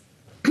offence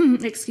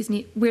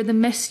where the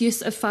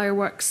misuse of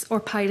fireworks or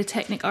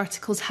pyrotechnic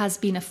articles has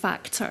been a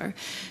factor.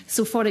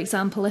 So, for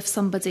example, if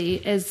somebody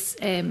is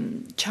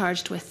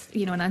charged with,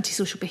 an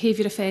antisocial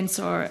behaviour offence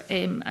or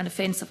an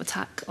offence of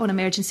attack on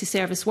emergency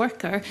service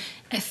worker,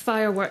 if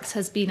fireworks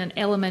has been an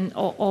element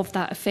of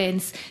that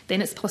offence, then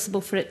it's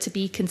possible for it to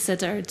be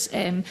considered.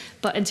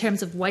 But in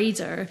terms of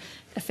wider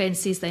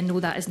offences, then no,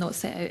 that is not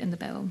set out in the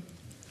bill.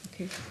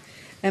 Okay.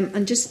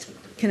 And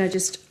can I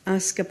just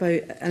ask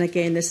about, and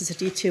again, this is a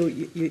detail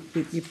you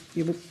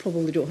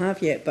probably don't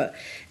have yet, but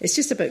it's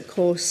just about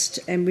cost.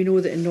 And we know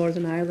that in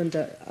Northern Ireland,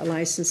 a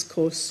licence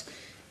costs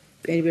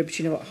anywhere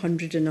between about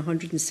 £100 and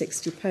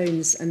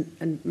 £160.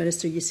 And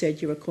Minister, you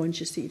said you were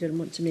conscious that you didn't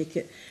want to make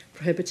it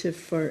prohibitive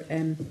for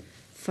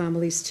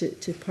families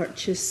to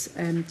purchase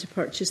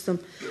them.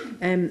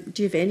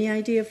 Do you have any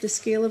idea of the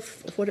scale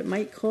of what it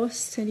might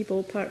cost? Any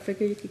ballpark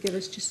figure you could give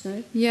us just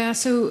now? Yeah,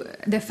 so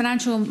the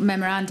financial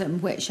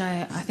memorandum, which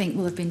I think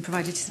will have been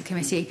provided to the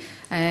committee,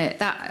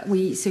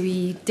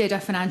 we did a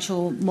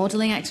financial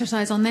modelling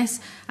exercise on this,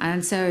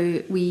 and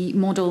so we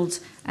modelled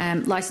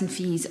licence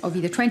fees of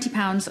either £20,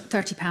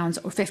 £30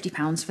 or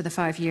 £50 for the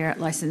 5-year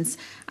licence,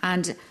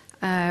 and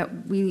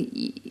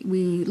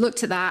we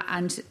looked at that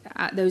and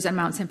at those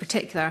amounts in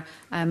particular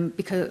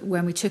because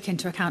when we took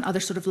into account other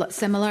sort of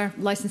similar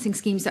licensing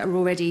schemes that are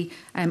already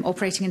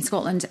operating in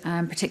Scotland,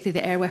 particularly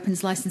the air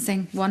weapons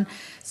licensing one.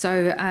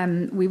 So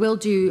we will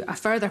do a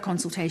further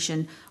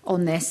consultation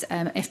on this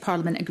if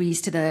Parliament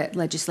agrees to the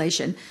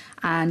legislation,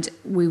 and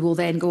we will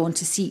then go on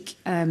to seek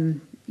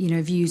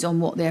views on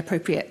what the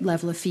appropriate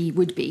level of fee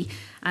would be.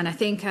 And I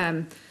think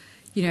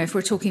if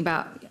we're talking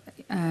about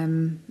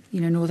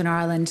Northern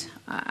Ireland,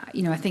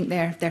 I think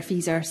their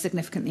fees are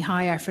significantly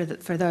higher for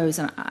those,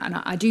 and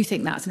I do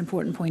think that's an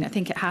important point. I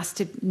think it has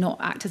to not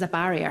act as a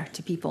barrier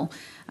to people.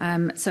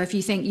 So if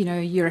you think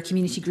you're a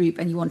community group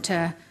and you want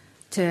to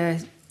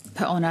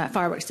put on a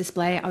fireworks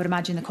display, I would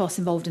imagine the costs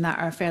involved in that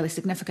are fairly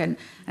significant,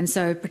 and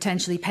so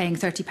potentially paying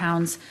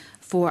 £30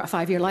 for a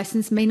 5-year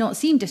licence may not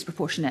seem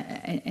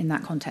disproportionate in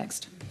that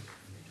context.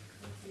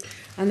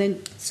 And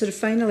then, sort of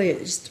finally,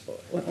 just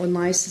on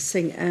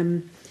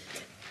licensing.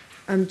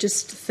 I'm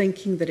just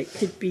thinking that it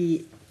could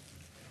be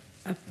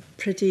a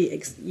pretty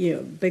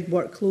big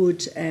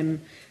workload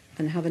and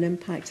have an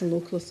impact on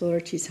local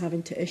authorities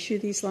having to issue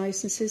these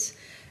licences.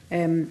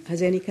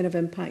 Has any kind of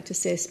impact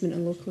assessment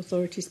on local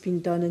authorities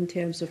been done in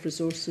terms of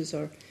resources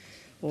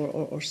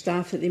or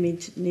staff that they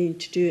need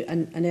to do?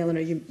 And Eleanor,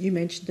 you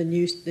mentioned the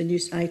new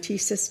IT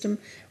system.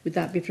 Would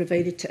that be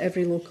provided to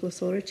every local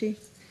authority?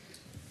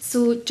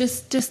 So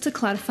just to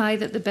clarify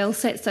that the bill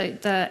sets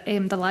out that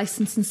the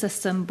licensing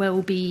system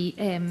will be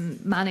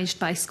managed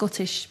by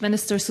Scottish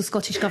ministers, so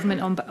Scottish Government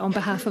on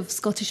behalf of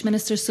Scottish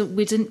ministers, so it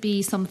wouldn't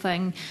be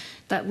something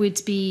that would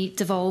be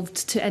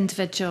devolved to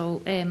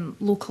individual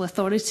local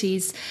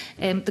authorities.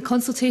 The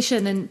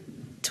consultation in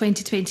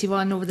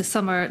 2021 over the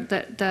summer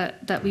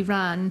that we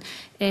ran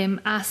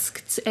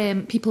asked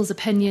people's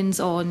opinions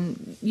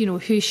on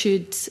who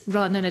should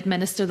run and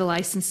administer the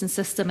licensing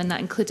system, and that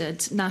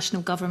included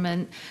national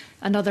government,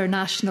 another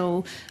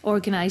national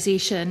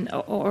organisation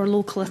or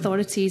local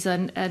authorities,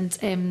 and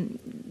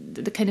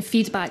the kind of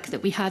feedback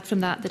that we had from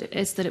that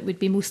is that it would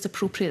be most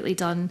appropriately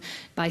done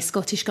by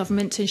Scottish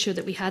Government to ensure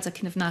that we had a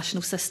kind of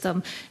national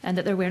system and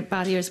that there weren't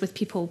barriers with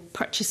people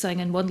purchasing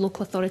in one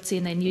local authority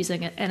and then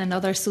using it in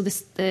another. So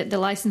the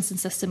licensing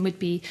system would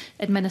be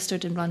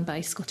administered and run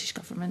by Scottish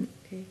Government.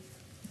 Okay.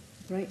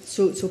 Right.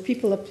 So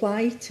people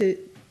apply to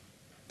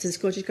the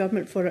Scottish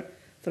Government for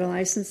a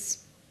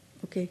licence.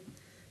 Okay.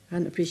 I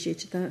hadn't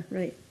appreciated that.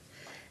 Right.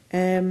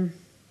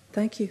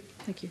 Thank you.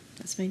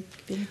 That's fine.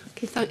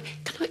 Okay.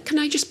 Can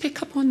I just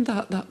pick up on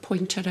that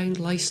point around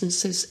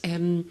licences?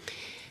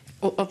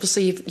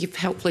 Obviously, you've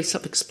helpfully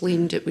sort of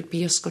explained it would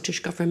be a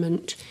Scottish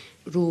Government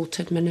role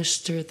to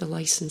administer the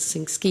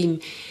licensing scheme.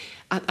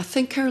 I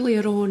think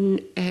earlier on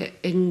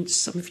in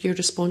some of your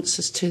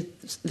responses to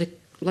the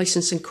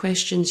licensing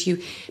questions,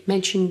 you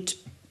mentioned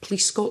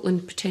Police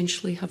Scotland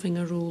potentially having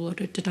a role, or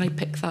did I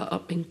pick that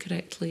up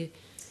incorrectly?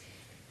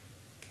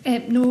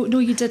 No,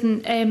 you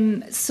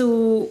didn't.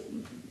 So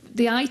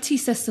the IT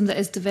system that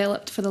is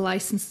developed for the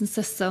licensing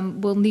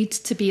system will need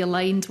to be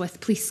aligned with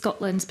Police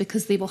Scotland,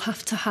 because they will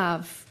have to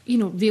have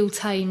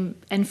real-time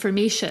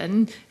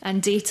information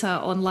and data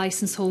on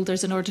licence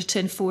holders in order to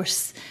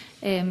enforce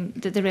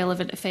the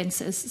relevant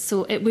offences.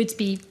 So it would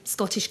be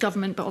Scottish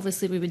Government, but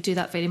obviously we would do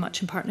that very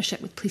much in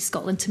partnership with Police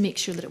Scotland to make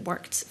sure that it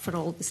worked for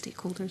all the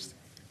stakeholders.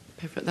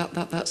 Perfect.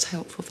 That's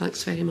helpful.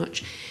 Thanks very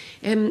much.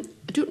 I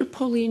don't know,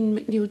 Pauline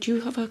McNeill, do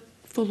you have a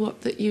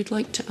follow-up that you'd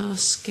like to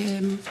ask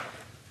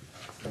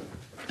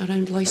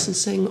around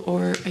licensing,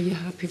 or are you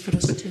happy for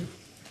us to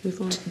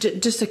move on?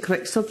 Just a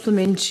quick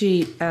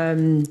supplementary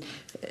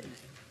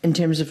in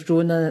terms of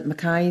Rona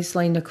Mackay's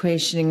line of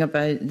questioning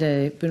about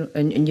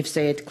and you've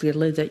said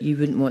clearly that you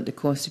wouldn't want the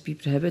cost to be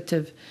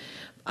prohibitive.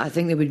 I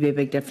think there would be a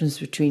big difference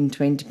between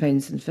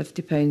 £20 and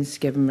 £50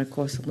 given our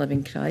cost of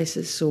living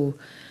crisis. So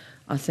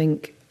I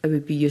think it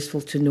would be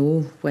useful to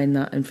know when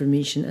that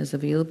information is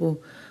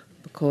available,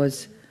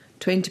 because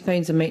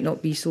 £20 I might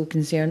not be so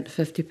concerned,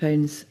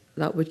 £50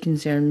 that would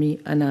concern me,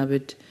 and I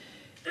would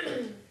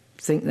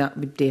think that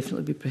would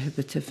definitely be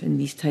prohibitive in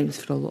these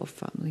times for a lot of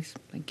families.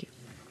 Thank you.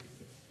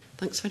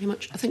 Thanks very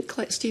much. I think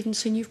Colette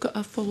Stevenson, you've got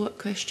a follow-up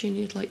question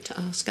you'd like to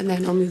ask, and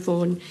then I'll move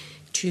on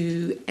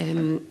to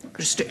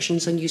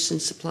restrictions on use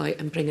and supply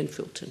and bring in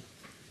Fulton.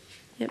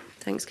 Yep,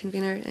 thanks,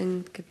 Convener,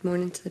 and good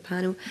morning to the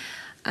panel.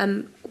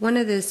 One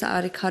of the sort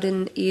of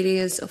recurring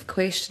areas of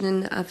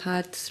questioning that I've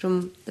had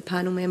from the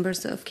panel members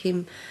that have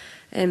came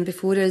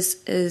before us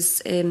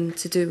is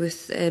to do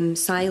with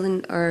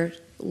silent or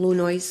low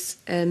noise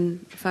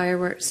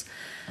fireworks.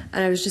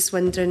 And I was just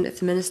wondering if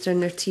the Minister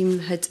and their team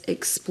had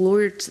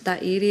explored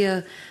that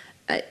area.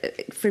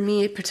 For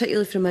me,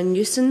 particularly from a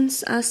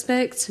nuisance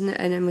aspect, and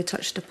then we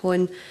touched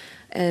upon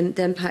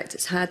the impact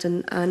it's had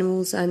on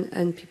animals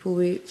and people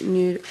with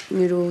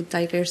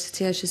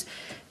neurodiversity issues,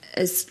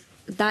 is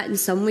that in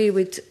some way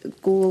would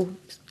go,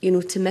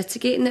 to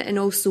mitigating it, and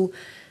also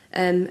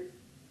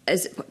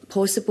is it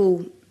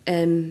possible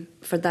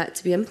for that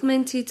to be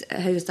implemented?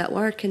 How does that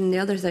work? And the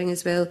other thing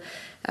as well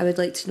I would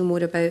like to know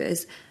more about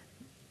is,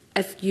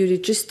 if you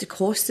reduce the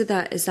cost of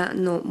that, is that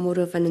not more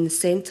of an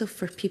incentive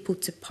for people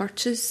to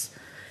purchase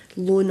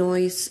low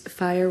noise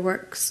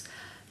fireworks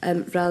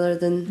rather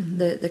than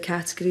the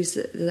categories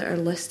that are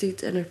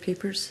listed in our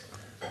papers?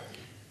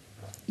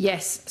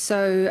 Yes,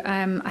 so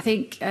I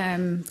think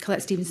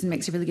Colette Stevenson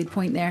makes a really good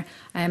point there.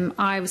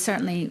 I was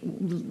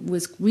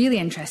really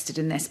interested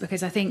in this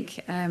because I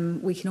think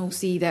we can all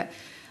see that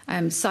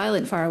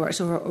silent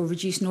fireworks or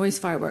reduced noise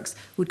fireworks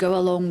would go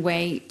a long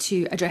way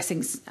to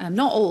addressing,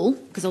 not all,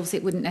 because obviously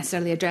it wouldn't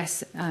necessarily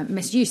address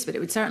misuse, but it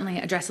would certainly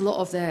address a lot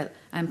of the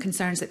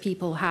concerns that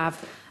people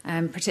have,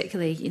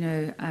 particularly,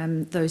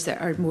 those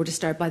that are more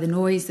disturbed by the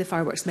noise the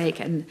fireworks make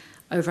and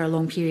over a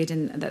long period,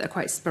 and that are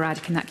quite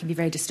sporadic, and that can be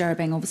very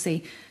disturbing,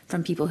 obviously,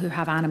 from people who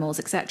have animals,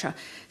 etc.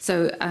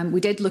 So we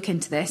did look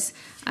into this.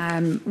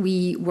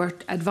 We were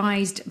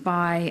advised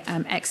by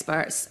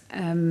experts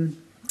in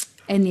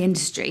the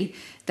industry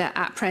that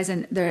at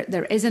present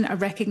there isn't a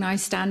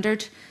recognised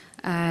standard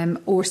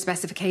or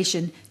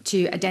specification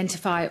to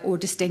identify or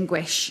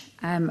distinguish,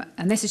 and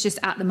this is just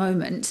at the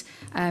moment,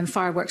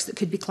 fireworks that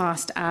could be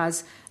classed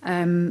as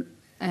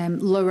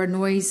lower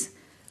noise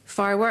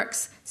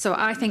fireworks. So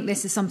I think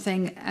this is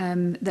something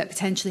that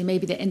potentially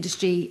maybe the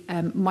industry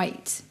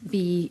might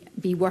be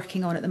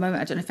working on at the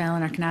moment. I don't know if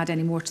Eleanor can add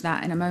any more to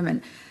that in a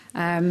moment.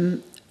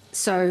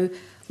 So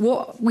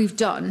what we've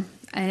done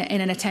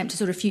in an attempt to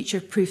sort of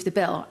future-proof the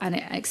bill, and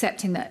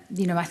accepting that,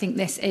 I think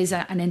this is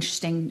an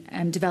interesting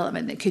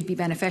development that could be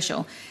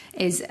beneficial,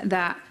 is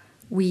that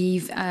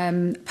we've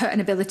put an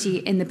ability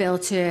in the bill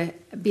to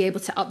be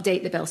able to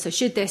update the bill. So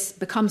should this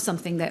become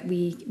something that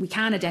we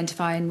can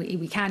identify and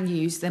we can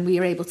use, then we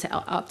are able to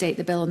update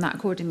the bill on that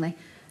accordingly.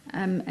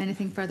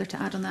 Anything further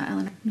to add on that,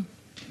 Eleanor? No.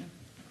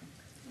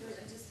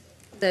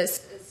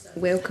 That's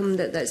welcome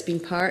that's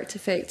been parked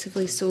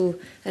effectively, so,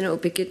 and it'll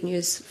be good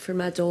news for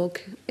my dog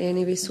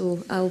anyway,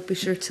 so I'll be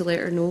sure to let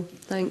her know.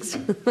 Thanks.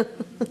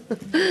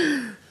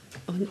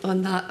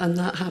 on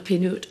that happy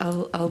note,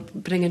 I'll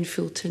bring in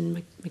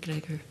Fulton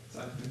McGregor.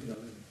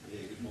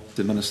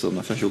 The Minister and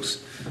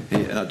officials,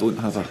 and I don't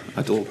have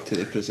a dog to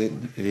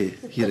represent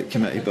here at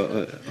committee, but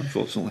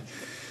unfortunately.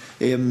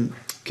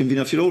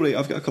 Convener, if you're all right,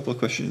 I've got a couple of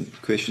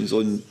questions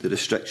on the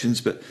restrictions,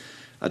 but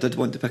I did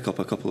want to pick up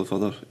a couple of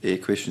other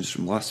questions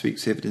from last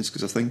week's evidence,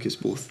 because I think, as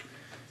both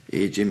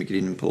Jamie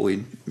Green and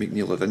Pauline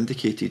McNeill have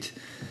indicated,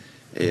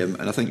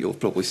 and I think you'll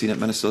have probably seen it,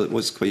 Minister, it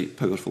was quite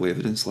powerful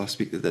evidence last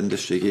week that the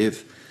industry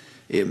gave.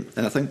 And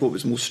I think what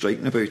was most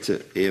striking about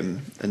it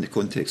in the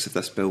context of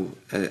this bill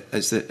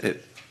is that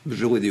it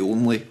was really the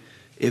only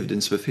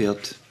evidence we've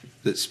heard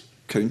that's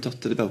counter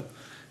to the bill.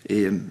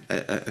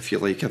 If you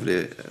like,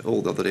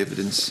 all the other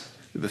evidence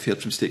that we've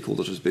heard from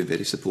stakeholders has been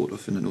very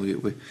supportive, and I know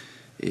you'll be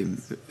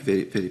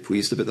very, very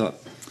pleased about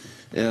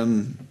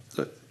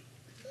that.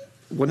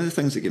 One of the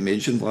things that you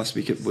mentioned last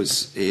week, it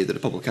was the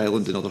Republic of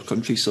Ireland and other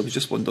countries, so I was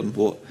just wondering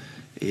what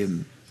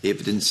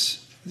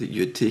evidence that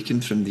you had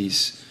taken from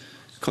these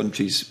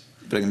countries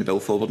bringing the bill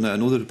forward. Now, I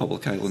know the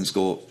Republic of Ireland's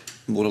got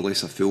more or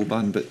less a full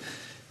ban, but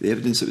the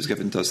evidence that was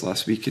given to us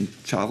last week and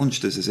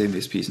challenged us as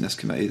MSPs in this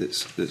committee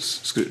that's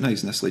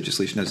scrutinising this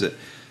legislation is that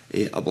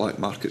a black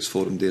market's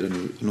formed there,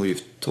 and I know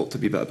you've talked a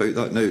wee bit about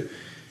that now.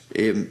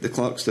 The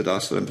clerks did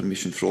ask for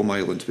information from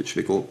Ireland, which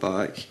we got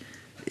back,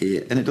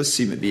 and it does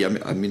seem to be,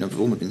 I mean, I've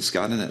only been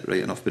scanning it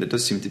right enough, but it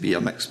does seem to be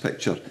a mixed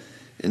picture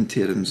in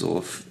terms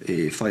of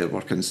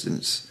firework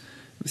incidents,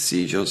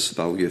 seizures,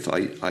 value of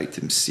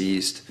items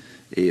seized,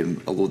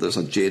 although there's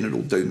a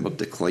general downward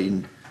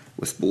decline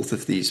with both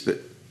of these,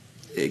 but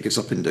it goes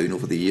up and down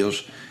over the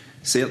years.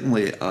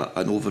 Certainly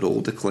an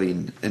overall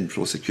decline in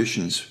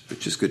prosecutions,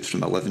 which is good,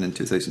 from 11 in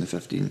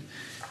 2015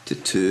 to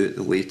 2 at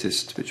the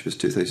latest, which was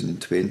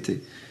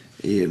 2020.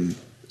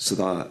 So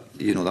that,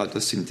 that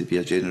does seem to be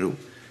a general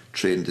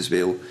trend as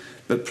well.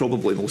 But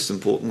probably most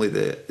importantly,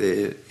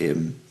 the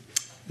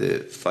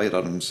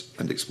Firearms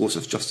and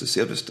Explosives Justice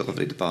Service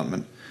Delivery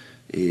Department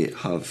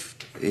have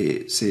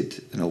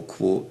said, and I'll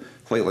quote,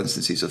 "While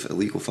instances of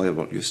illegal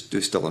firework use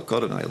do still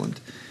occur in Ireland,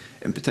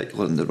 in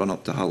particular in the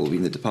run-up to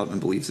Halloween, the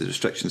Department believes the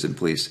restrictions in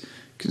place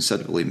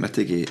considerably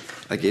mitigate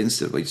against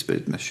their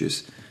widespread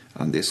misuse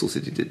and the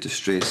associated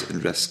distress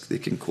and risk they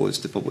can cause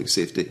to public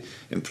safety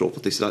and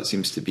property." So that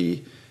seems to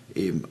be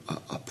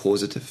a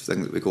positive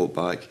thing that we got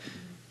back,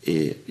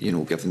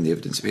 given the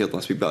evidence we heard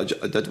last week.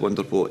 But I did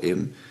wonder what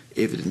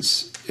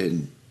evidence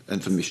and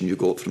information you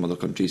got from other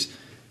countries.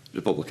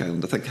 Republic of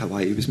Ireland, I think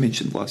Hawaii was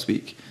mentioned last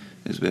week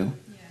as well.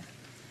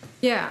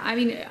 Yeah, I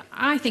mean,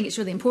 I think it's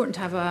really important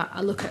to have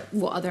a look at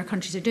what other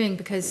countries are doing,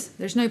 because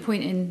there's no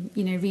point in,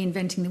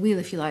 reinventing the wheel,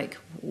 if you like,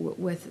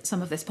 with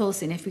some of this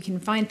policy. And if we can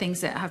find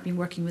things that have been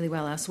working really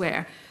well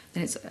elsewhere,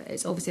 then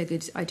it's obviously a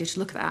good idea to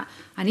look at that.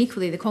 And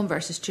equally, the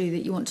converse is true,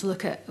 that you want to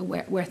look at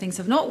where things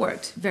have not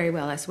worked very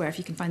well elsewhere, if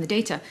you can find the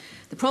data.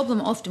 The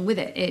problem often with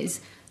it is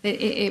that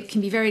it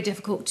can be very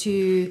difficult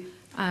to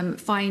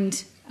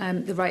find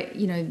the right,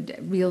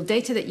 real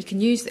data that you can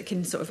use that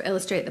can sort of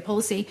illustrate the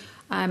policy,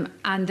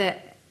 and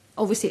that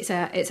obviously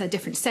it's a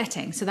different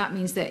setting. So that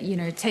means that,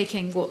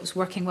 taking what's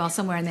working well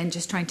somewhere and then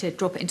just trying to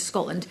drop it into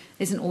Scotland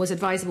isn't always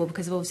advisable,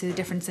 because of obviously the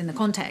difference in the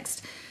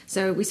context.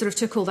 So we sort of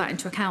took all that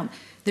into account.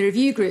 The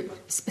review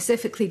group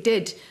specifically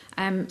did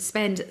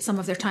spend some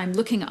of their time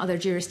looking at other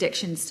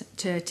jurisdictions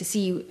to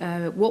see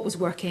what was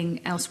working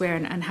elsewhere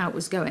and how it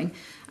was going,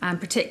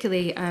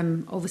 particularly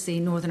obviously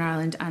Northern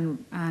Ireland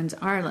and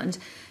Ireland.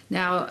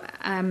 Now,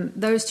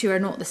 those two are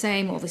not the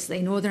same.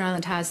 Obviously, Northern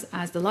Ireland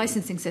has the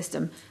licensing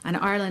system, and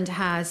Ireland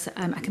has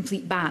a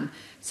complete ban.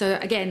 So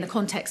again, the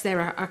contexts there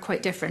are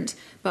quite different.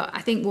 But I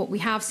think what we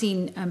have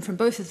seen from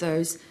both of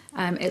those,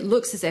 it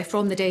looks as if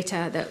from the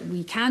data that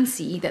we can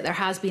see that there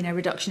has been a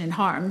reduction in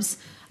harms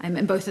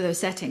in both of those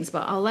settings.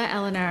 But I'll let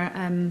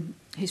Eleanor,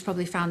 who's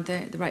probably found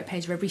the right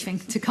page of our briefing,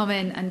 to come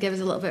in and give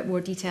us a little bit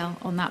more detail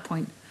on that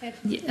point.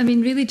 I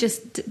mean, really,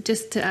 just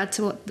to add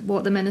to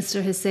what the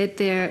Minister has said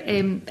there,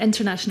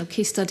 international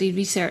case study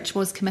research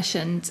was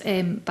commissioned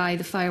by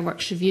the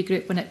Fireworks Review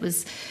Group when it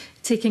was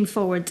taking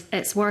forward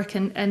its work,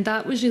 and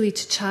that was really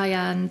to try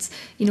and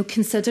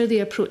consider the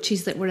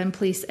approaches that were in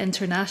place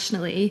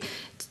internationally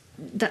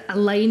that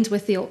aligned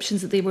with the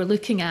options that they were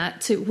looking at,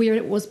 to where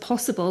it was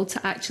possible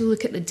to actually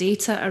look at the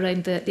data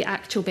around the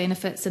actual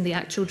benefits and the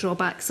actual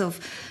drawbacks of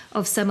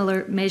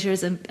similar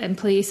measures in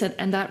place.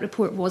 And that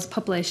report was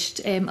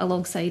published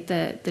alongside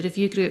the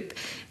review group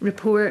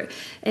report.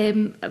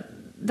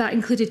 That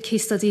included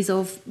case studies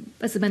of,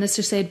 as the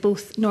Minister said,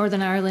 both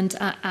Northern Ireland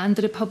and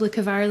the Republic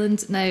of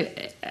Ireland. Now,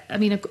 I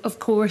mean, of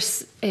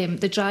course,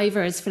 the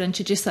drivers for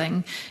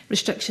introducing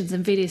restrictions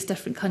in various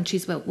different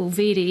countries will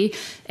vary.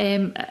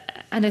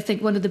 And I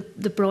think one of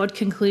the broad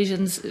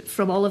conclusions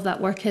from all of that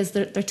work is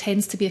there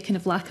tends to be a kind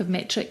of lack of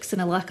metrics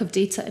and a lack of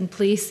data in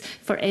place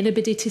for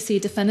anybody to say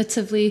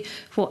definitively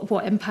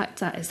what impact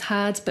that has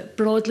had. But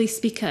broadly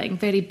speaking,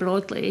 very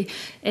broadly,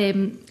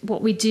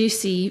 what we do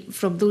see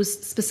from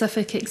those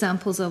specific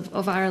examples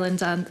of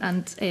Ireland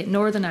and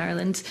Northern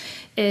Ireland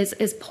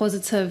is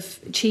positive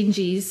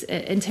changes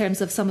in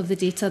terms of some of the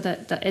data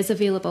that is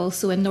available.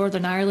 So in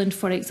Northern Ireland,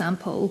 for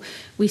example,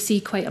 we see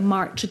quite a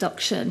marked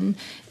reduction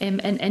in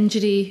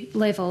injury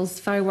levels,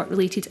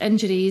 firework-related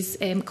injuries,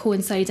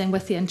 coinciding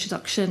with the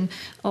introduction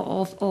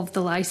of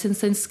the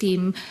licensing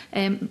scheme.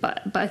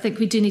 But I think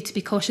we do need to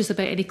be cautious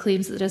about any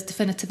claims that there is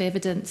definitive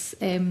evidence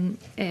around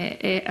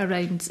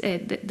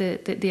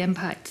the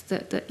impact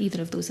that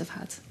either of those have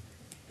had.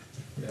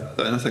 Yeah,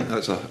 and I think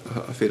that's a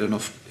fair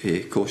enough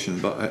caution,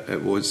 but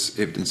it was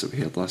evidence that we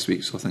heard last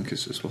week, so I think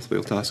it's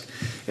worthwhile to ask.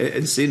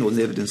 In saying on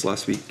the evidence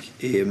last week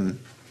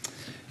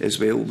as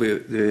well,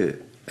 the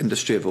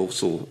industry have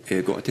also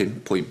got a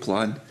 10-point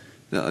plan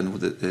that I know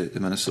that the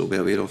Minister will be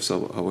aware of,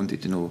 so I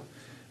wanted to know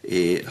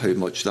how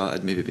much that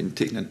had maybe been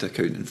taken into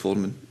account in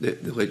forming the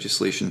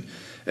legislation.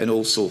 And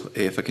also,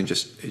 if I can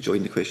just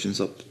join the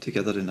questions up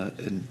together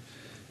in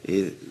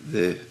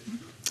the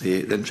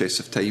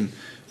interest of time,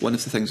 one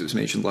of the things that was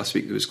mentioned last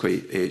week that was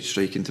quite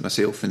striking to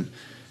myself, and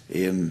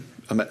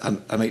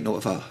I might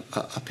not have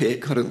a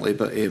pet currently,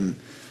 but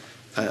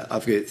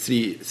I've got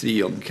three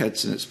young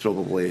kids, and it's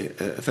probably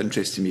of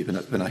interest to me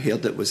when I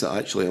heard it was that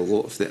actually a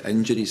lot of the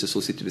injuries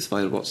associated with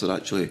fireworks are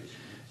actually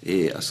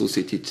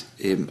associated,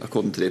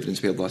 according to the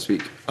evidence we heard last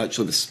week,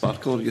 actually with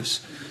sparkler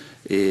use.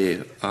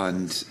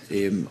 And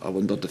I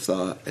wondered if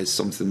that is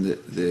something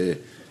that the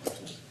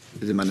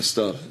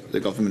Minister,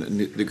 the Government and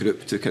the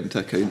group took into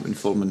account when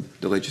forming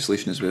the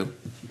legislation as well.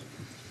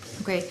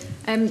 Okay.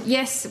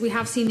 Yes, we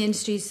have seen the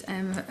industry's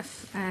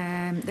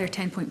their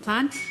 10-point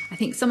plan. I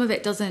think some of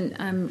it doesn't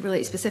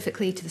relate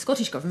specifically to the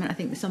Scottish Government. I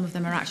think that some of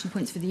them are action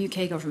points for the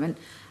UK Government.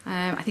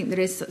 I think there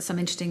is some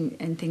interesting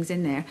things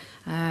in there.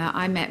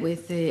 I met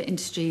with the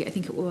industry, I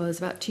think it was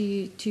about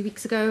two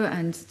weeks ago,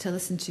 and to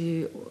listen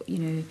to,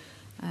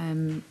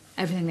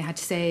 everything they had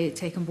to say,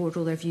 take on board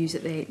all their views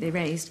that they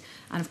raised.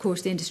 And of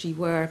course, the industry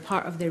were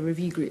part of their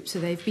review group, so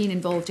they've been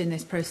involved in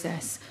this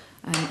process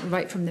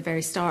right from the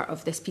very start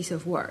of this piece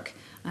of work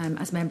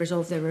as members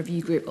of the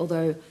review group,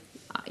 although,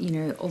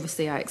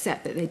 obviously I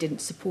accept that they didn't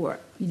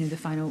support, the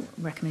final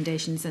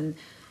recommendations, and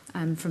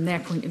from their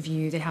point of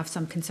view, they have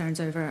some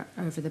concerns over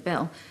the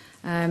bill.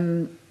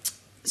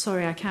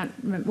 Sorry, I can't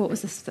remember. What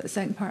was the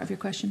second part of your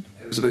question?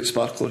 It was about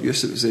sparkler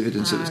use. It was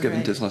evidence that was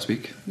given to us last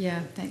week. Yeah,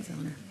 thanks,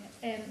 Eleanor.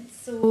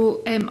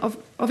 So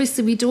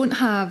obviously we don't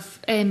have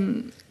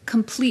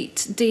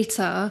complete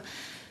data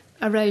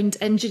around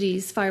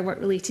injuries,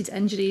 firework-related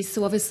injuries.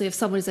 So obviously if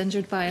someone is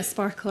injured by a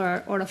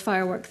sparkler or a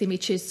firework, they may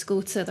choose to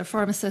go to their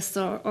pharmacist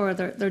or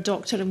their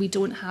doctor, and we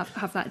don't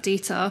have that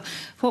data.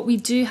 What we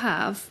do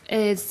have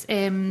is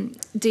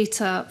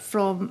data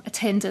from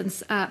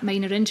attendance at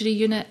minor injury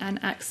unit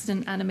and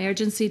accident and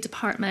emergency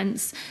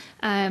departments.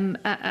 And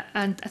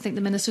I think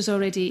the Minister's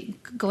already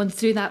gone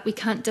through that. We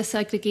can't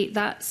disaggregate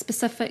that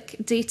specific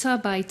data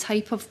by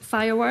type of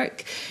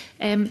firework.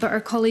 But our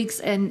colleagues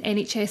in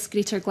NHS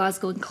Greater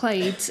Glasgow and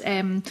Clyde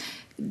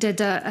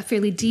did a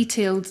fairly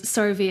detailed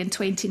survey in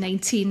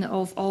 2019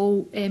 of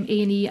all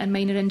A&E and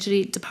minor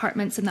injury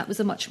departments, and that was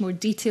a much more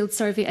detailed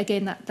survey.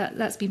 Again,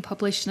 that's been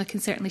published, and I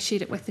can certainly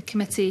share it with the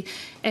committee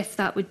if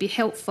that would be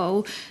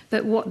helpful.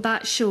 But what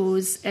that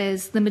shows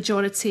is the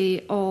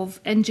majority of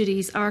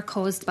injuries are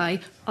caused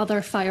by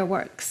other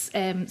fireworks.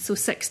 So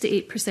 6 to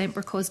 8%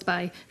 were caused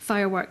by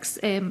fireworks.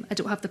 I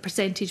don't have the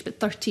percentage, but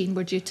 13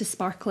 were due to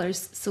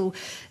sparklers. So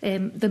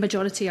the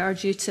majority are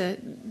due to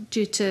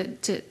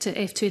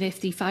F2 and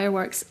FD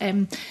fireworks.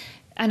 And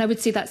I would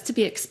say that's to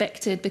be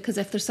expected, because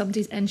if there's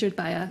somebody's injured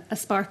by a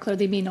sparkler,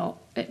 it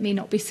may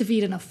not be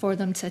severe enough for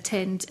them to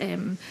attend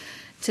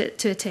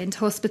to attend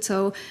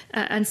hospital.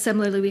 And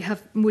similarly, we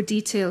have more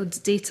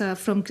detailed data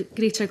from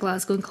Greater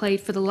Glasgow and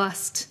Clyde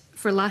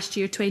for last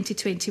year,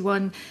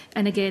 2021,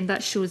 and again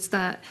that shows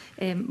that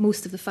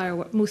most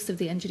of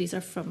the injuries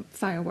are from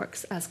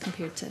fireworks as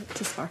compared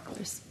to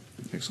sparklers.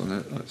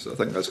 Excellent. I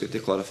think that's good to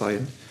clarify.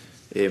 And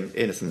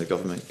anything the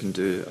government can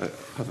do,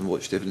 having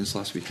watched evidence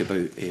last week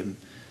about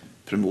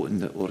promoting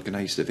the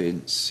organised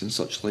events and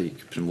such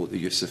like, promote the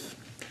use of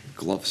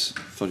gloves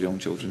for young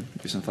children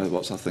using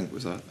fireworks, I think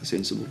was a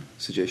sensible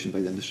suggestion by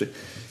the industry.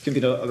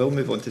 Convener, I will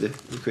move on to the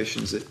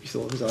questions that you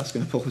thought I was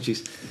asking,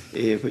 apologies,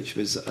 which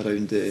is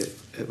around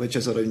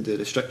the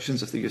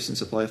restrictions of the use and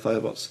supply of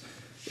fireworks.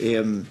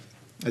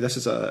 This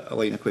is a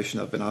line of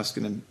question I've been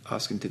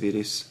asking to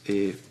various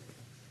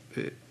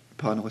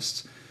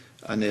panellists,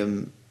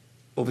 and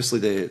obviously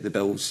the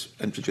bill's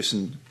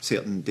introducing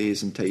certain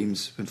days and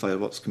times when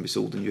fireworks can be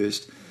sold and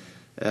used.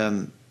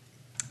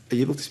 Are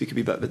you able to speak a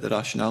wee bit about the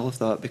rationale of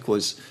that?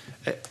 Because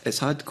it's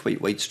had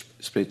quite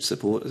widespread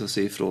support, as I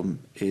say, from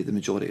the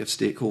majority of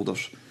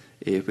stakeholders,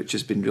 which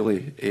has been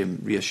really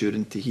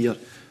reassuring to hear.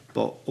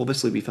 But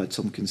obviously we've had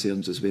some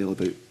concerns as well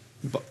about,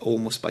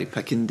 almost by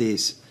picking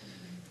days,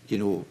 you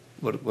know,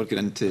 we're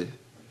getting into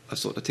a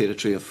sort of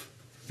territory of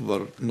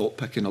we're not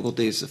picking other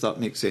days, if that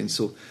makes sense.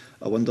 So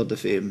I wondered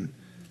if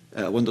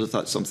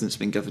that's something that's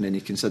been given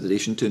any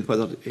consideration to, and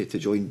whether to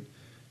join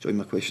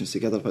my questions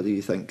together, whether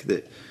you think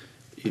that,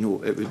 you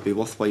know, it would be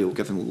worthwhile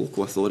giving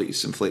local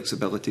authorities some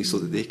flexibility so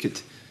that they could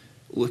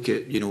look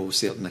at, you know,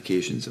 certain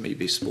occasions, it might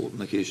be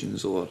sporting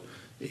occasions or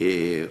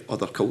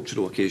other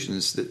cultural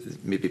occasions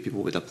that maybe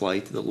people would apply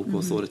to the local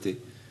authority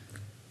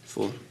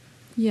for.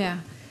 Yeah.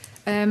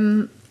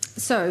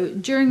 So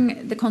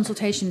during the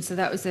consultation, so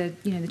that was the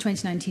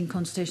 2019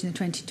 consultation, the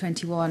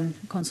 2021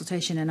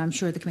 consultation, and I'm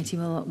sure the committee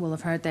will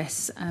have heard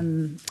this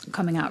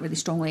coming out really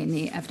strongly in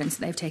the evidence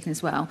that they've taken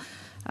as well.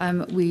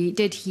 We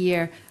did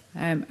hear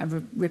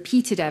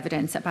repeated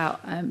evidence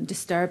about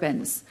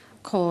disturbance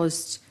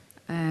caused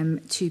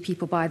to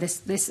people by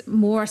this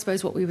more, I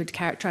suppose, what we would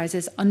characterise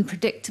as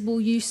unpredictable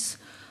use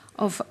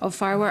of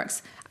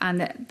fireworks, and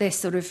that this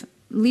sort of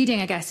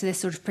leading, I guess, to this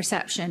sort of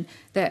perception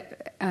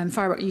that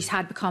firework use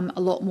had become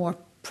a lot more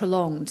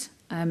prolonged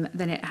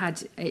than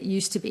it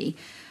used to be,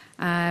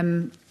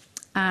 and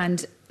I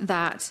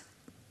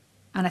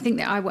think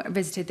that I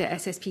visited the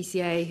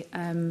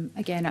SSPCA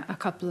again a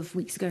couple of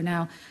weeks ago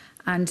now,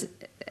 and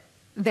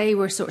they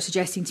were sort of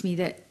suggesting to me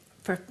that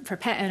for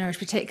pet owners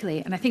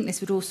particularly, and I think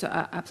this would also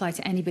apply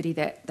to anybody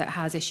that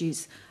has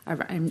issues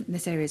in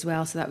this area as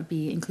well, so that would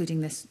be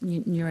including this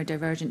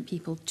neurodivergent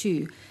people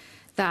too,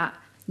 that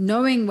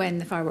knowing when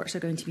the fireworks are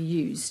going to be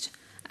used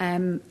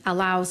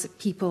allows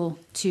people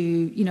to,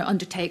 you know,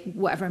 undertake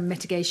whatever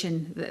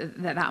mitigation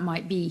that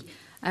might be.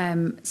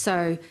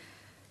 So,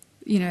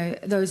 you know,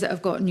 those that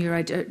have got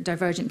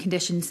neurodivergent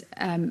conditions,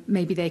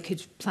 maybe they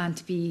could plan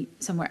to be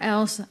somewhere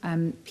else.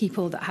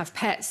 People that have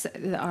pets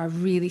that are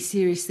really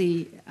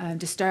seriously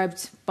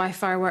disturbed by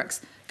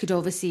fireworks could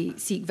obviously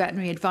seek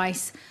veterinary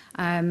advice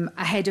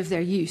ahead of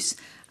their use.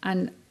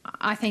 And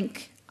I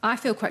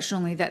feel quite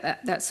strongly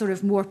that sort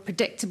of more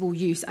predictable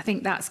use, I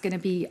think that's going to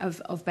be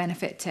of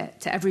benefit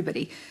to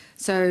everybody.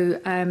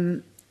 So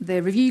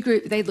the review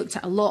group, they looked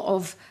at a lot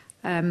of,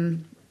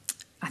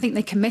 I think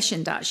they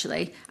commissioned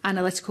actually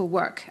analytical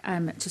work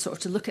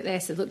to look at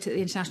this. They looked at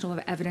the international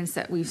evidence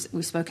that we've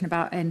spoken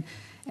about in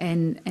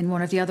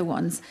one of the other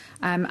ones.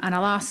 And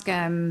I'll ask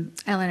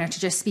Eleanor to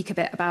just speak a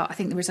bit about, I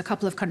think there was a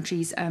couple of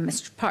countries,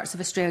 parts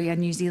of Australia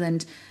and New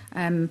Zealand,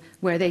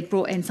 where they'd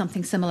brought in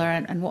something similar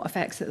and what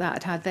effects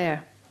that had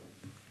there.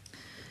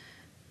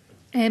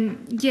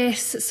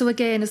 Yes, so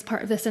again, as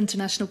part of this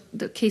international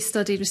case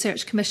study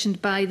research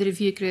commissioned by the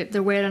review group,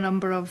 there were a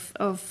number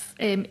of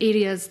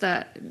areas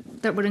that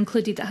that were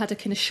included that had a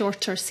kind of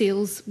shorter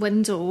sales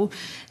window,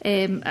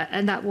 and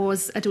that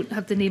was, I don't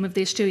have the name of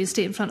the Australian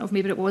state in front of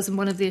me, but it was in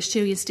one of the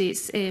Australian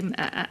states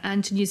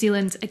and New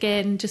Zealand.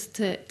 Again, just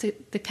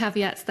the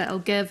caveats that I'll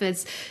give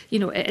is, you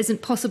know, it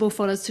isn't possible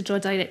for us to draw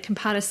direct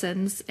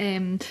comparisons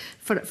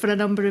for a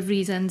number of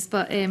reasons,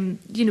 but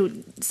you know,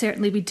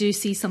 certainly we do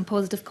see some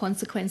positive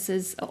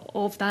consequences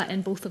of that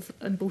in both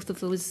of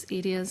those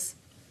areas.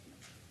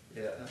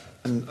 Yeah,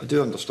 and I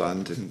do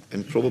understand,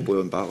 and probably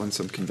on balance,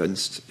 I'm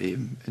convinced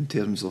in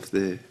terms of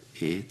the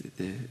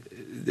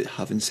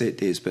having set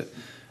days, but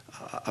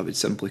I would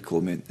simply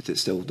comment that it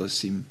still does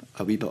seem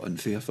a wee bit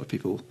unfair for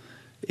people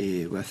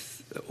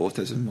with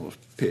autism or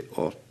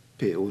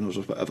pet owners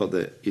or whatever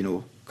that, you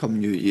know, come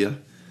New Year,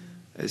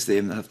 it's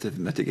them that have to have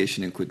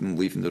mitigation, including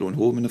leaving their own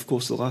home. And of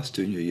course, the last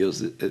 2 New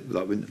Years, that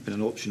wouldn't have been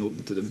an option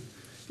open to them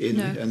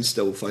anyway, and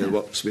still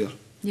fireworks were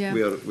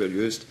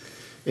used.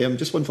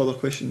 Just one further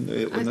question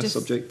on this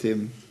subject,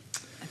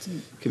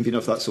 Convener,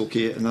 if that's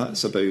okay, and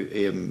that's about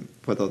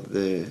whether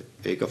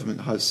the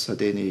government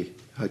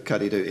had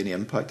carried out any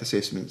impact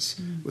assessments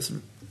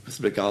with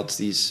regards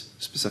to these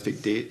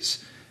specific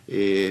dates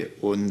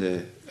on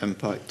the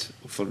impact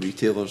for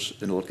retailers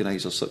and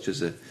organisers such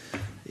as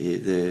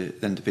the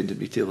independent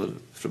retailer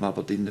from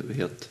Aberdeen that we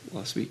heard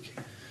last week.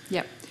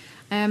 Yeah,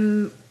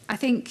 I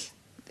think,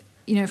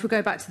 you know, if we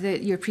go back to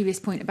your previous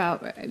point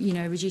about, you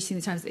know, reducing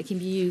the times that it can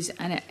be used,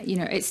 and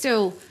it's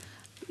still,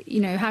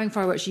 you know, having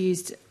fireworks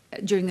used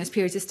during those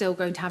periods is still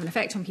going to have an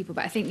effect on people.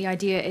 But I think the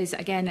idea is,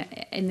 again,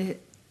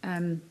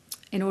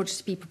 in order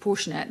to be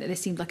proportionate, that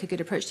this seemed like a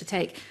good approach to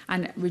take,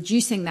 and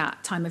reducing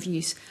that time of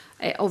use.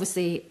 It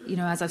obviously, you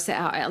know, as I've set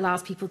out, it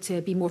allows people to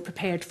be more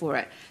prepared for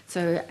it.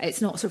 So it's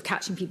not sort of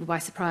catching people by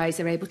surprise.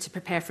 They're able to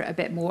prepare for it a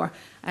bit more,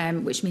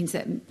 which means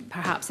that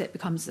perhaps it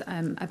becomes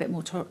a bit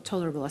more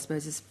tolerable, I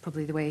suppose, is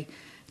probably the way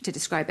to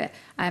describe it.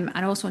 And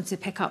I also wanted to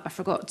pick up, I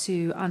forgot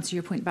to answer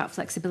your point about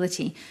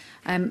flexibility.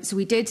 So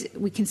we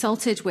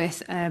consulted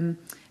with,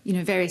 you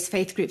know, various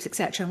faith groups,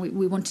 etc., and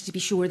we wanted to be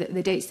sure that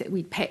the dates that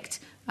we'd picked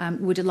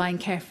would align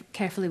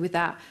carefully with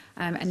that,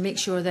 and make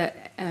sure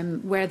that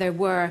where there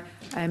were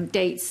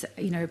dates,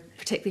 you know,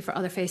 particularly for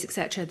other faiths,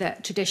 etc.,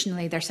 that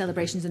traditionally their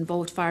celebrations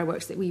involved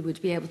fireworks, that we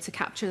would be able to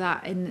capture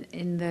that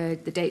in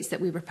the dates that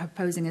we were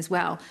proposing as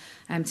well,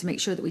 to make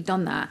sure that we'd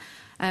done that.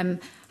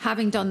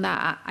 Having done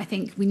that, I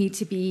think we need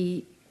to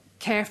be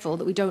careful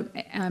that we don't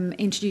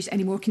introduce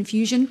any more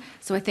confusion.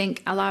 So I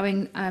think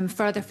allowing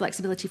further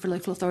flexibility for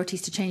local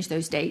authorities to change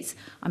those dates,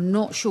 I'm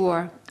not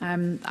sure.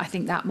 I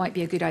think that might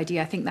be a good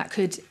idea. I think that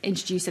could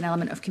introduce an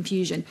element of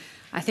confusion.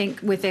 I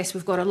think with this,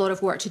 we've got a lot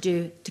of work to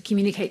do to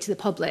communicate to the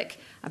public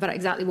about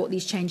exactly what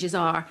these changes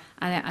are.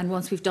 And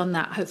once we've done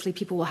that, hopefully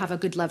people will have a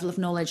good level of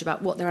knowledge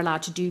about what they're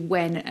allowed to do,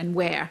 when and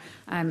where.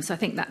 So I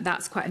think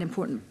that's quite an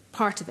important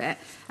part of it.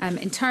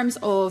 In terms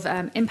of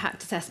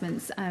impact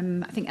assessments,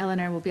 I think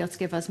Eleanor will be able to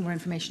give us more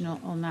information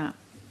on that.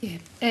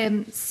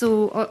 Yeah.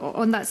 So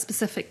on that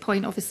specific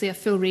point, obviously a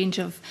full range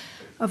of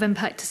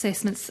impact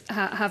assessments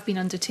have been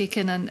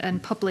undertaken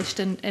and published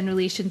in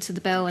relation to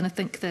the bill, and I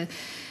think the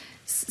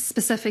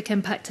specific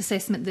impact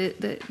assessment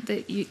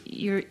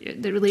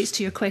that relates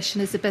to your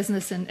question is the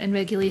business and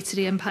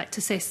regulatory impact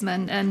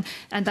assessment, and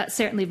that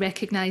certainly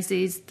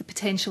recognises the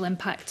potential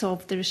impact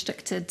of the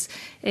restricted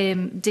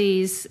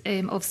days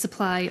of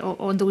supply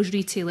on those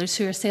retailers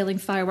who are selling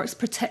fireworks,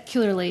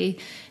 particularly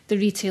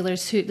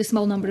the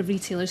small number of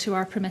retailers who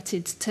are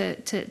permitted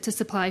to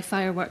supply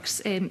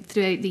fireworks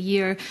throughout the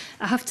year.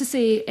 I have to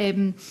say,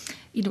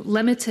 you know,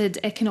 limited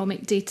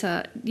economic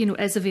data, you know,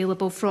 is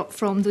available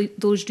from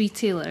those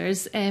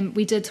retailers.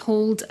 We did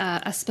hold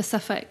a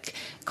specific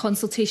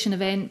consultation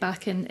event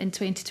back in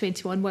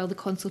 2021 while the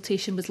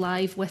consultation was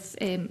live with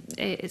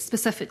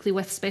specifically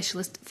with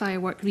specialist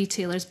firework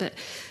retailers, but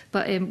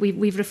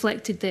we've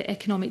reflected the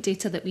economic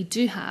data that we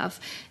do have,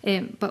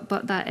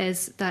 but that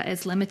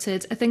is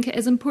limited. I think it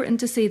is important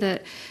to say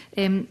that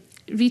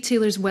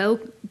retailers will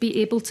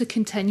be able to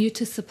continue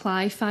to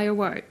supply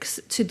fireworks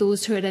to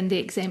those who are in the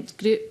exempt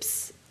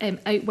groups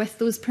out with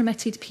those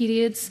permitted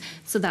periods.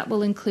 So that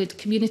will include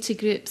community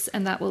groups,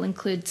 and that will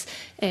include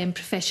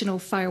professional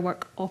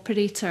firework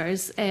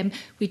operators.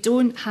 We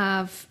don't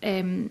have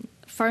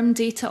firm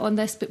data on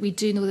this, but we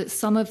do know that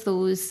some of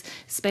those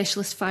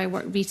specialist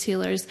firework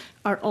retailers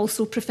are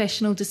also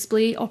professional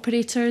display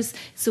operators.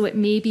 So it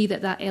may be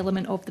that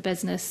element of the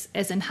business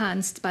is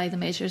enhanced by the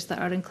measures that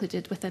are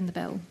included within the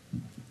bill.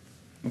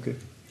 Okay,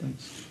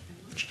 thanks.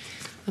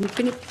 I'm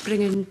going to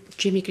bring in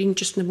Jamie Green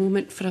just in a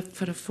moment for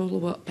a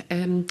follow-up.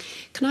 Can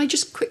I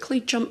just quickly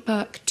jump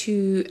back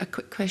to a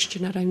quick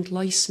question around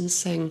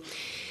licensing?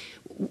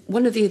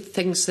 One of the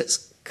things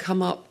that's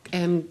come up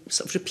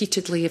sort of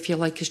repeatedly, if you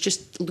like, is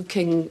just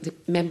the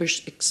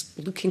members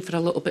looking for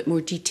a little bit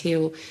more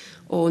detail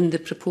on the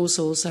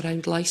proposals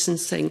around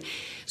licensing.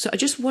 So I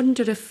just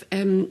wonder if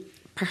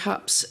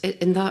perhaps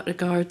in that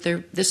regard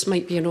this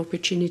might be an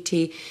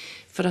opportunity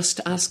for us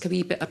to ask a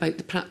wee bit about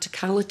the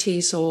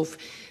practicalities of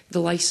the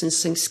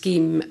licensing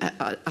scheme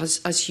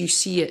as you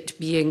see it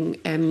being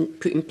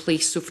put in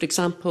place. So, for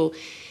example,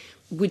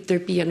 would there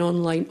be an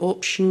online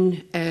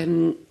option?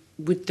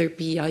 Would there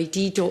be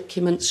ID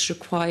documents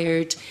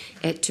required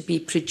to be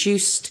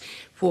produced?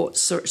 What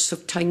sorts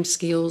of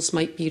timescales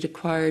might be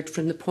required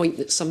from the point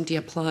that somebody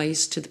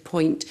applies to the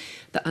point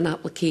that an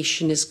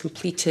application is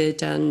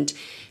completed and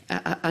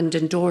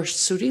endorsed?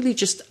 So really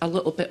just a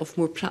little bit of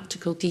more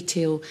practical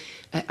detail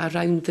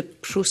around the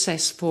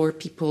process for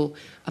people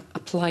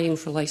applying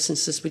for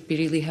licences would be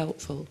really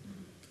helpful.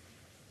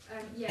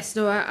 Yes,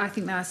 no, I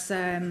think that's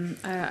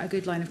a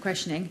good line of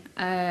questioning.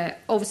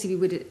 Obviously, we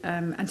would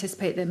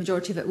anticipate the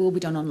majority of it will be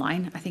done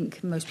online. I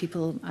think most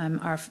people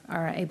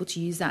are able to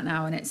use that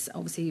now, and it's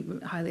obviously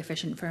highly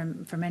efficient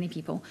for many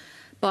people.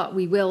 But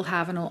we will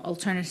have an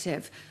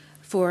alternative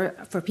for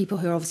people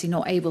who are obviously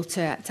not able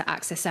to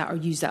access that or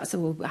use that. So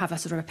we'll have a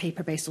sort of a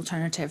paper-based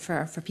alternative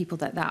for people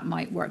that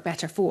might work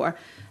better for.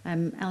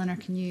 Eleanor,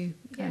 can you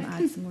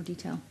add some more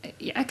detail?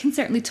 Yeah, I can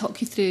certainly talk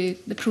you through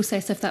the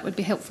process if that would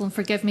be helpful, and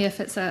forgive me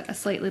if it's a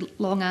slightly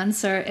long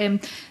answer.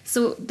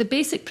 So the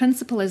basic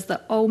principle is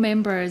that all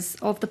members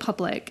of the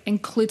public,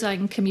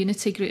 including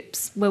community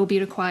groups, will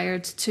be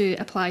required to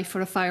apply for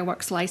a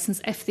fireworks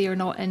licence if they are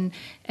not in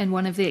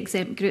one of the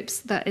exempt groups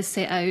that is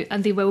set out,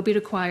 and they will be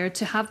required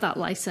to have that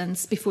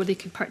licence before they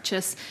can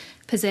purchase,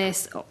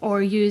 possess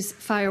or use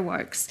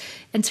fireworks.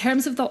 In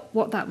terms of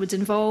what that would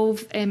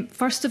involve,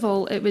 first of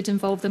all, it would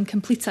involve them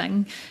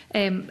completing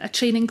a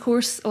training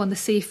course on the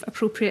safe,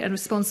 appropriate and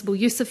responsible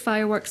use of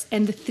fireworks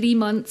in the 3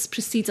 months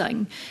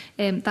preceding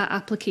that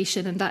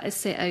application, and that is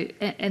set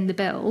out in the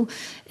bill.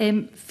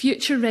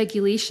 Future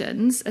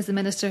regulations, as the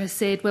Minister has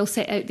said, will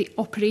set out the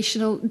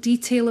operational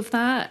detail of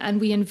that,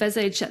 and we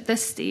envisage at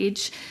this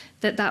stage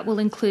that will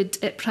include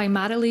it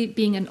primarily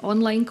being an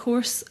online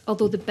course,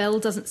 although the bill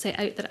doesn't set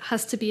out that it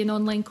has to be an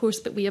online course,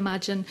 but we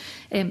imagine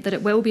that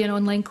it will be an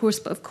online course.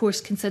 But of course,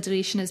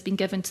 consideration has been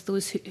given to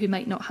those who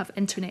might not have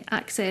internet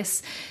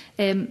access.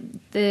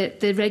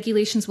 The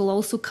regulations will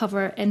also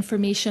cover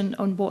information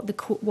on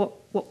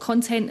what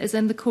content is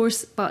in the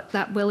course, but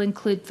that will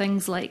include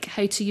things like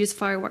how to use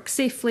fireworks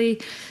safely,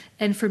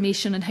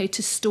 information on how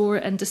to store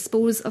and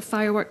dispose of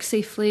fireworks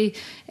safely,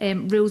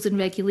 rules and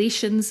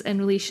regulations in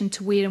relation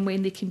to where and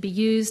when they can be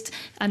used,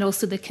 and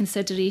also the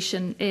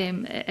consideration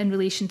in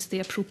relation to the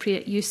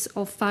appropriate use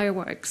of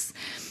fireworks.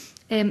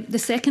 The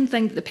second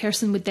thing that the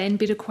person would then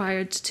be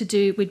required to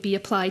do would be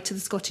apply to the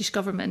Scottish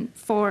Government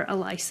for a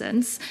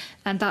licence,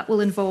 and that will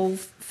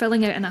involve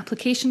filling out an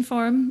application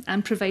form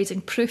and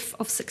providing proof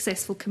of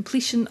successful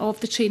completion of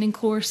the training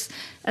course,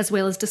 as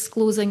well as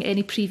disclosing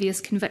any previous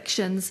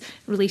convictions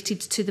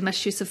related to the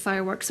misuse of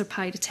fireworks or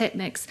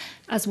pyrotechnics,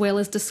 as well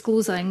as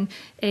disclosing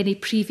any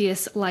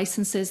previous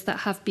licences that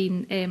have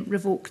been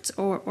revoked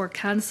or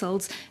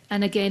cancelled.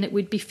 And again, it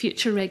would be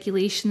future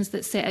regulations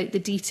that set out the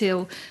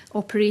detailed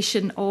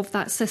operation of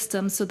that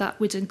system. So that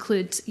would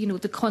include,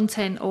 the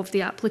content of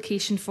the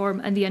application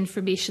form and the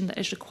information that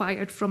is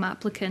required from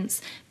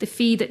applicants, the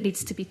fee that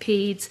needs to be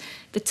paid,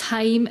 the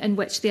time in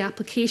which the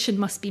application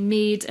must be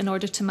made in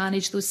order to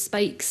manage those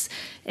spikes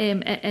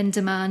in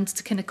demand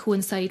to kind of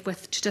coincide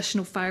with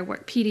traditional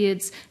firework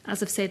periods,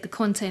 as I've said, the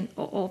content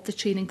of the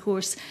training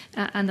course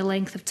and the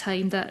length of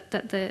time that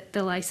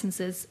the licence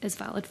is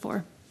valid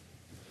for.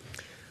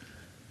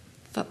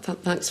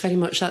 Thanks very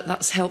much.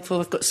 That's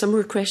helpful. I've got some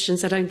more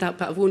questions around that,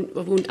 but I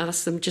won't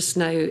ask them just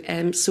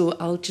now. So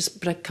I'll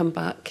just come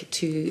back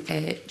to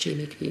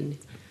Jamie Green.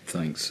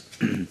 Thanks.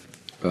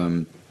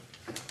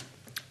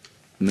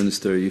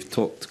 Minister, you've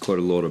talked quite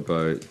a lot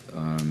about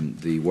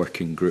the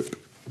working group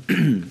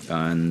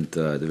and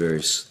the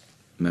various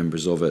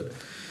members of it.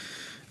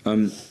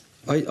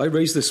 I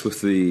raised this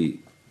with the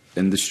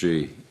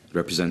industry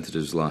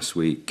representatives last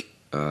week.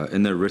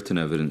 In their written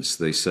evidence,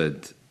 they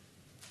said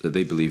that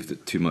they believed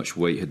that too much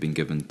weight had been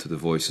given to the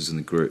voices in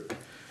the group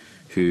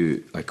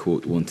who, I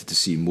quote, wanted to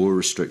see more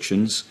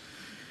restrictions,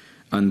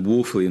 and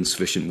woefully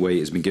insufficient weight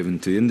has been given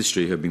to the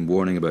industry who have been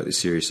warning about the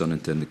serious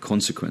unintended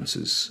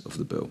consequences of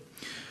the bill.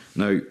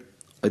 Now,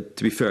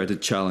 to be fair, I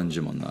did challenge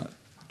him on that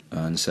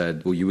and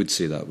said, well, you would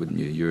say that, wouldn't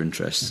you? Your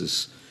interest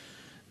is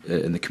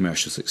in the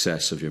commercial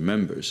success of your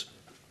members.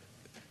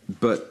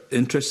 But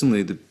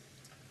interestingly, the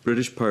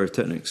British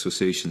Pyrotechnic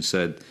Association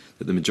said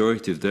that the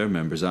majority of their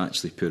members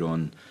actually put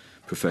on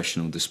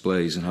professional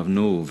displays and have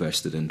no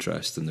vested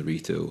interest in the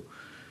retail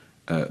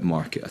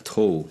market at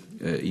all,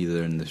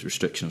 either in the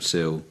restriction of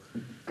sale,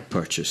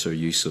 purchase or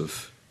use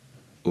of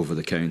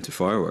over-the-counter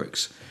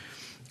fireworks.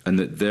 And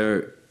that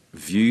their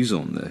views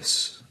on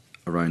this,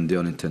 around the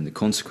unintended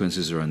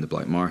consequences, around the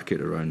black market,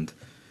 around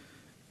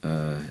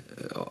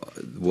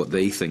what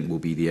they think will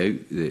be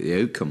the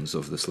outcomes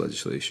of this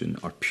legislation,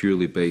 are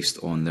purely based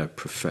on their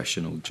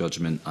professional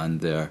judgment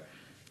and their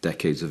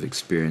decades of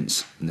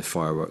experience in the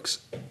fireworks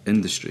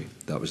industry.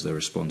 That was their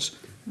response.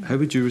 How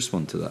would you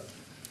respond to that?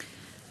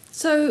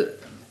 So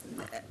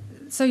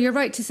you're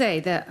right to say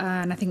that,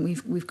 and I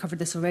think we've covered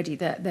this already,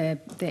 that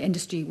the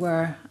industry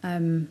were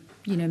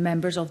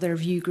members of the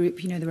review group.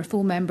 There were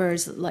full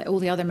members, like all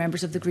the other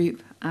members of the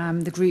group.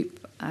 The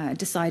group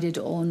decided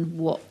on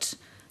what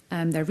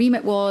their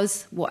remit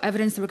was, what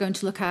evidence they were going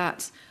to look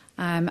at,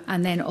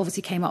 and then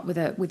obviously came up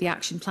with the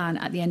action plan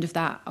at the end of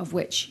that, of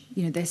which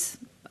this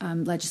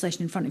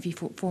legislation in front of you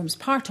forms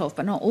part of,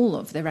 but not all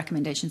of the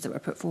recommendations that were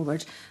put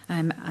forward.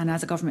 And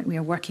as a government, we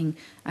are working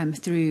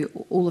through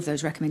all of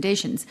those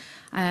recommendations.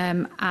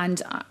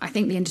 And I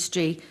think the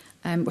industry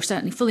were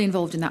certainly fully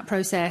involved in that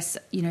process.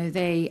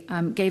 They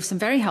gave some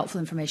very helpful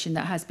information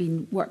that has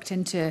been worked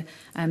into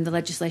the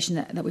legislation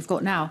that we've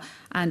got now.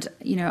 And,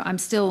 I'm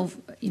still,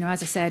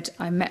 as I said,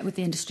 I met with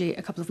the industry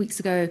a couple of weeks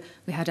ago.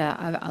 We had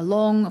a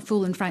long,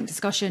 full and frank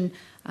discussion.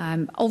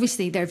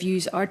 Obviously, their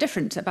views are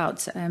different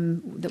about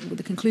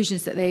the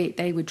conclusions that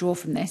they would draw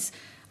from this.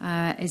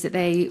 Is that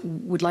they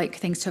would like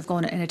things to have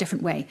gone in a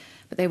different way,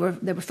 but they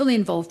were fully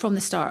involved from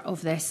the start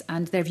of this,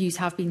 and their views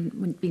have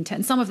been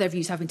taken. Some of their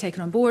views have been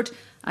taken on board,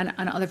 and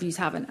other views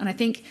haven't. And I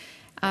think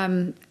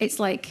it's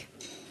like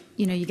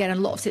you get in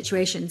a lot of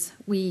situations.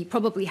 We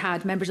probably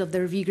had members of the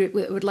review group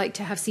that would like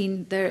to have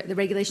seen the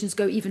regulations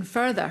go even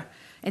further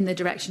in the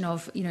direction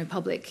of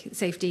public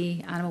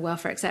safety, animal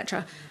welfare,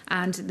 etc.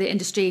 And the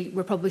industry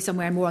were probably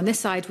somewhere more on this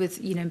side,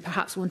 with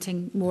perhaps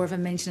wanting more of a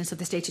maintenance of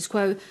the status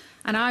quo.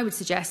 And I would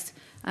suggest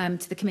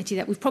to the committee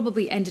that we've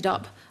probably ended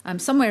up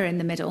somewhere in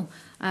the middle,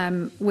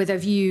 with a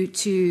view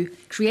to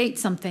create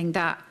something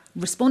that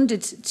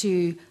responded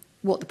to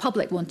what the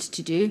public wanted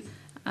to do.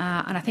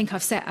 And I think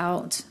I've set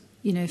out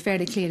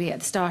fairly clearly at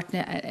the start,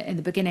 in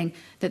the beginning,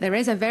 that there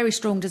is a very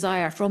strong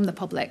desire from the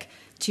public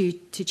to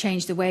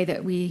change the way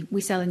that we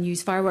sell and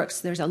use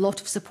fireworks. There's a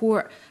lot of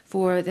support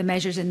for the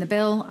measures in the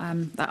bill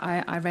that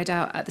I read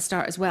out at the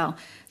start as well.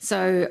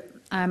 So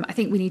I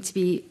think we need to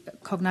be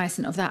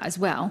cognisant of that as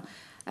well.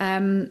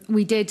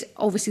 We did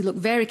obviously look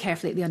very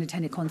carefully at the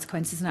unintended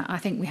consequences, and I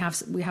think we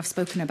have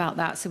spoken about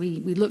that. So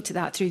we looked at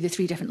that through the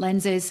 3 different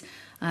lenses.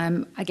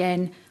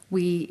 Again,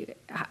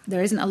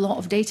 there isn't a lot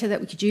of data that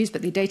we could use,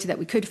 but the data that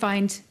we could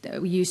find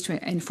that we used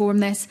to inform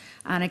this.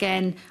 And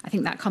again, I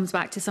think that comes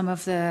back to some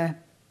of the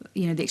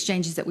the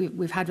exchanges that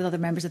we've had with other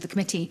members of the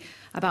committee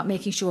about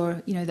making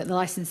sure that the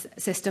licence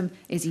system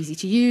is easy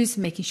to use,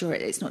 making sure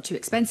it's not too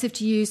expensive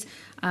to use,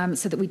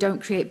 so that we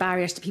don't create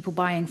barriers to people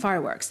buying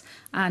fireworks.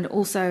 And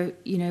also,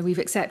 we've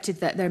accepted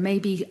that there may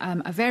be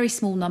a very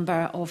small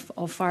number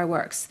of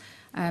fireworks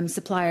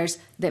suppliers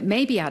that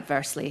may be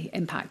adversely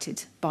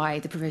impacted by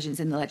the provisions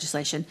in the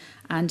legislation.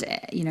 And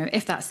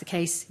if that's the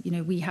case,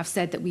 we have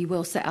said that we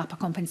will set up a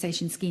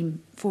compensation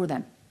scheme for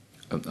them.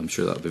 I'm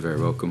sure that would be very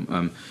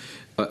welcome.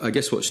 I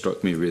guess what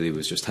struck me really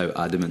was just how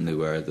adamant they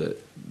were that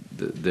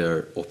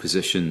their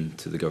opposition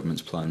to the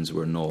government's plans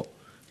were not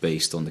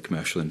based on the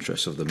commercial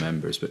interests of the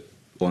members, but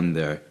on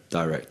their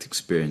direct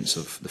experience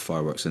of the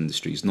fireworks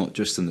industries, not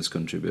just in this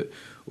country, but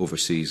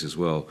overseas as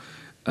well.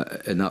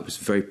 And that was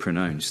very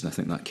pronounced, and I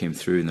think that came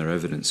through in their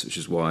evidence, which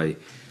is why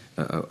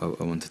I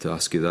wanted to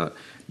ask you that.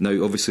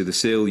 Now, obviously, the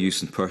sale,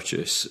 use and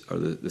purchase are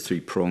the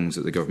 3 prongs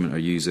that the government are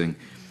using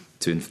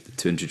to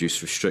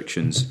introduce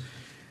restrictions.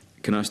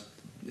 Can I ask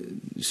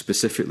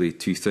specifically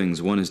 2 things?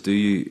 One is,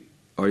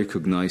 are you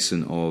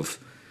cognisant of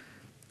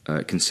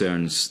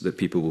concerns that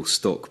people will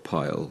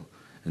stockpile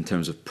in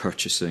terms of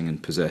purchasing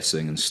and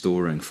possessing and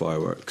storing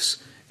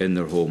fireworks in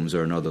their homes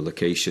or in other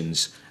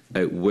locations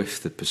out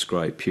with the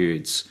prescribed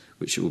periods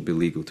which it will be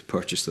legal to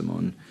purchase them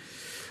on?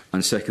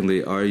 And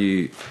secondly, are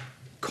you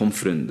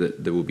confident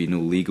that there will be no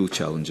legal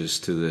challenges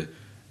to the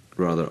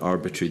rather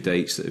arbitrary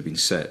dates that have been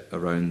set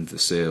around the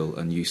sale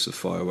and use of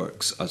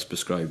fireworks as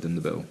prescribed in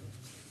the bill?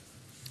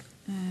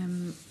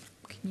 Can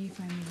you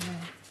find me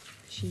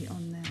the sheet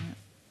on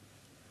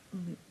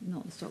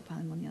not the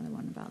stockpiling one, the other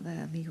one about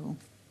the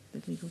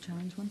legal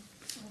challenge one?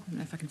 I don't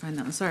know if I can find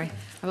that one. Sorry,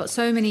 I've got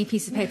so many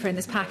pieces of paper in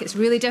this pack. It's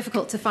really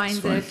difficult to find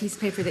the piece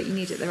of paper that you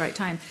need at the right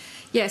time.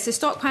 Yeah, so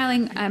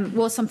stockpiling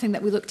was something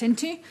that we looked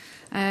into.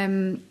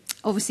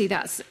 Obviously,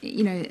 that's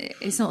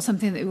it's not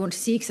something that we want to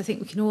see, because I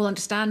think we can all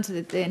understand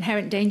the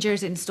inherent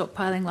dangers in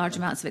stockpiling large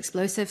amounts of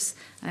explosives.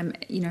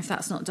 If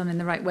that's not done in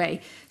the right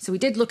way. So we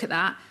did look at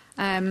that.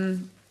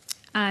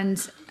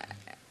 And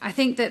I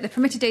think that the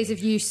permitted days of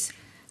use,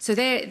 so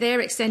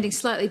they're extending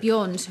slightly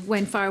beyond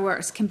when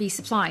fireworks can be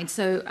supplied.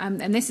 So,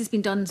 and this has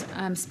been done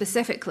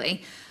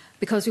specifically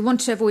because we want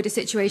to avoid a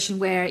situation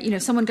where,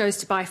 someone goes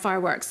to buy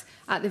fireworks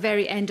at the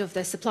very end of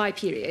the supply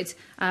period.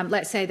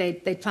 Let's say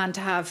they plan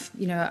to have,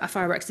 a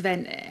fireworks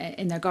event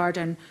in their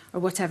garden or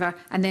whatever,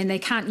 and then they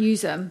can't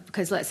use them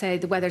because, let's say,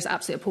 the weather's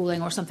absolutely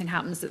appalling or something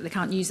happens that they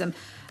can't use them.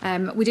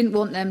 We didn't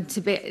want them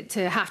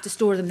to have to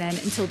store them then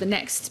until the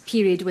next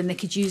period when they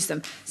could use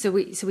them. So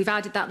we've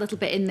added that little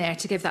bit in there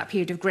to give that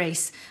period of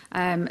grace,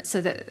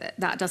 so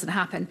that doesn't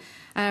happen.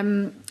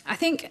 I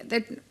think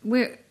that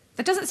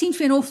there doesn't seem to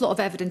be an awful lot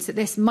of evidence that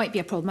this might be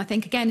a problem. I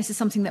think, again, this is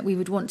something that we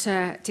would want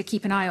to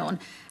keep an eye on.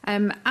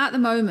 At the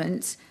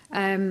moment,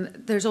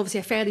 there's obviously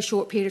a fairly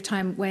short period of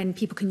time when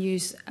people can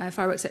use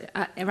fireworks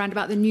at around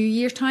about the New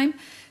Year time.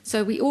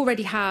 So we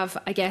already have,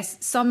 I guess,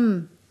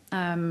 some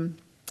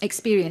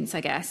experience,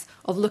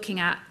 of looking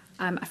at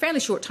a fairly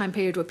short time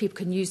period where people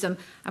can use them,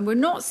 and we're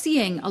not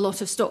seeing a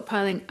lot of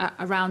stockpiling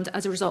around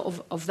as a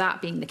result of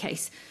that being the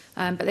case.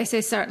 But this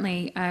is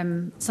certainly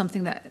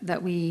something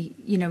that we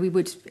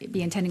would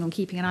be intending on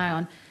keeping an eye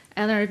on.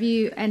 Eleanor, have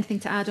you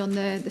anything to add on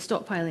the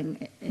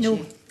stockpiling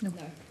issue?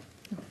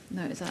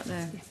 No, is that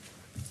there?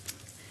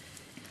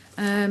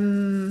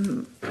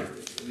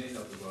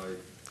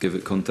 Give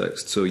it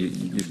context. So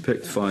you've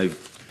picked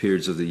 5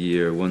 periods of the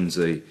year. One's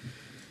a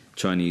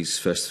Chinese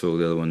festival,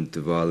 the other one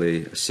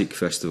Diwali, a Sikh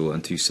festival,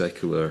 and 2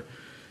 secularly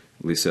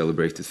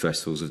celebrated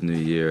festivals of New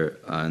Year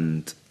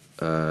and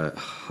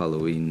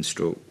Halloween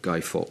 / Guy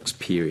Fawkes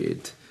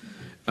period.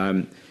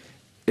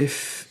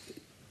 If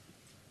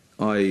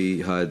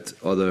I had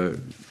other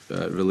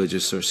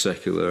religious or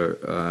secular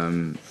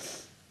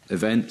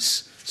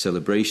events,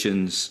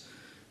 celebrations,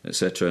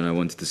 etc., and I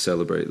wanted to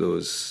celebrate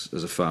those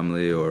as a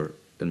family or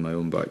in my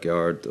own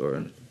backyard or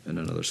in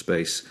another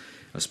space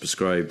as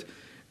prescribed,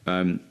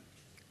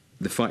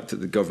 the fact that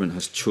the government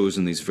has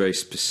chosen these very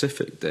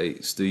specific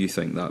dates, do you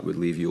think that would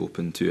leave you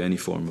open to any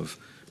form of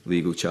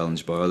legal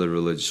challenge by other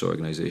religious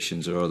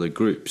organisations or other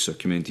groups or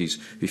communities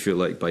who feel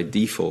like by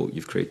default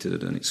you've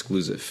created an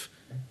exclusive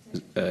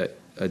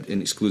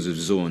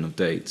zone of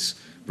dates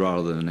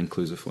rather than an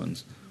inclusive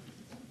ones?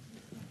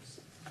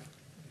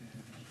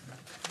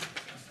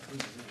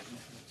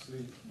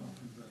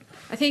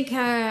 I think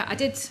I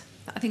did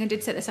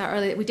set this out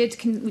earlier. We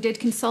did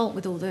consult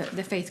with all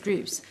the faith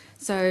groups.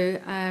 So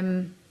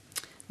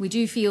we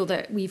do feel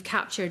that we've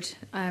captured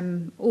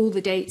all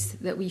the dates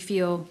that we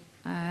feel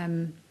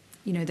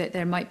that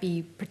there might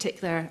be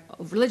particular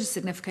of religious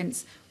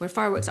significance where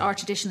fireworks are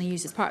traditionally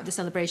used as part of the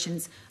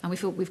celebrations, and we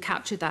feel we've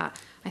captured that.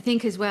 I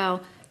think as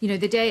well, the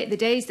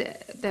days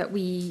that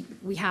we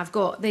have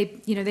got,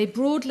 they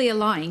broadly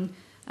align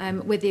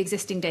with the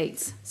existing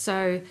dates.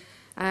 So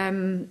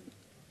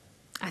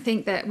I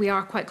think that we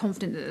are quite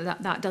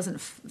confident that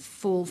doesn't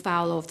fall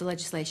foul of the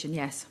legislation.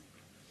 Yes.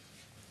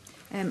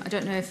 I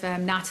don't know if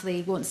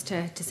Natalie wants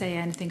to say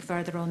anything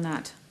further on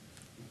that.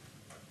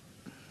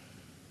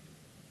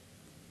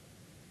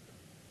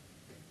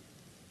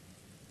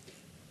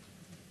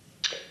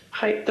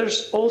 Hi,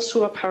 there's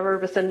also a power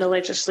within the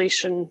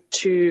legislation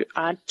to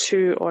add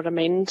to or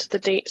amend the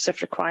dates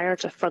if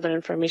required, if further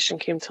information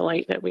came to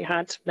light that we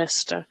had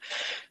missed a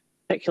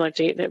particular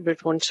date that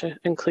we'd want to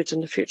include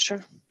in the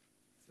future.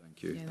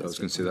 Thank you. I was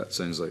going to say that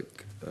sounds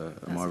like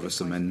a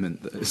marvellous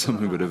amendment that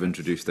someone would have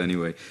introduced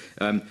anyway.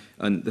 And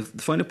the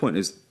final point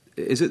is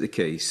it the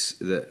case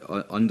that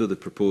under the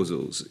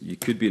proposals you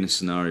could be in a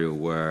scenario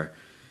where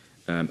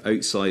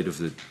outside of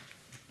the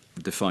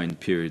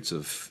defined periods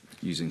of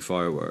using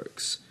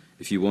fireworks,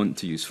 if you want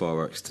to use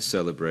fireworks to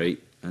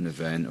celebrate an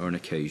event or an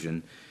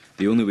occasion,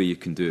 the only way you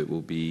can do it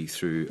will be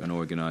through an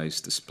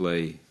organised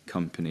display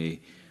company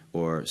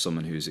or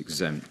someone who's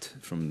exempt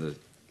from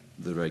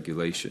the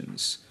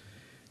regulations.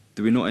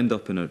 Do we not end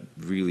up in a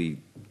really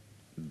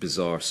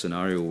bizarre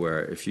scenario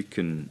where if you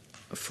can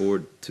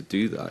afford to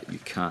do that, you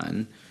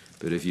can,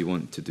 but if you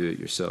want to do it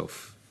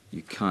yourself,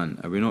 you can't?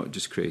 Are we not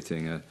just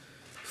creating a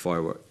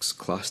fireworks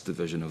class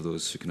division of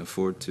those who can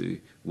afford to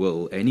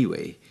will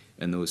anyway,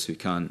 and those who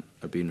can't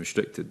are being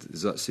restricted?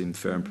 Does that seem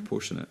fair and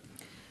proportionate?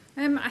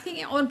 I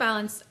think on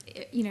balance,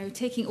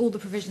 taking all the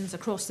provisions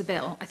across the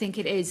bill, I think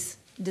it is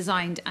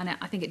designed, and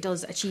I think it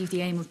does achieve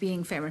the aim of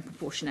being fair and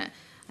proportionate.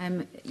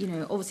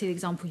 Obviously the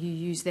example you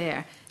use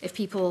there, if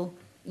people,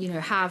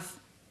 have,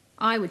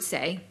 I would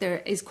say there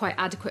is quite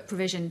adequate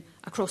provision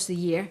across the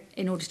year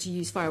in order to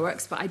use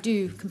fireworks, but I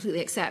do completely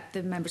accept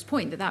the member's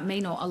point that may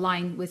not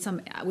align with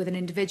an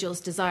individual's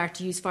desire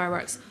to use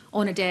fireworks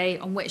on a day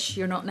on which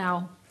you're not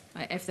now,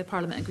 if the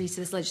Parliament agrees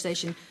to this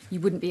legislation, you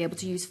wouldn't be able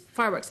to use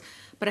fireworks.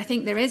 But I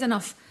think there is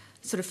enough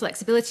sort of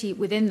flexibility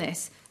within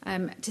this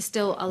to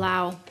still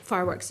allow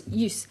fireworks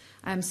use.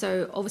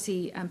 So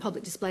obviously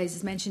public displays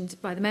is mentioned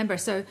by the member.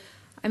 So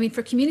I mean,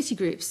 for community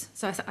groups,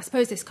 so I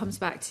suppose this comes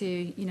back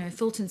to,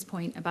 Fulton's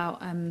point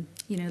about,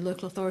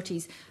 local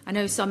authorities. I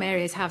know some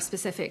areas have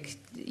specific,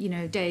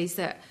 days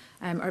that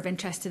are of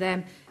interest to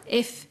them.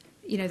 If,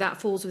 that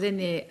falls within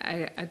the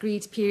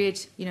agreed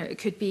period, it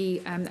could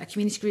be a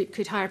community group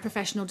could hire a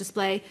professional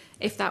display.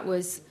 If that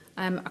was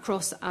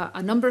across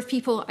a number of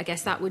people, I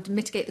guess that would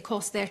mitigate the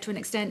cost there to an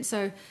extent.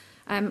 So,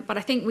 but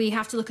I think we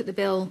have to look at the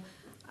bill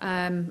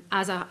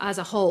as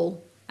a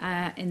whole.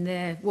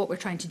 In what we're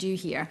trying to do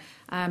here,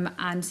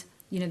 and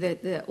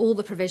all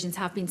the provisions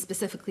have been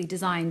specifically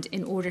designed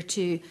in order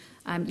to,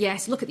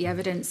 yes, look at the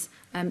evidence,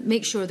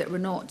 make sure that we're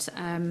not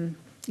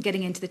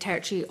getting into the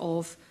territory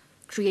of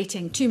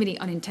creating too many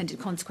unintended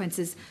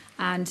consequences,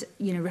 and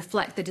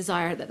reflect the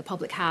desire that the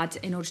public had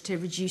in order to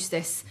reduce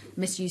this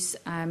misuse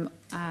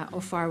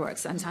of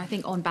fireworks. And so I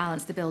think, on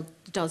balance, the bill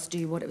does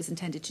do what it was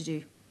intended to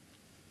do.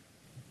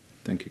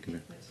 Thank you,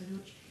 Commissioner. Thanks very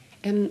much.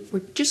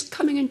 We're just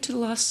coming into the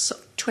last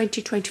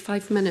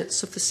 20-25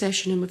 minutes of the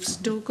session, and we've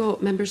still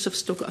got, members have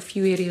still got a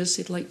few areas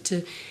they'd like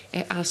to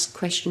ask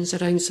questions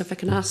around. So if I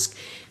can ask,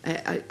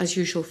 as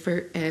usual,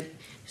 for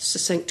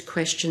succinct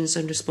questions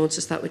and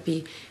responses, that would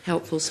be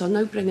helpful. So I'll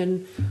now bring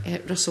in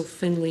Russell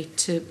Finlay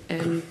to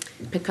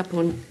pick up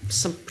on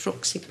some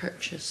proxy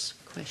purchase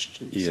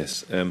questions.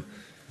 Yes.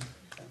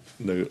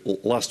 Now,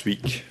 last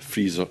week,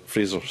 Fraser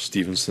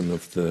Stevenson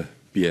of the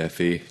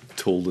BFA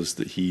told us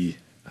that he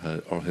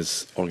or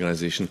his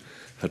organisation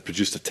had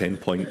produced a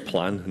 10-point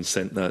plan and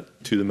sent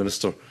that to the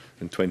Minister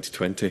in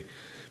 2020,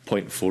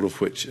 point 4 of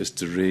which is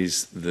to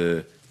raise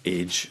the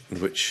age in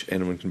which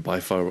anyone can buy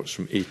fireworks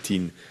from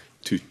 18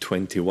 to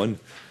 21.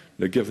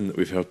 Now, given that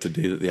we've heard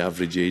today that the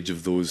average age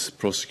of those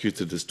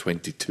prosecuted is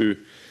 22,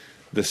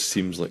 this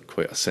seems like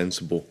quite a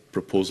sensible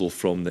proposal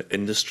from the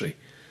industry,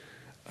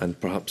 and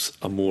perhaps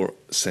a more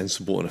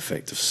sensible and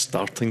effective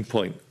starting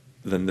point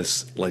than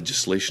this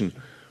legislation,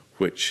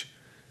 which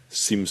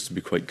seems to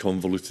be quite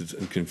convoluted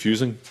and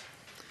confusing.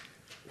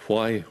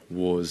 Why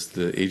was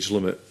the age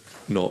limit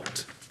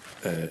not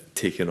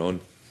taken on?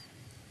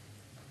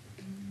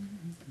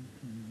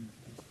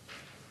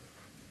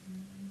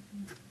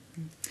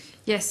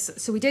 Yes,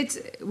 so we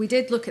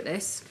did look at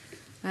this,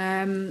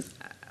 and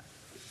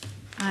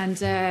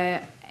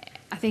I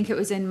think it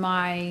was in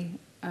my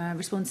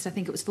response to, I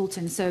think it was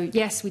Fulton. So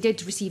yes, we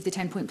did receive the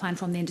 10-point plan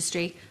from the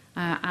industry,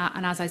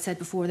 and as I said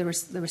before, there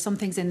were some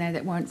things in there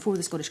that weren't for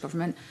the Scottish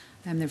Government,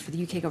 they were for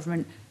the UK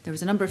Government. There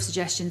was a number of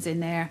suggestions in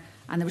there,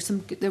 and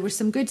there were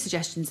some good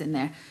suggestions in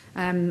there.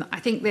 I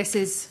think this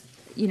is,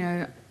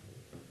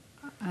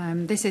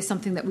 this is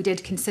something that we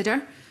did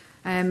consider.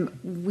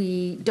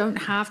 We don't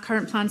have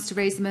current plans to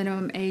raise the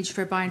minimum age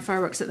for buying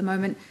fireworks at the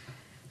moment,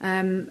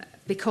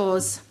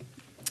 because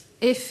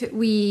if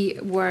we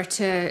were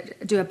to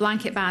do a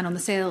blanket ban on the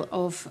sale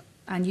of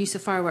and use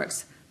of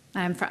fireworks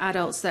for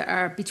adults that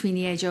are between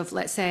the age of,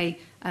 let's say,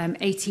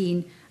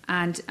 18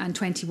 and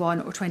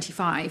 21 or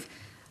 25,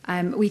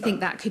 we think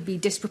that could be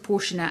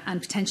disproportionate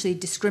and potentially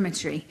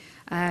discriminatory,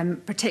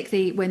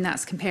 particularly when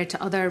that's compared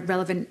to other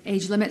relevant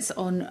age limits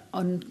on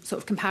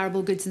sort of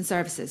comparable goods and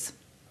services.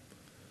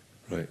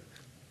 Right.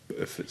 But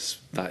if it's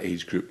that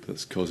age group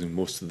that's causing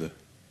most of the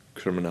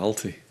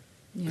criminality,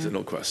 is it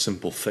not quite a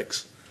simple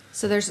fix?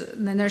 So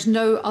there's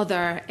no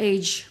other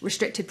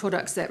age-restricted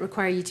products that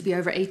require you to be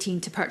over 18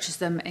 to purchase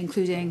them,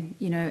 including,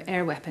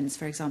 air weapons,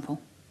 for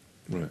example.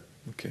 Right.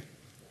 Okay.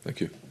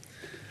 Thank you.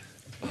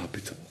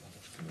 Happy to.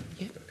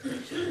 Yeah.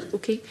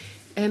 Okay.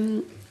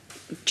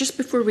 Just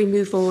before we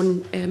move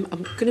on, I'm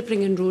going to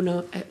bring in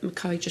Rona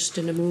Mackay just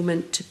in a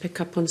moment to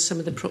pick up on some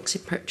of the proxy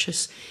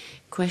purchase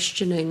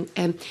questioning.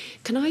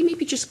 Can I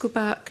maybe just go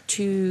back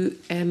to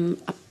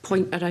a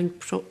point around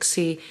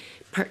proxy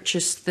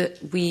purchase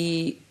that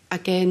we,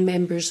 again,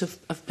 members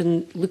have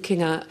been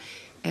looking at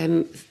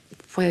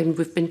when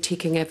we've been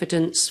taking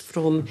evidence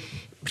from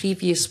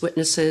previous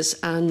witnesses,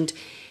 and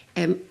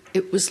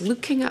it was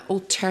looking at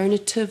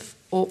alternative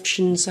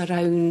options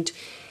around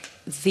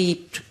the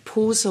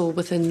proposal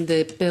within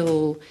the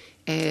bill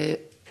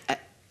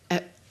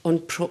on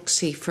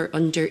proxy for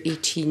under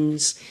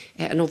 18s.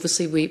 And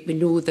obviously we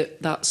know that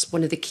that's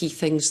one of the key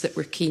things that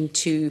we're keen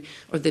to,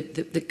 or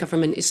the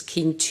government is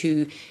keen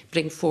to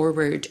bring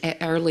forward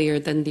earlier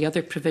than the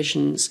other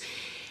provisions.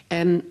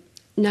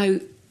 Now,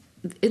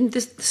 in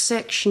this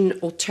section,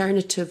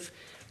 alternative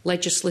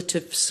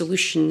legislative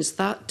solutions,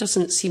 that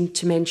doesn't seem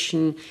to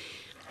mention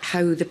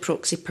how the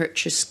proxy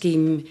purchase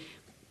scheme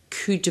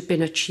could have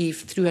been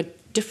achieved through a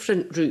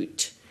different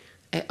route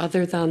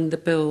other than the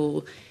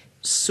bill.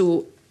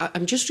 So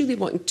I'm just really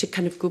wanting to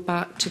kind of go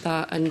back to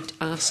that and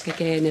ask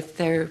again if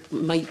there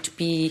might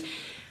be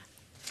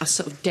a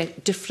sort of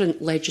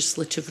different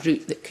legislative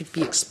route that could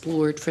be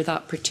explored for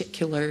that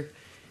particular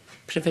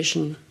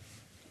provision.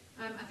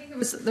 I think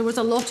there was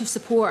a lot of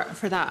support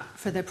for that,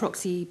 for the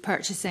proxy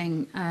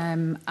purchasing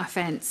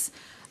offence,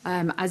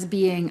 as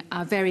being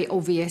a very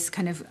obvious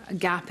kind of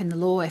gap in the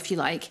law, if you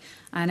like.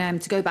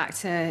 And to go back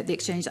to the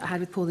exchange that I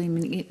had with Pauline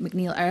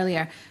McNeill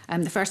earlier,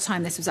 the first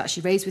time this was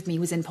actually raised with me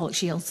was in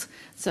Pollokshields.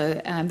 So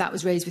that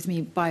was raised with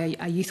me by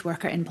a youth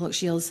worker in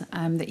Pollokshields,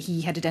 that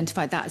he had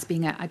identified that as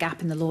being a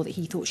gap in the law that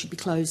he thought should be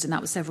closed, and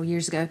that was several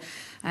years ago.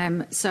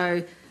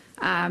 So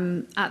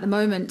at the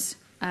moment,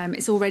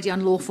 it's already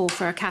unlawful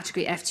for a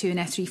category F2 and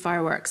F3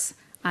 fireworks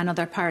and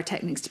other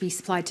pyrotechnics to be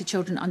supplied to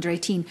children under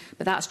 18,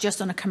 but that's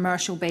just on a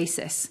commercial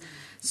basis.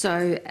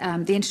 So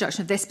the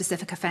introduction of this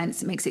specific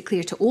offence makes it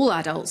clear to all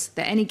adults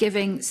that any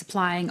giving,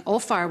 supplying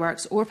of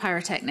fireworks or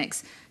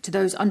pyrotechnics to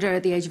those under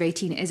the age of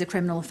 18 is a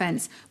criminal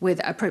offence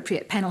with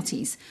appropriate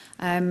penalties.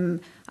 I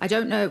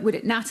don't know,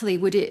 Natalie,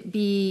 would you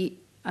be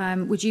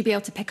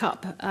able to pick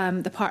up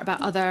the part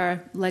about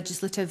other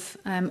legislative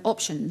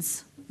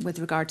options with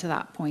regard to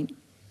that point?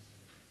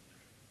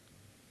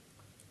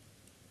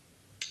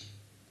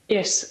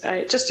 Yes,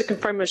 just to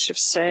confirm, as you've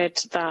said,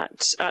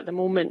 that at the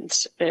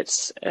moment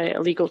it's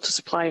illegal to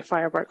supply a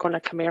firework on a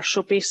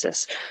commercial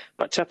basis,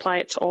 but to apply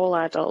it to all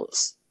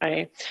adults,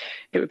 it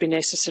would be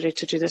necessary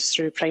to do this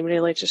through primary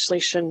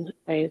legislation.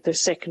 The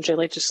secondary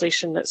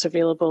legislation that's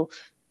available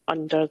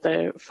under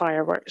the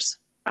Fireworks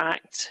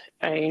Act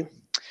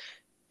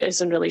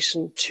is in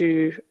relation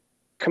to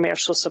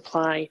commercial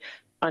supply,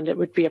 and it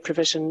would be a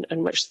provision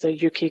in which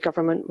the UK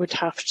government would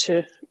have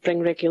to bring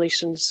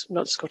regulations,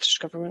 not the Scottish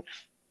government.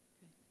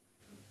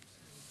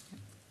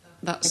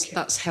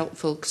 That's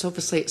helpful, because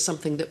obviously it's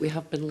something that we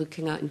have been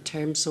looking at in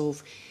terms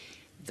of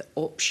the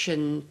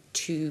option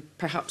to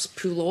perhaps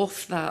pull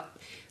off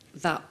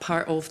that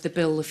part of the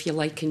bill, if you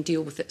like, and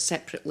deal with it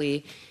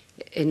separately,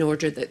 in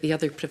order that the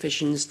other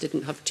provisions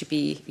didn't have to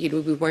be,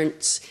 we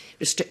weren't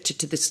restricted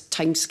to the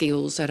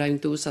timescales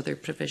around those other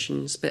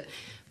provisions. But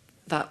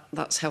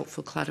that's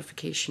helpful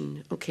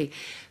clarification. Okay,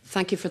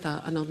 thank you for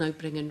that, and I'll now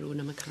bring in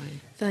Rona Mackay.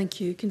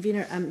 Thank you,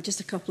 Convener. Just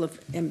a couple of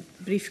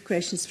brief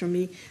questions from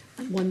me.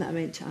 One that I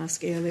meant to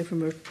ask earlier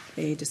when we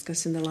were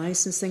discussing the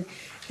licensing.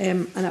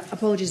 And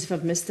apologies if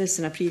I've missed this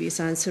in a previous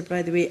answer,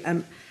 by the way.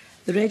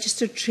 The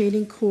registered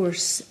training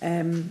course,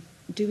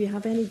 do we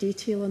have any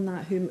detail on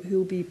that? Who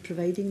will be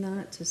providing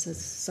that?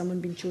 Has someone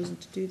been chosen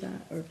to do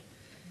that? Or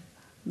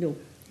no?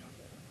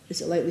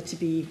 Is it likely to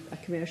be a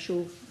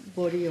commercial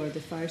body or the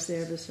fire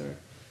service? Or?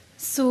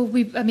 So,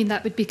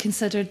 that would be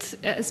considered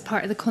as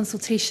part of the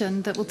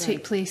consultation that will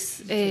take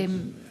place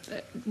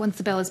once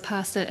the bill is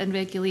passed in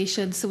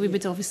regulation. So we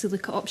would obviously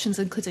look at options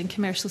including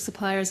commercial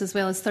suppliers as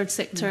well as third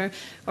sector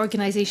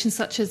organisations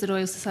such as the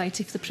Royal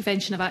Society for the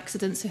Prevention of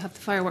Accidents, who have the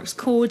Fireworks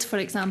Code, for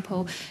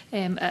example,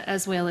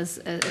 as well as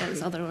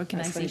other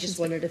organisations. I just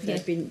wondered if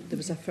there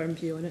was a firm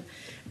view on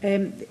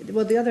it.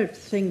 Well, the other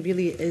thing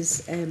really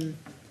is, and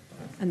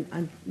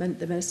the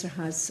Minister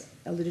has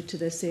alluded to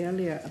this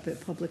earlier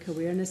about public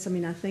awareness.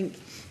 I think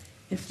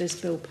if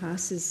this bill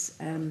passes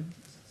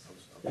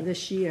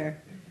this year,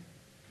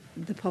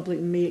 the public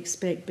may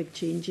expect big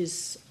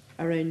changes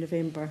around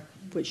November,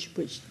 which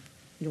with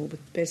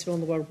best will in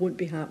the world won't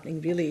be happening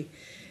really,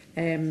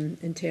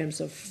 in terms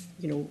of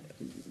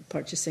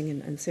purchasing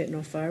and setting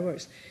off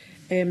fireworks.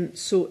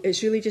 So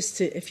it's really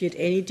just if you had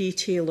any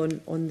detail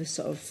on the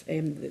sort of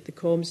the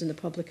comms and the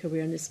public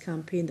awareness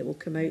campaign that will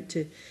come out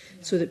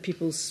so that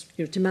people's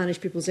to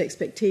manage people's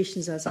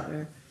expectations, as it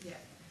were.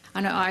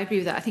 And I agree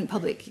with that. I think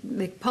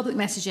the public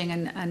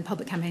messaging and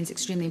public campaign is an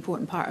extremely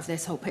important part of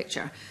this whole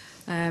picture.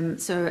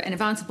 So in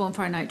advance of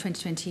Bonfire Night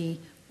 2020,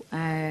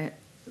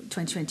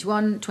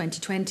 2021,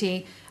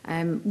 2020,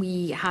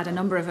 we had a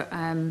number of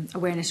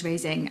awareness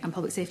raising and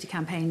public safety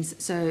campaigns.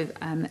 So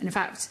in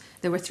fact,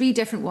 there were 3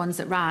 different ones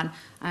that ran,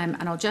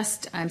 and I'll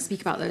just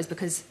speak about those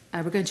because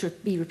we're going to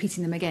be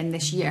repeating them again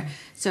this year.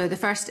 So the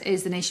first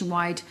is the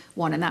nationwide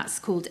one, and that's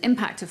called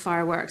Impact of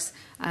Fireworks,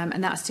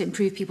 and that's to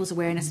improve people's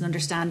awareness and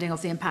understanding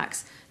of the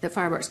impacts that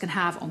fireworks can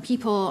have on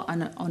people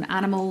and on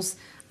animals,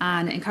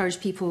 and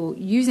encourage people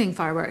using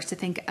fireworks to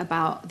think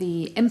about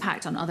the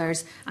impact on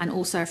others, and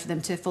also for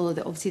them to follow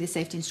obviously the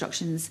safety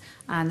instructions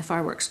and the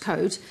Fireworks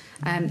Code.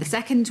 The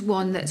second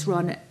one that's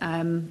run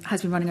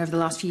has been running over the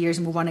last few years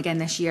and will run again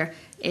this year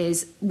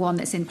is one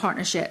that's in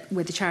partnership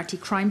with the charity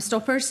Crime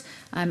Stoppers.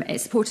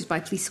 It's supported by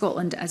Police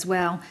Scotland as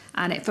well,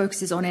 and it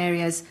focuses on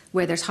areas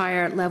where there's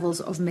higher levels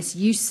of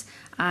misuse,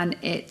 and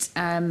it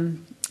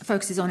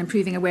focuses on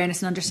improving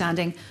awareness and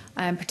understanding,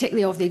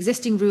 particularly of the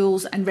existing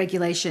rules and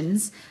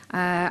regulations,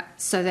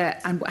 so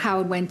that and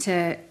how and when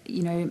to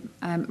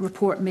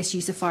report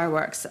misuse of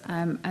fireworks,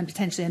 and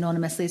potentially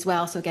anonymously as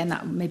well. So again,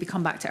 that will maybe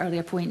come back to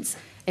earlier points.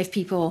 If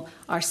people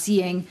are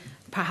seeing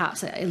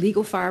perhaps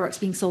illegal fireworks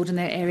being sold in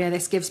their area,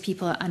 this gives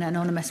people an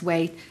anonymous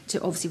way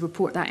to obviously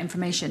report that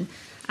information.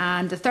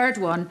 And the third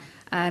one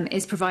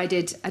is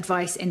provided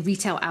advice in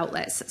retail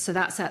outlets. So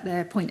that's at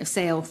the point of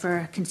sale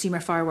for consumer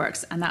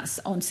fireworks, and that's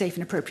on safe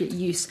and appropriate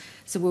use.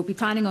 So we'll be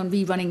planning on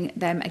rerunning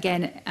them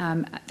again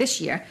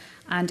this year.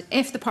 And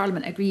if the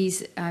Parliament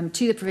agrees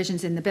to the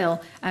provisions in the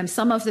bill,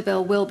 some of the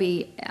bill will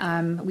be,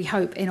 we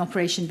hope, in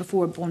operation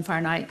before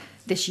Bonfire Night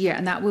this year,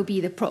 and that will be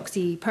the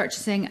proxy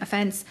purchasing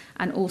offence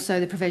and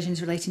also the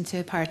provisions relating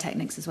to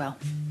pyrotechnics as well.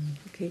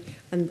 Okay,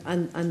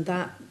 and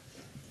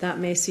that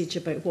message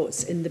about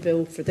what's in the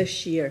bill for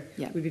this year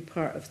would be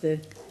part of the,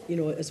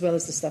 as well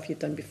as the stuff you've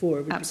done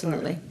before.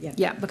 Absolutely,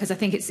 yeah, because I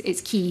think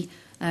it's key.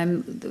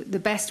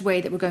 The best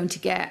way that we're going to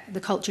get the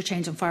culture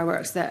change on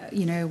fireworks that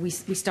we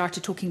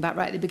started talking about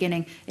right at the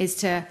beginning is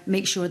to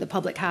make sure the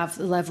public have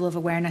the level of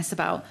awareness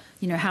about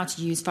how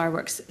to use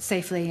fireworks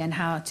safely and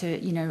how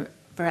to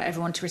for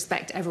everyone to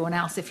respect everyone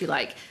else, if you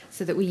like,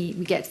 so that we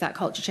get to that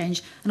culture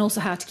change, and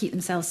also how to keep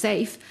themselves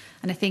safe.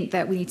 And I think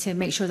that we need to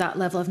make sure that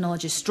level of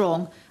knowledge is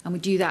strong, and we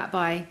do that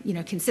by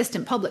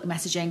consistent public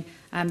messaging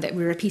that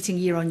we're repeating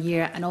year on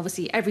year. And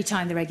obviously, every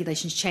time the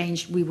regulations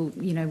change, we will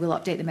we'll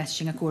update the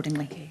messaging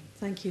accordingly. Okay,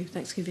 thank you.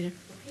 Thanks, Convener.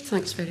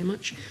 Thanks very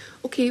much.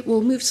 Okay,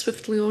 we'll move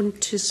swiftly on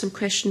to some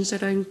questions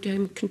around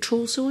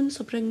control zones.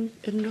 I'll bring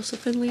in Russell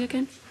Finlay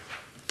again.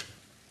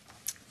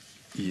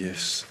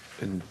 Yes,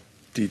 indeed.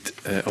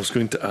 I was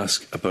going to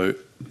ask about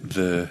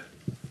the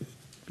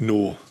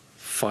no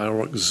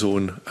fireworks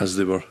zone, as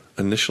they were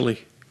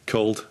initially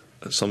called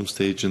at some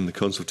stage in the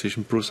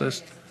consultation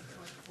process.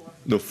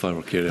 no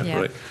firework area, Yeah.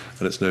 right?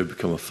 And it's now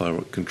become a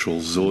firework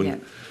control zone. Yeah.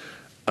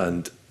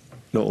 And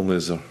not only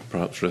is there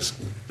perhaps risk,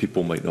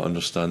 people might not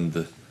understand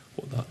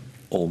what that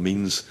all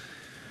means.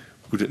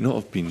 Would it not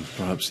have been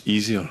perhaps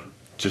easier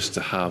just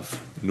to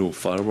have no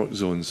firework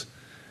zones,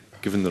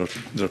 given there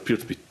appear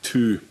to be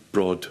two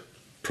broad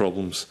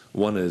problems?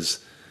 One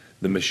is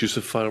the misuse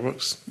of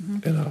fireworks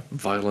in a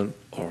violent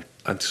or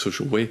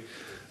antisocial way,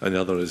 and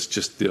the other is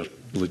just their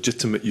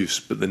legitimate use,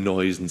 but the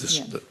noise and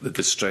the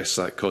distress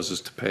that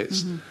causes to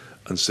pets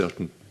and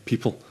certain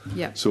people.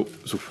 Yeah. So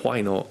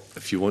why not,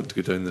 if you want to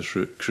go down this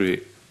route,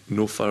 create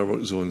no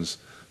firework zones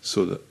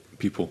so that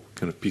people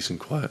can have peace and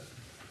quiet?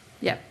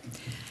 Yeah.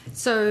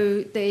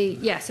 So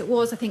yes, it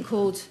was, I think,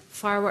 called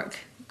firework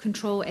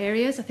control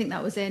areas. I think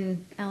that was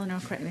in, Eleanor,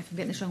 correct me if I'm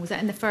getting this wrong, was that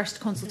in the first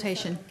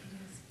consultation?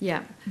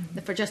 Yeah,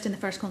 just in the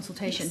first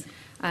consultation.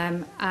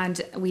 Yes.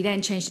 And we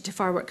then changed it to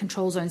firework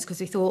control zones because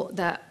we thought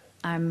that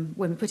when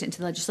we put it into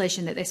the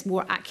legislation that this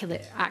more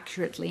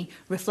accurately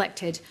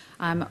reflected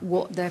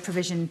what the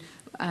provision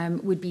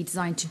would be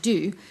designed to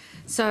do.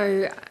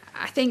 So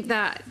I think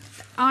that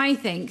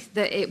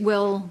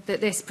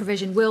this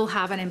provision will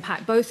have an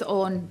impact both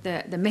on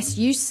the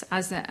misuse,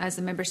 as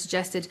the member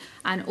suggested,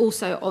 and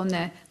also on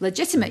the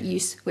legitimate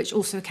use, which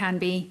also can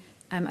be,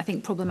 I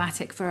think,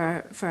 problematic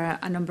for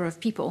a number of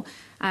people.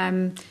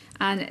 And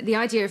the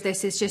idea of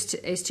this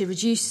is to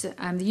reduce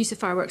the use of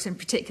fireworks in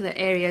particular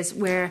areas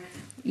where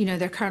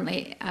they're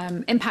currently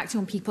impacting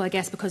on people, I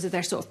guess, because of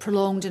their sort of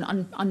prolonged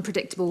and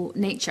unpredictable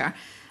nature.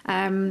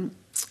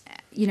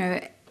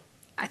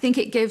 I think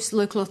it gives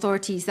local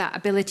authorities that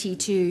ability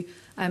to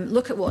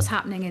look at what's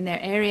happening in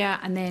their area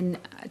and then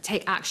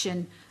take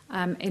action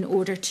in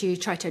order to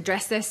try to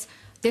address this.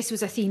 This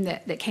was a theme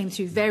that came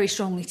through very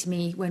strongly to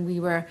me when we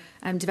were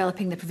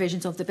developing the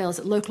provisions of the bills.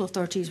 That local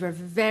authorities were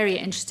very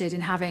interested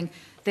in having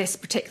this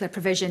particular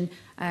provision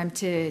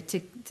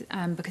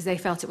because they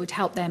felt it would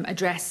help them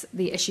address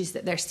the issues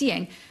that they're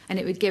seeing, and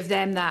it would give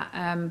them that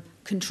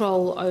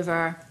control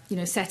over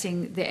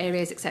setting the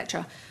areas,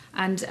 etc.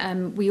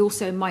 And we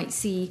also might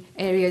see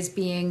areas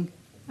being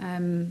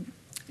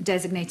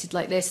designated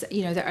like this,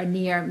 that are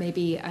near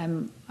maybe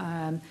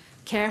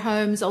care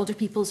homes, older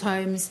people's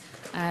homes,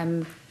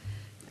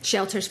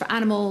 shelters for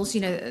animals,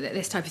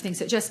 this type of thing.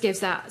 So it just gives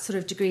that sort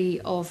of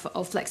degree of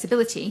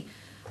flexibility.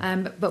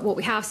 But what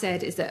we have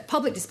said is that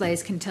public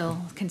displays can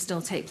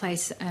still take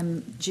place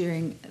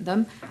during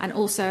them, and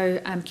also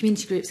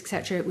community groups,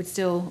 etc., would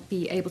still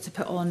be able to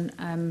put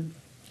on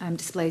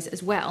displays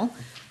as well.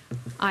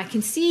 I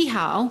can see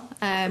how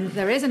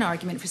there is an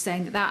argument for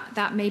saying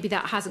that maybe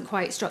that hasn't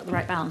quite struck the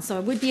right balance. So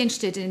I would be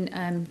interested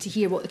in to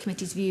hear what the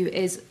committee's view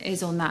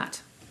is on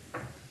that.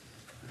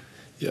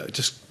 Yeah,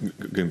 just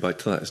going back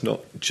to that, it's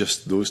not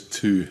just those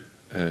two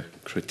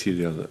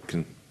criteria that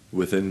can,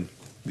 within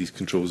these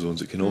control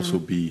zones, it can also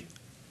be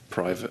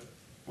private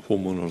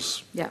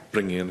homeowners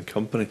bringing in a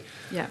company.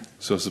 Yeah.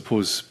 So I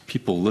suppose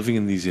people living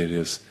in these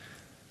areas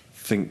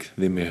think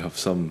they may have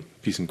some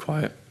peace and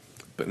quiet,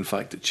 but in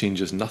fact it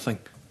changes nothing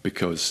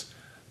because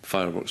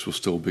fireworks will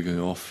still be going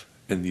off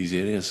in these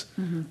areas.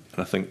 And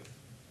I think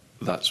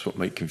that's what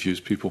might confuse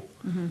people.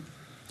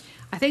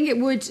 I think it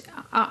would.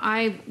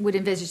 I would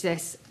envisage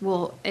this.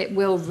 Well, it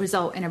will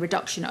result in a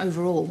reduction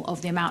overall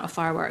of the amount of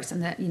fireworks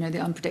and the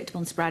unpredictable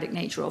and sporadic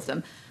nature of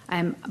them.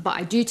 But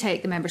I do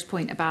take the member's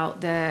point about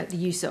the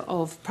use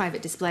of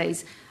private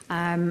displays,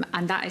 and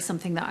that is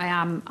something that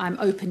I'm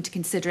open to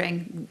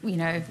considering.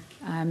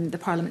 The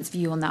Parliament's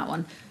view on that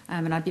one,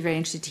 and I'd be very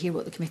interested to hear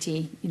what the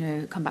committee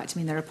come back to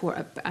me in their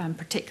report,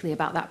 particularly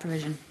about that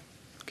provision.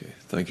 Okay,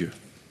 thank you.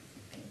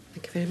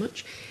 Thank you very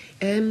much.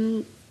 I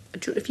don't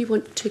know if you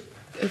want to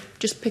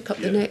just pick up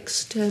the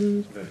next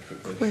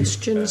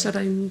questions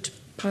around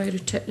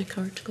pyrotechnic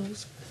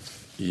articles.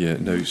 Yeah,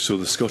 now, so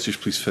the Scottish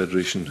Police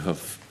Federation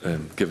have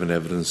given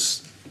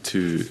evidence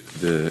to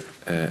the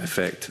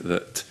effect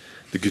that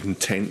the good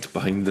intent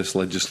behind this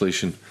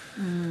legislation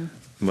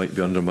might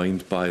be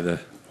undermined by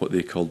what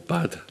they called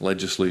bad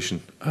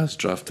legislation as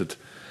drafted.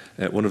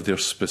 One of their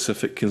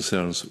specific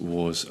concerns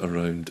was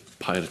around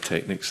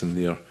pyrotechnics and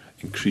their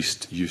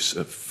increased use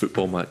of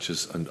football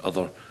matches and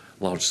other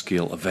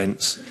large-scale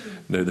events.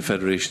 Now, the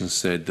Federation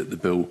said that the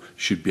bill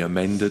should be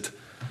amended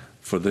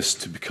for this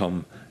to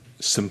become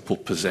simple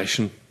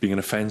possession being an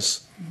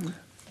offence,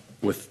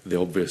 with the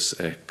obvious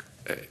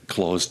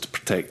clause to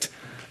protect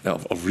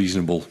of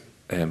reasonable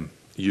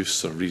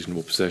use or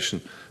reasonable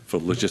possession for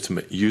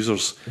legitimate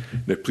users.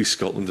 Now, Police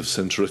Scotland have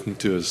since written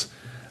to us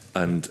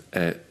and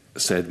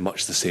said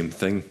much the same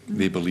thing.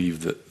 They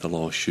believe that the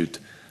law should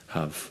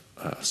have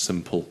a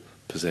simple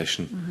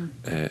possession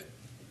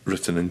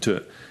written into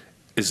it.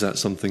 Is that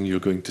something you're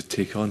going to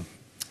take on?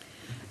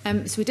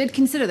 So we did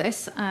consider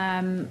this,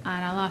 and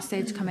I'll ask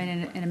Dave to come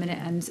in a minute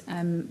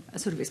and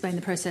sort of explain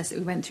the process that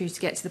we went through to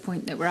get to the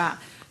point that we're at.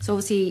 So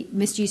obviously,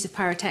 misuse of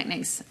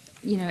pyrotechnics,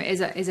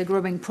 is a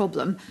growing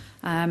problem,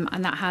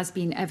 and that has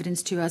been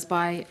evidenced to us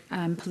by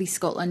Police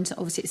Scotland,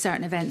 obviously at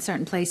certain events,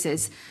 certain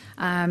places.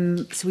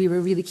 So we were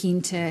really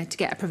keen to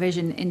get a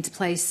provision into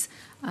place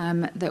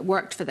that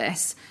worked for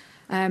this.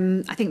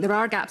 I think there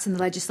are gaps in the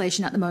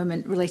legislation at the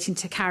moment relating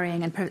to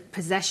carrying and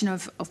possession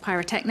of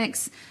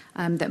pyrotechnics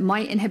that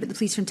might inhibit the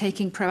police from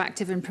taking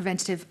proactive and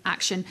preventative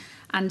action.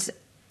 And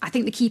I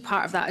think the key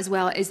part of that as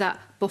well is that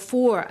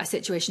before a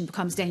situation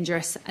becomes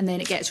dangerous and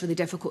then it gets really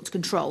difficult to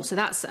control. So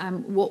that's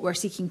what we're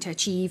seeking to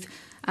achieve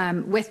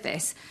with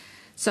this.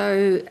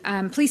 So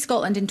Police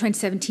Scotland in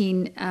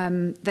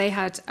 2017, they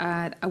had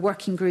a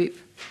working group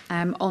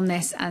on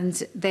this,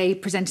 and they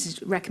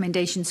presented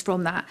recommendations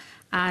from that.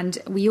 And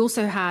we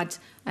also had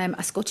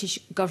a Scottish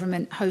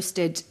Government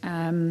hosted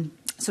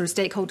sort of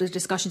stakeholder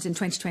discussions in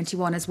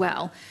 2021 as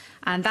well.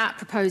 And that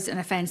proposed an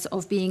offence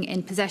of being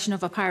in possession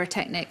of a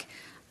pyrotechnic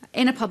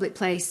in a public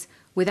place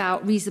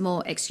without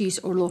reasonable excuse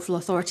or lawful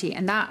authority.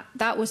 And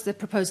that was the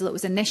proposal that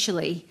was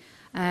initially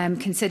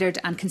considered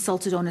and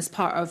consulted on as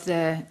part of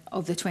the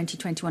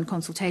 2021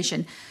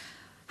 consultation.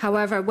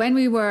 However, when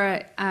we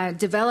were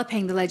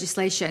developing the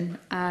legislation,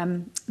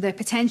 the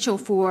potential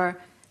for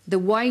the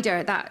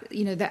wider that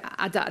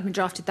had been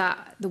drafted,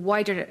 the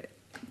wider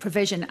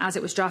provision as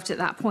it was drafted at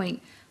that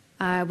point,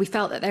 we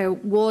felt that there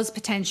was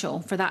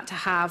potential for that to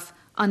have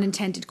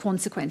unintended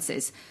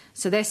consequences.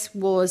 So this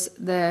was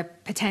the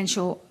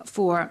potential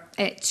for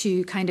it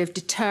to kind of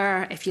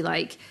deter, if you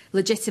like,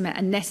 legitimate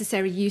and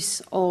necessary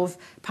use of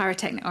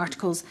pyrotechnic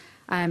articles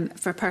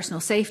for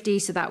personal safety.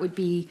 So that would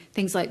be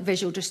things like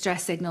visual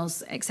distress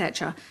signals,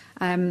 etc.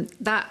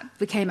 That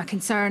became a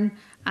concern,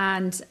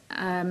 and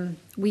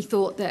we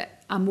thought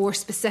that a more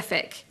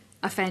specific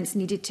offence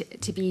needed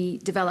to be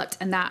developed,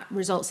 and that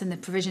results in the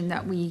provision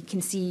that we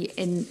can see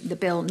in the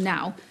bill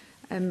now.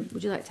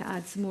 Would you like to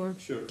add some more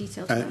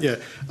details? Yeah,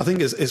 I think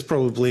it's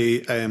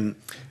probably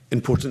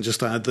important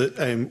just to add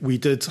that we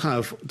did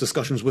have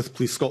discussions with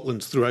Police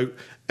Scotland throughout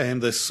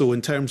this. So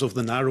in terms of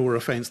the narrower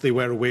offence, they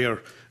were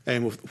aware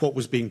of what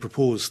was being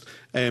proposed,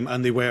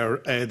 and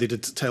they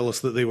did tell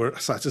us that they were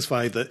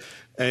satisfied that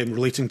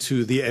relating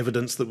to the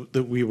evidence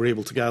that we were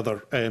able to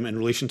gather in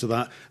relation to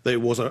that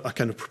it was a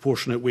kind of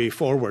proportionate way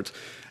forward.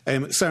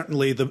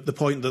 Certainly the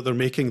point that they're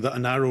making that a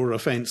narrower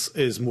offence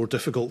is more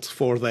difficult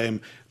for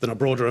them than a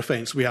broader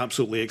offence, we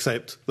absolutely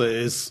accept that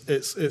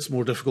it's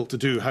more difficult to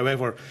do.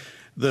 However,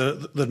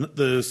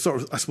 the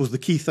sort of, I suppose, the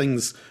key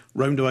things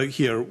round about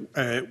here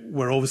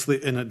were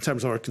obviously, in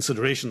terms of our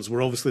considerations,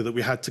 were obviously that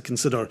we had to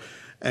consider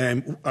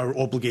our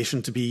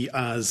obligation to be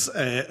as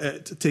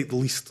to take the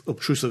least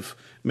obtrusive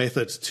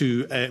method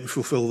to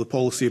fulfil the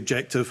policy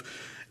objective.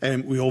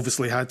 We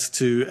obviously had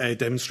to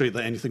demonstrate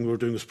that anything we were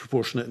doing was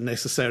proportionate and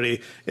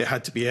necessary. It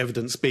had to be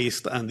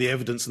evidence-based, and the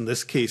evidence in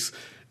this case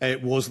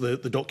was the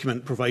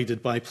document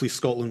provided by Police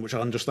Scotland, which I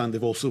understand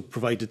they've also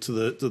provided to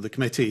the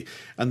committee,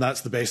 and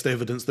that's the best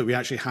evidence that we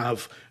actually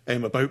have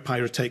about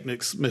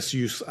pyrotechnics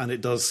misuse, and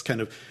it does kind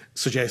of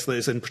suggest that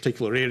it's in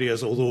particular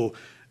areas, although,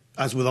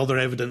 as with other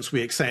evidence,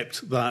 we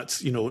accept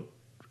that,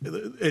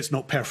 it's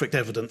not perfect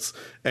evidence.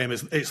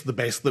 It's the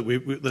best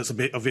that's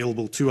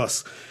available to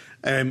us.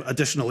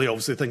 Additionally,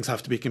 obviously, things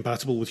have to be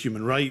compatible with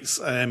human rights.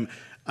 And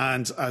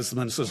as the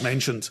Minister has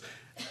mentioned,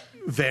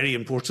 very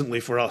importantly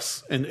for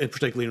us,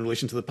 particularly in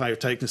relation to the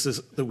pyrotechnics,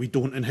 is that we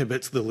don't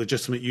inhibit the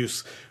legitimate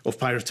use of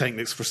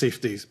pyrotechnics for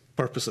safety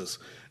purposes.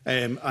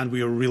 And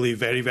we are really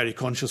very, very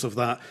conscious of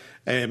that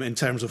in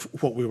terms of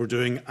what we were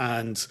doing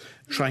and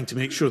trying to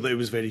make sure that it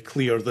was very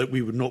clear that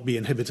we would not be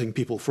inhibiting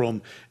people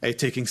from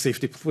taking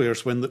safety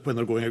flares when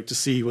they're going out to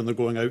sea, when they're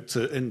going out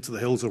into the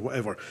hills or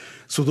whatever.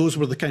 So those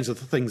were the kinds of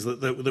things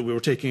that we were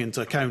taking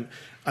into account.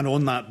 And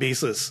on that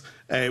basis,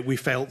 we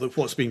felt that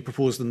what's being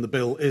proposed in the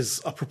bill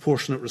is a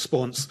proportionate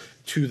response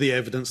to the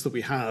evidence that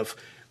we have.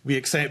 We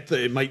accept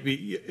that it might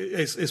be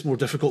it's more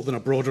difficult than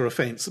a broader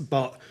offence,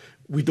 but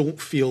we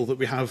don't feel that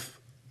we have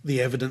the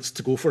evidence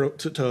to go for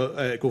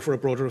a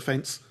broader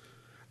offence,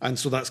 and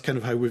so that's kind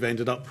of how we've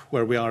ended up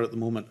where we are at the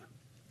moment.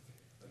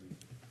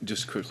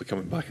 Just quickly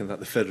coming back on that,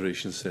 the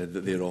Federation said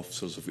that their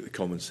officers have got the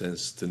common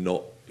sense to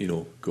not,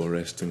 go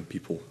arresting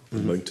people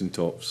on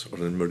mountaintops or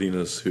in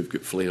marinas who've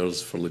got flares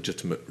for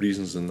legitimate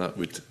reasons, and that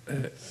would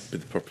be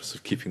the purpose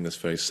of keeping this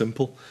very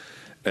simple.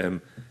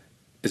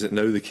 Is it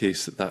now the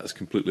case that that is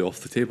completely off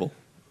the table?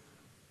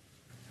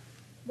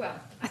 Well,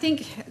 I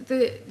think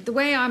the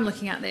way I'm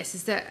looking at this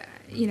is that,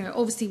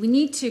 obviously we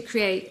need to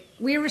create,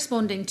 we're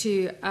responding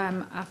to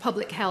a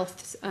public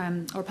health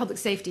or public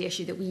safety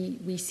issue that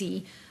we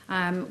see.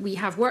 We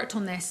have worked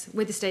on this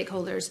with the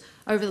stakeholders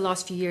over the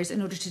last few years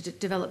in order to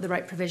develop the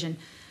right provision.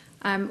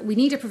 We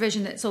need a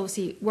provision that's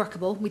obviously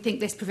workable. We think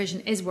this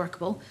provision is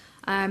workable.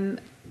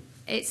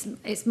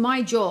 It's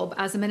my job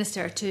as a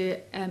minister to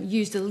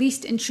use the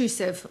least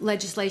intrusive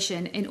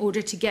legislation in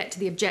order to get to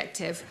the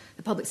objective,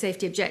 the public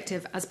safety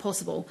objective, as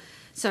possible.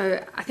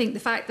 So I think the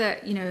fact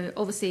that,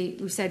 obviously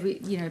we've said,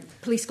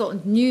 Police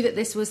Scotland knew that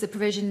this was the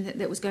provision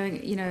that was going,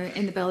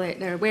 in the bill,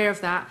 they're aware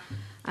of that.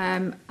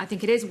 I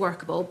think it is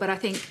workable, but I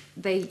think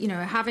they,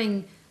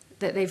 having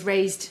that they've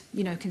raised,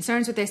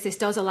 concerns with this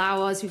does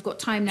allow us, we've got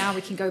time now,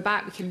 we can go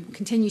back, we can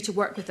continue to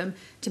work with them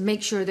to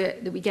make sure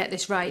that we get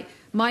this right.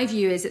 My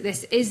view is that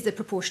this is the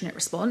proportionate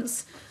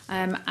response,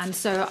 and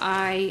so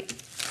I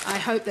I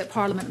hope that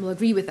Parliament will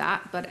agree with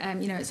that. But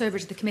it's over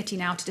to the committee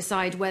now to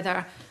decide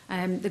whether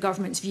the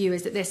government's view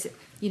is that this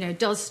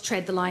does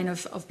tread the line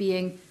of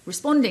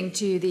responding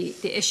to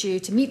the issue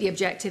to meet the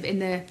objective in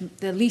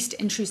the least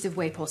intrusive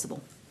way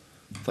possible.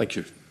 Thank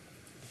you.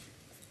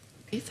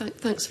 Okay,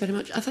 thanks very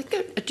much. I think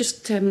I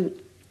just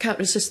can't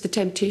resist the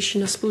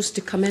temptation, I suppose,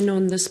 to come in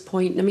on this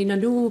point. I mean, I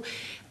know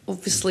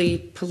obviously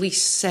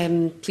Police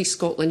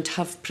Scotland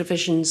have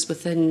provisions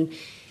within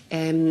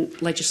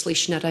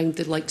legislation around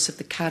the likes of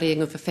the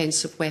carrying of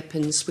offensive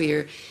weapons,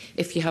 where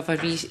if you have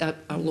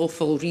a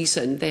lawful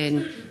reason,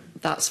 then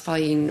that's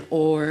fine,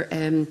 or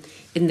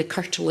in the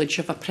curtilage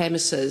of a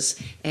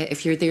premises,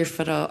 if you're there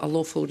for a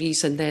lawful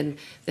reason, then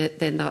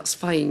that's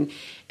fine.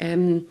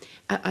 And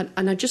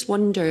I just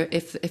wonder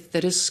if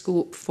there is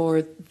scope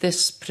for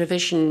this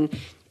provision,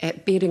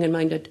 bearing in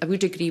mind, I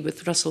would agree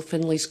with Russell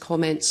Finlay's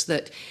comments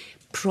that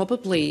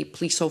probably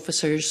police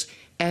officers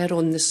err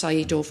on the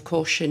side of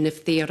caution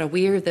if they are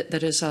aware that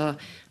there is a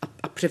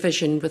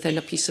provision within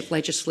a piece of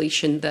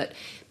legislation that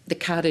the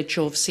carriage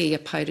of, say, a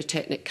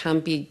pyrotechnic can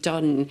be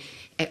done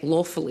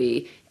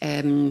lawfully,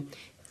 then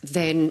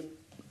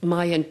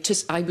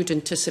I would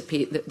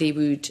anticipate that they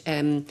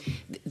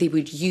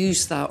would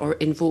use that or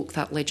invoke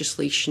that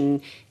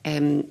legislation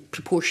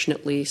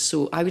proportionately.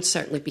 So I would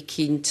certainly be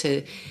keen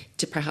to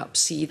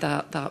perhaps see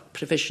that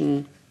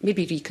provision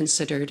maybe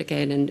reconsidered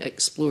again and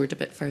explored a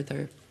bit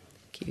further.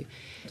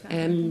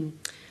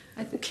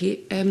 Thank you.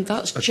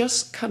 That's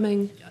just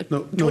coming.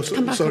 No, do you want to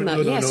come back on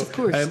that? Yes, of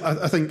course.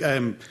 I think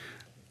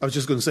I was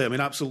just going to say, I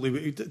mean, absolutely,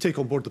 we take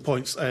on board the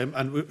points,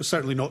 and we're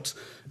certainly not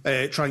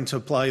trying to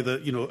apply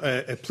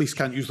that, police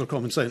can't use their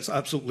common sense.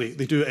 Absolutely,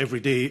 they do it every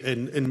day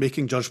in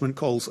making judgment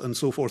calls and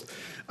so forth.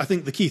 I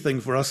think the key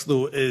thing for us,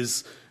 though,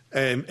 is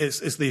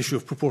the issue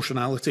of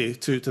proportionality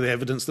to the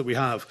evidence that we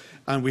have.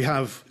 And we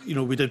have,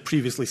 we did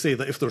previously say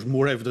that if there's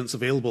more evidence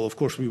available, of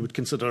course, we would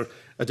consider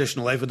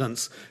additional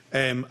evidence.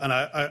 And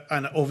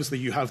obviously,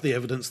 you have the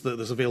evidence that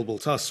is available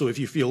to us. So if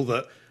you feel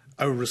that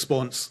our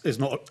response is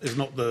not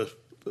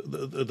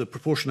the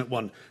proportionate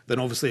one, then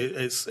obviously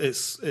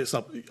it's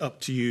up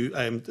to you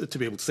to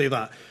be able to say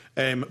that.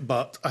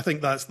 But I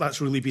think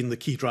that's really been the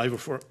key driver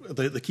for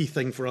the key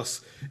thing for us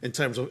in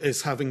terms of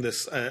is having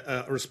this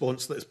a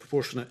response that is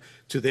proportionate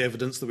to the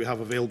evidence that we have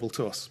available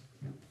to us.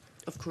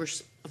 Of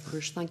course,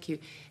 thank you.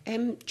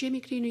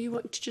 Jamie Green, you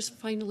want to just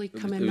finally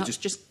come in? That's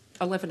just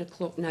 11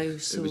 o'clock now.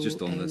 So, it was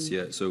just on this,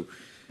 yeah. So,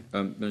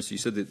 Minister, you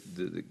said that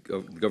the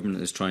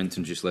government is trying to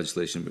introduce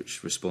legislation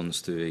which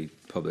responds to a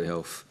public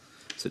health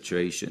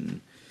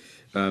situation,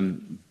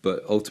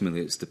 but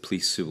ultimately it's the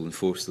police who will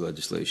enforce the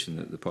legislation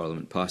that the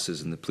Parliament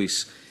passes, and the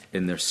police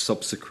in their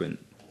subsequent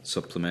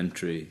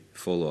supplementary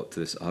follow-up to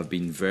this have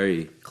been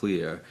very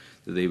clear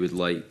that they would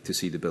like to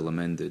see the bill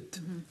amended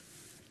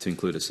to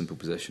include a simple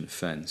possession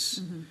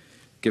offence.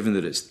 Given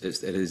that it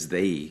is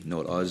they,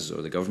 not us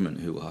or the government,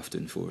 who will have to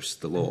enforce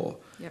the law,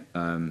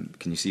 can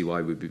you see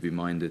why we would be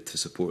minded to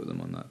support them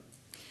on that?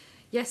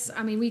 Yes,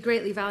 I mean, we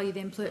greatly value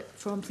the input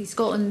from Police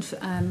Scotland,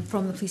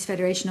 from the Police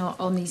Federation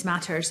on these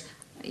matters.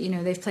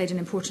 They've played an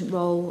important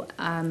role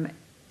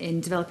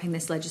in developing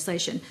this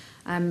legislation.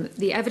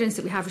 The evidence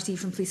that we have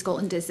received from Police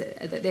Scotland is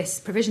that this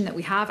provision that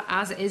we have,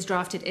 as it is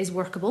drafted, is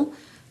workable.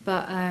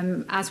 But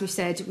as we've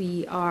said,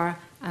 we are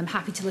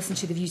happy to listen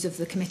to the views of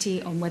the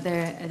committee on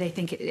whether they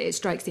think it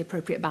strikes the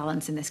appropriate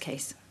balance in this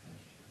case.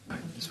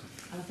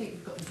 I think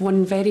we've got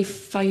one very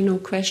final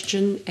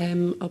question.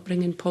 I'll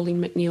bring in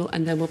Pauline McNeill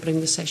and then we'll bring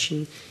the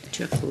session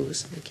to a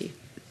close. Thank you.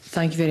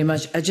 Thank you very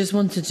much. I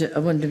wanted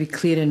to be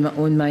clear in my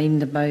own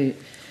mind about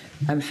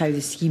how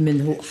the scheme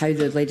and how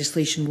the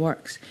legislation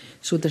works.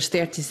 So there's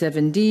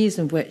 37 days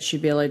in which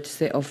you'd be allowed to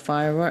set off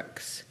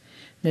fireworks.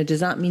 Now, does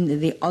that mean that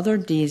the other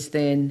days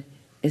then,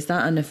 is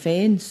that an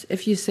offence?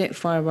 If you set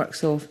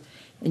fireworks off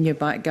in your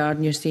back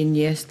garden, you're saying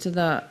yes to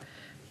that.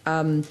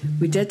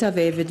 We did have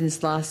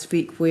evidence last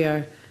week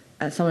where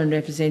someone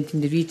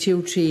representing the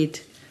retail trade,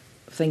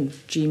 I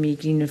think Jamie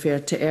Green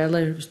referred to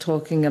earlier, was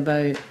talking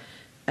about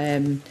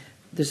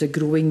there's a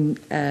growing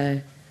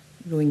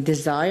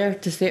desire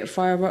to set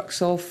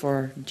fireworks off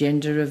for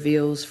gender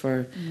reveals,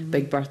 for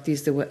big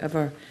birthdays, or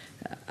whatever.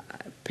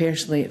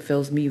 Personally, it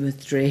fills me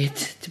with dread,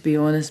 to be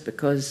honest,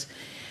 because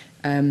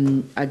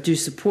I do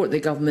support the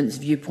government's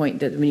viewpoint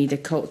that we need a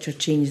culture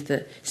change,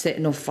 that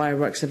setting off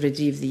fireworks every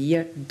day of the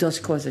year does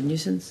cause a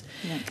nuisance.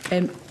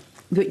 Yeah.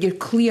 But you're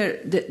clear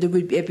that there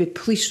would be a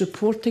police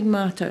reporting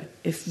matter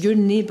if your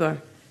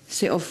neighbour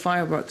set off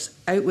fireworks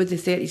out with the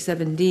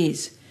 37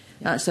 days.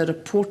 Yeah. That's a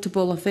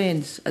reportable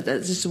offence. I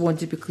just want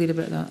to be clear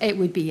about that. It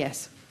would be,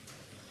 yes.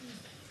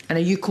 And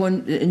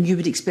and you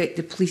would expect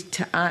the police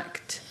to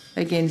act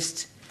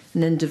against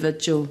an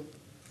individual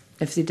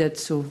if they did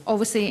so?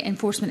 Obviously,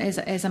 enforcement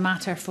is a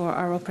matter for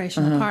our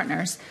operational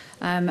partners.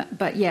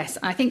 But yes,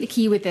 I think the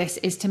key with this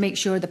is to make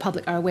sure the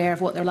public are aware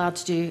of what they're allowed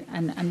to do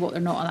and what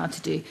they're not allowed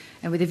to do,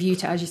 and with a view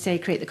to, as you say,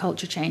 create the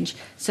culture change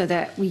so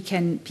that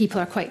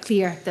people are quite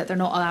clear that they're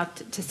not allowed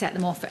to set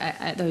them off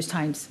at those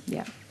times.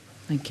 Yeah.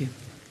 Thank you.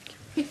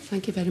 Okay,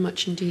 thank you very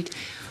much indeed.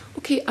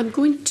 Okay, I'm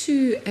going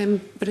to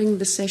bring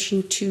the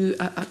session to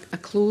a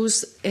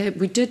close.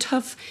 We did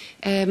have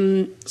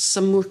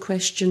some more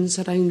questions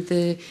around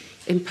the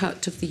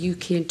impact of the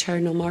UK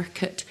Internal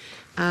Market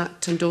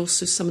Act and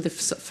also some of the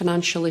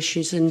financial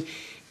issues and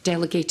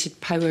delegated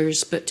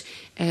powers, but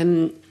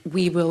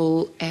we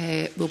will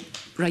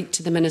write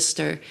to the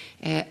Minister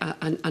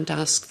and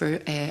ask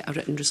for a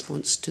written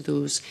response to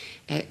those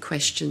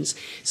questions.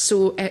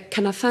 So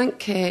can I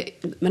thank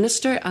the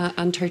Minister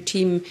and her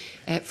team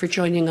for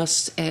joining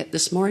us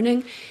this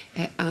morning,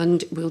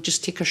 and we'll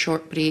just take a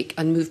short break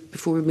and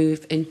before we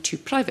move into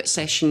private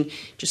session,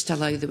 just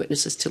allow the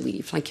witnesses to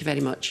leave. Thank you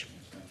very much.